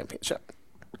national championship.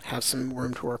 Have some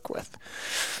room to work with.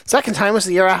 Second time was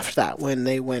the year after that, when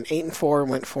they went 8-4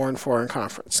 and went 4-4 in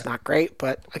conference. Not great,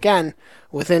 but again,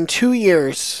 within 2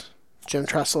 years, Jim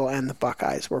Tressel and the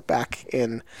Buckeyes were back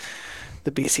in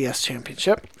the BCS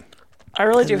championship. I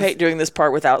really do hate doing this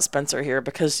part without Spencer here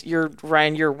because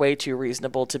Ryan, you're way too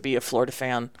reasonable to be a Florida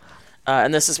fan.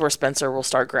 And this is where Spencer will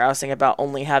start grousing about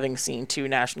only having seen 2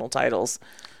 national titles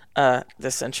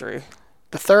this century.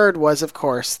 The third was, of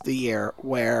course, the year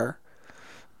where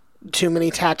too many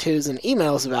tattoos and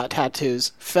emails about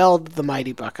tattoos felled the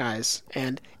mighty Buckeyes.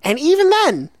 And even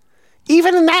then,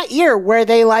 even in that year where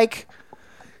they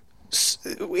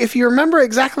if you remember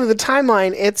exactly the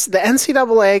timeline, it's the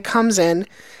NCAA comes in,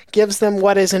 gives them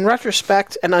what is in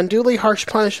retrospect an unduly harsh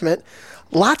punishment.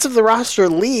 Lots of the roster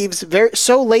leaves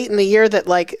so late in the year that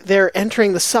they're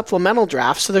entering the supplemental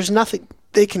draft, so there's nothing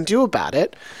they can do about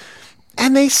it.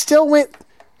 And they still went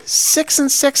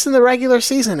 6-6 in the regular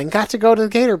season and got to go to the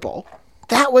Gator Bowl.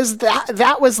 That was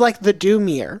the doom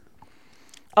year.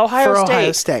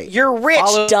 Ohio State. You're rich,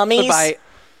 dummies.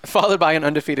 Followed by an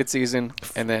undefeated season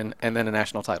and then a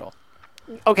national title.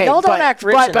 Okay, y'all don't act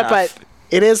rich enough. But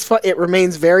it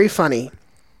remains very funny.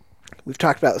 We've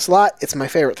talked about this a lot. It's my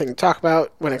favorite thing to talk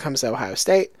about when it comes to Ohio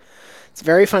State. It's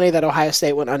very funny that Ohio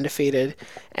State went undefeated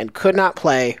and could not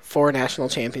play for a national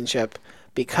championship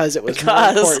because it was more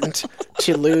important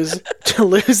to lose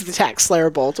the Tax Slayer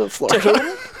Bowl to Florida. To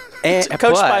whom?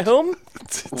 Coached by whom?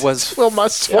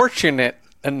 Was fortunate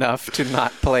enough to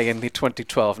not play in the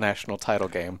 2012 national title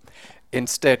game,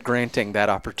 instead granting that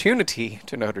opportunity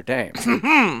to Notre Dame.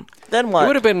 Then what? It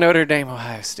would have been Notre Dame,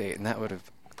 Ohio State, and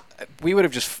we would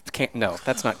have just no,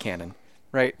 that's not canon,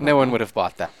 right? No one would have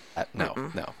bought that. No,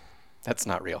 that's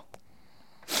not real.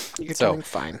 You're doing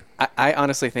fine. I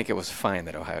honestly think it was fine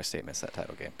that Ohio State missed that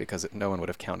title game because no one would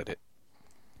have counted it.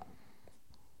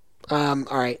 All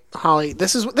right, Holly,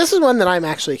 this is one that I'm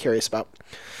actually curious about.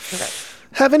 Okay.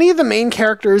 Have any of the main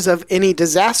characters of any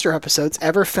disaster episodes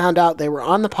ever found out they were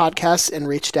on the podcast and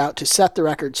reached out to set the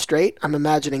record straight? I'm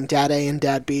imagining Dad A and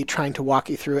Dad B trying to walk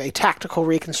you through a tactical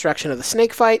reconstruction of the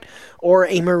snake fight, or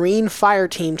a Marine fire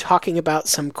team talking about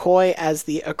some coy as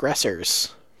the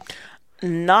aggressors.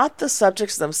 Not the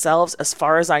subjects themselves, as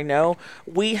far as I know.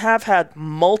 We have had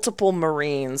multiple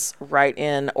Marines write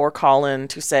in or call in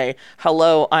to say,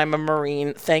 "Hello, I'm a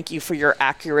Marine. Thank you for your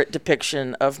accurate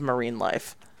depiction of Marine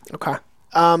life." Okay.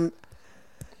 I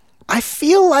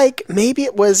feel like maybe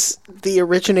it was the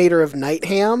originator of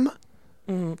Nightham.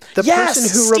 The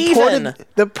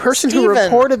person who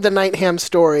reported the Nightham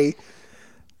story.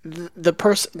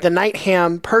 The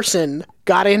Nightham person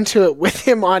got into it with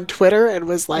him on Twitter and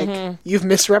was like, "You've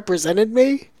misrepresented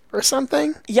me," or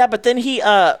something. Yeah, but then he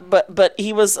but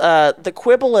he was the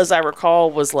quibble, as I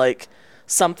recall, was like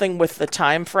something with the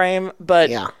time frame. But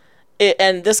yeah.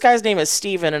 And this guy's name is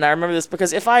Steven, and I remember this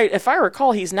because if I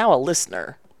recall, he's now a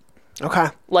listener. Okay.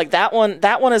 Like that one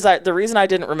is the reason I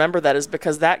didn't remember that is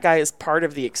because that guy is part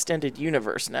of the extended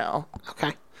universe now.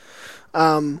 Okay.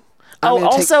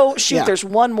 There's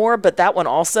one more, but that one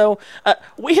also.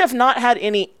 We have not had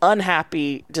any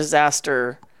unhappy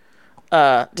disaster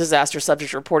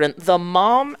subject reported. The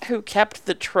mom who kept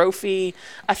the trophy,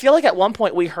 I feel like at one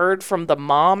point we heard from the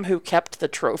mom who kept the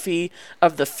trophy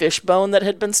of the fishbone that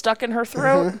had been stuck in her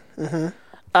throat,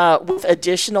 with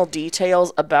additional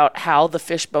details about how the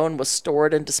fishbone was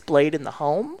stored and displayed in the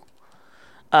home.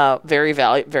 Very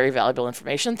valuable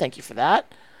information. Thank you for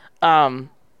that.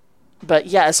 But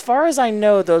yeah, as far as I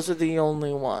know, those are the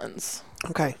only ones.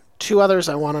 Okay. 2 others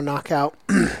I want to knock out.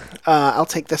 I'll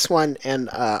take this one, and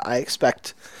I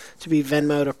expect to be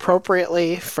Venmo'd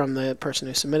appropriately from the person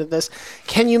who submitted this.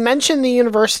 Can you mention the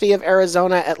University of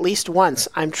Arizona at least once?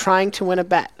 I'm trying to win a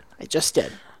bet. I just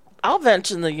did. I'll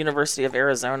mention the University of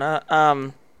Arizona.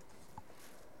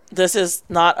 This is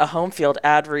not a home field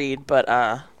ad read, but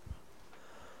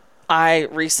I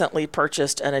recently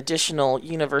purchased an additional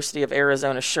University of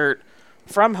Arizona shirt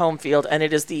from Home Field, and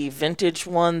it is the vintage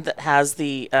one that has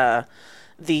the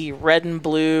red and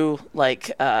blue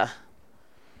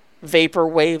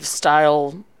vaporwave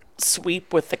style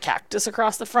sweep with the cactus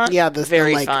across the front. Yeah,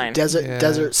 very fine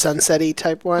desert sunset-y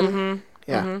type one.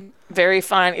 Yeah, very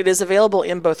fine. It is available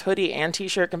in both hoodie and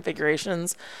t-shirt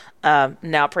configurations.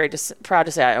 Now proud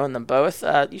to say I own them both.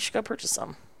 You should go purchase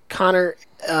some. Connor,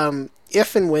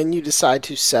 if and when you decide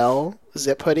to sell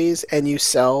zip hoodies and you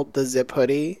sell the zip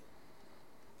hoodie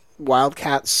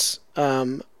Wildcats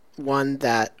one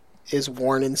that is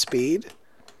worn in speed,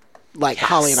 yes.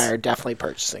 Holly and I are definitely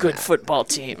purchasing good football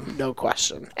team, no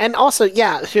question. And also,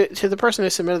 to the person who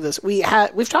submitted this,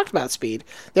 we've talked about speed,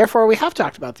 therefore we have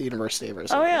talked about the University of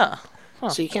Arizona. Oh yeah.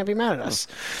 So you can't be mad at us.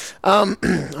 On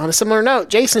a similar note,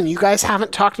 Jason, you guys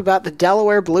haven't talked about the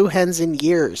Delaware Blue Hens in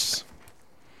years.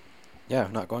 Yeah,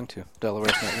 I'm not going to.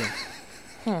 Delaware's not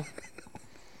real.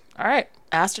 All right,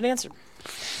 asked and answered.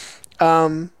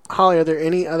 Holly, are there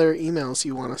any other emails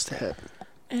you want us to hit?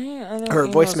 Or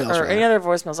voicemails, or any other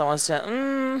voicemails I want us to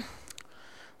hit?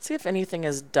 See if anything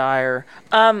is dire.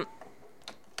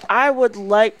 I would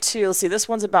like to. Let's see. This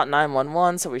one's about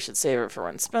 911, so we should save it for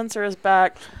when Spencer is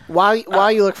back. While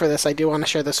you look for this, I do want to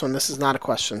share this one. This is not a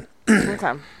question.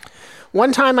 Okay.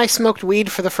 One time I smoked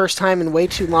weed for the first time in way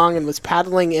too long and was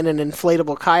paddling in an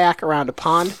inflatable kayak around a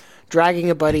pond, dragging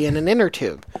a buddy in an inner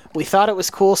tube. We thought it was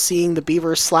cool seeing the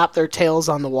beavers slap their tails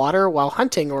on the water while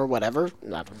hunting or whatever. I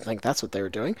don't think that's what they were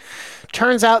doing.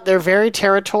 Turns out they're very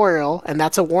territorial, and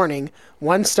that's a warning.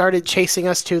 One started chasing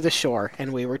us to the shore,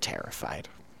 and we were terrified.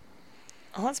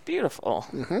 Oh, that's beautiful.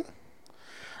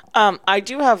 Mm-hmm. I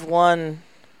do have one.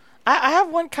 I have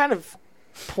one kind of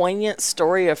poignant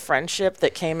story of friendship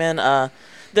that came in.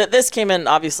 This came in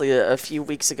obviously a few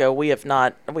weeks ago. We have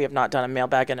not done a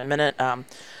mailbag in a minute.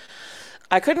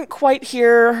 I couldn't quite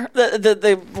hear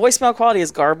the voicemail quality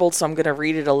is garbled, so I'm going to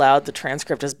read it aloud. The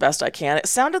transcript as best I can. It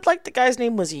sounded like the guy's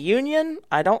name was Union.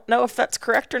 I don't know if that's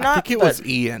correct or not. I think it was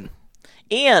Ian.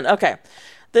 Ian. Okay.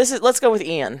 Let's go with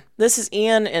Ian. This is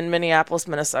Ian in Minneapolis,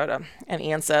 Minnesota. And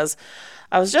Ian says,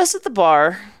 I was just at the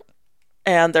bar,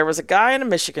 and there was a guy in a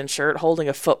Michigan shirt holding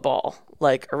a football,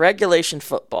 like a regulation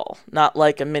football, not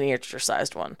like a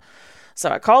miniature-sized one. So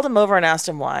I called him over and asked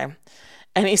him why.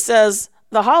 And he says,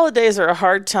 the holidays are a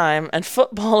hard time, and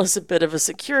football is a bit of a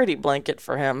security blanket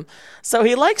for him, so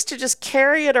he likes to just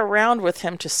carry it around with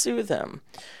him to soothe him.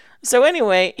 So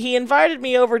anyway, he invited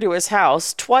me over to his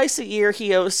house. Twice a year,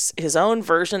 he hosts his own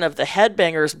version of the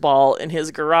Headbangers Ball in his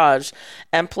garage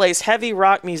and plays heavy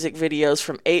rock music videos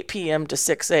from 8 p.m. to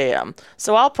 6 a.m.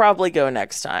 So I'll probably go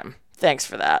next time. Thanks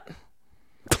for that.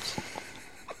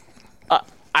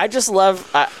 I just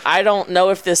love, I don't know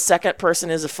if this second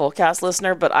person is a full cast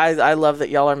listener, but I love that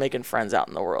y'all are making friends out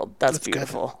in the world. That's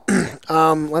beautiful.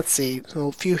 Let's see.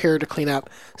 A few here to clean up.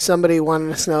 Somebody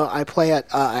wanted us to know I play at,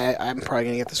 I'm probably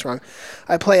going to get this wrong.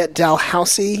 I play at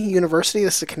Dalhousie University.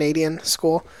 This is a Canadian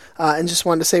school. And just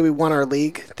wanted to say we won our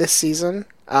league this season.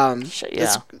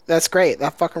 That's great.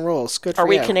 That fucking rules. Good for you.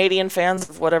 Are we Canadian fans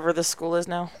of whatever this school is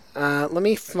now? Let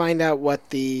me find out what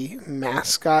the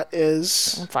mascot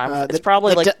is. I'm fine. It's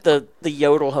probably the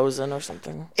Yodelhosen or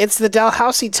something. It's the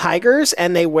Dalhousie Tigers,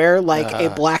 and they wear like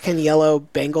a black and yellow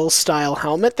Bengals style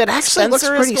helmet that actually looks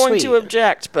pretty sweet. Spencer is going to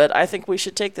object, but I think we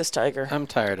should take this tiger. I'm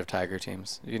tired of tiger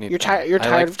teams. You're tired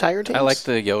of tiger teams? I like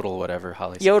the Yodel whatever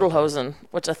Holly said. Yodelhosen,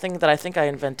 which I think I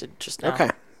invented just now. Okay.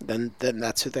 Then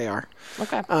that's who they are.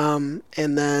 Okay.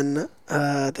 And then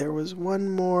there was one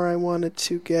more I wanted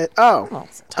to get. Oh,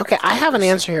 okay. I have an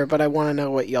answer here, but I want to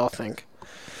know what y'all think.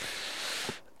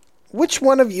 Which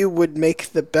one of you would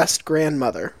make the best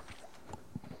grandmother?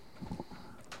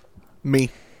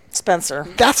 Me. Spencer.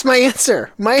 That's my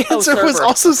answer. My answer was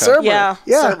also Cerber. Yeah,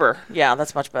 Cerber. Yeah,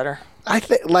 that's much better. I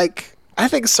think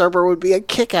Cerber would be a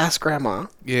kick-ass grandma.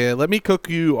 Yeah, let me cook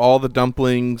you all the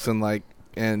dumplings and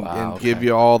give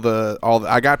you all the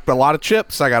I got a lot of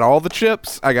chips. I got all the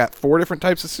chips. I got 4 different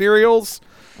types of cereals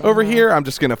over here. I'm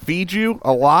just going to feed you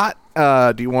a lot.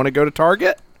 Do you want to go to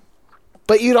Target?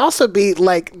 But you'd also be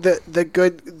like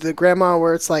the grandma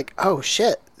where it's like, "Oh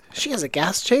shit, she has a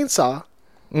gas chainsaw."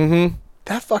 Mhm.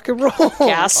 That fucking rules.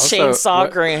 Gas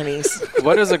chainsaw grannies.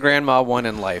 What does a grandma want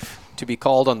in life? To be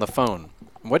called on the phone.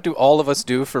 What do all of us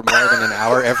do for more than an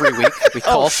hour every week? We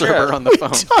call Cerber on the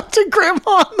phone. Talk to Grandma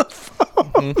on the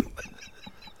phone.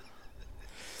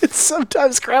 It's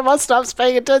sometimes Grandma stops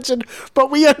paying attention, but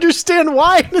we understand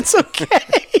why, and it's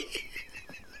okay.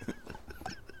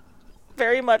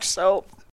 Very much so.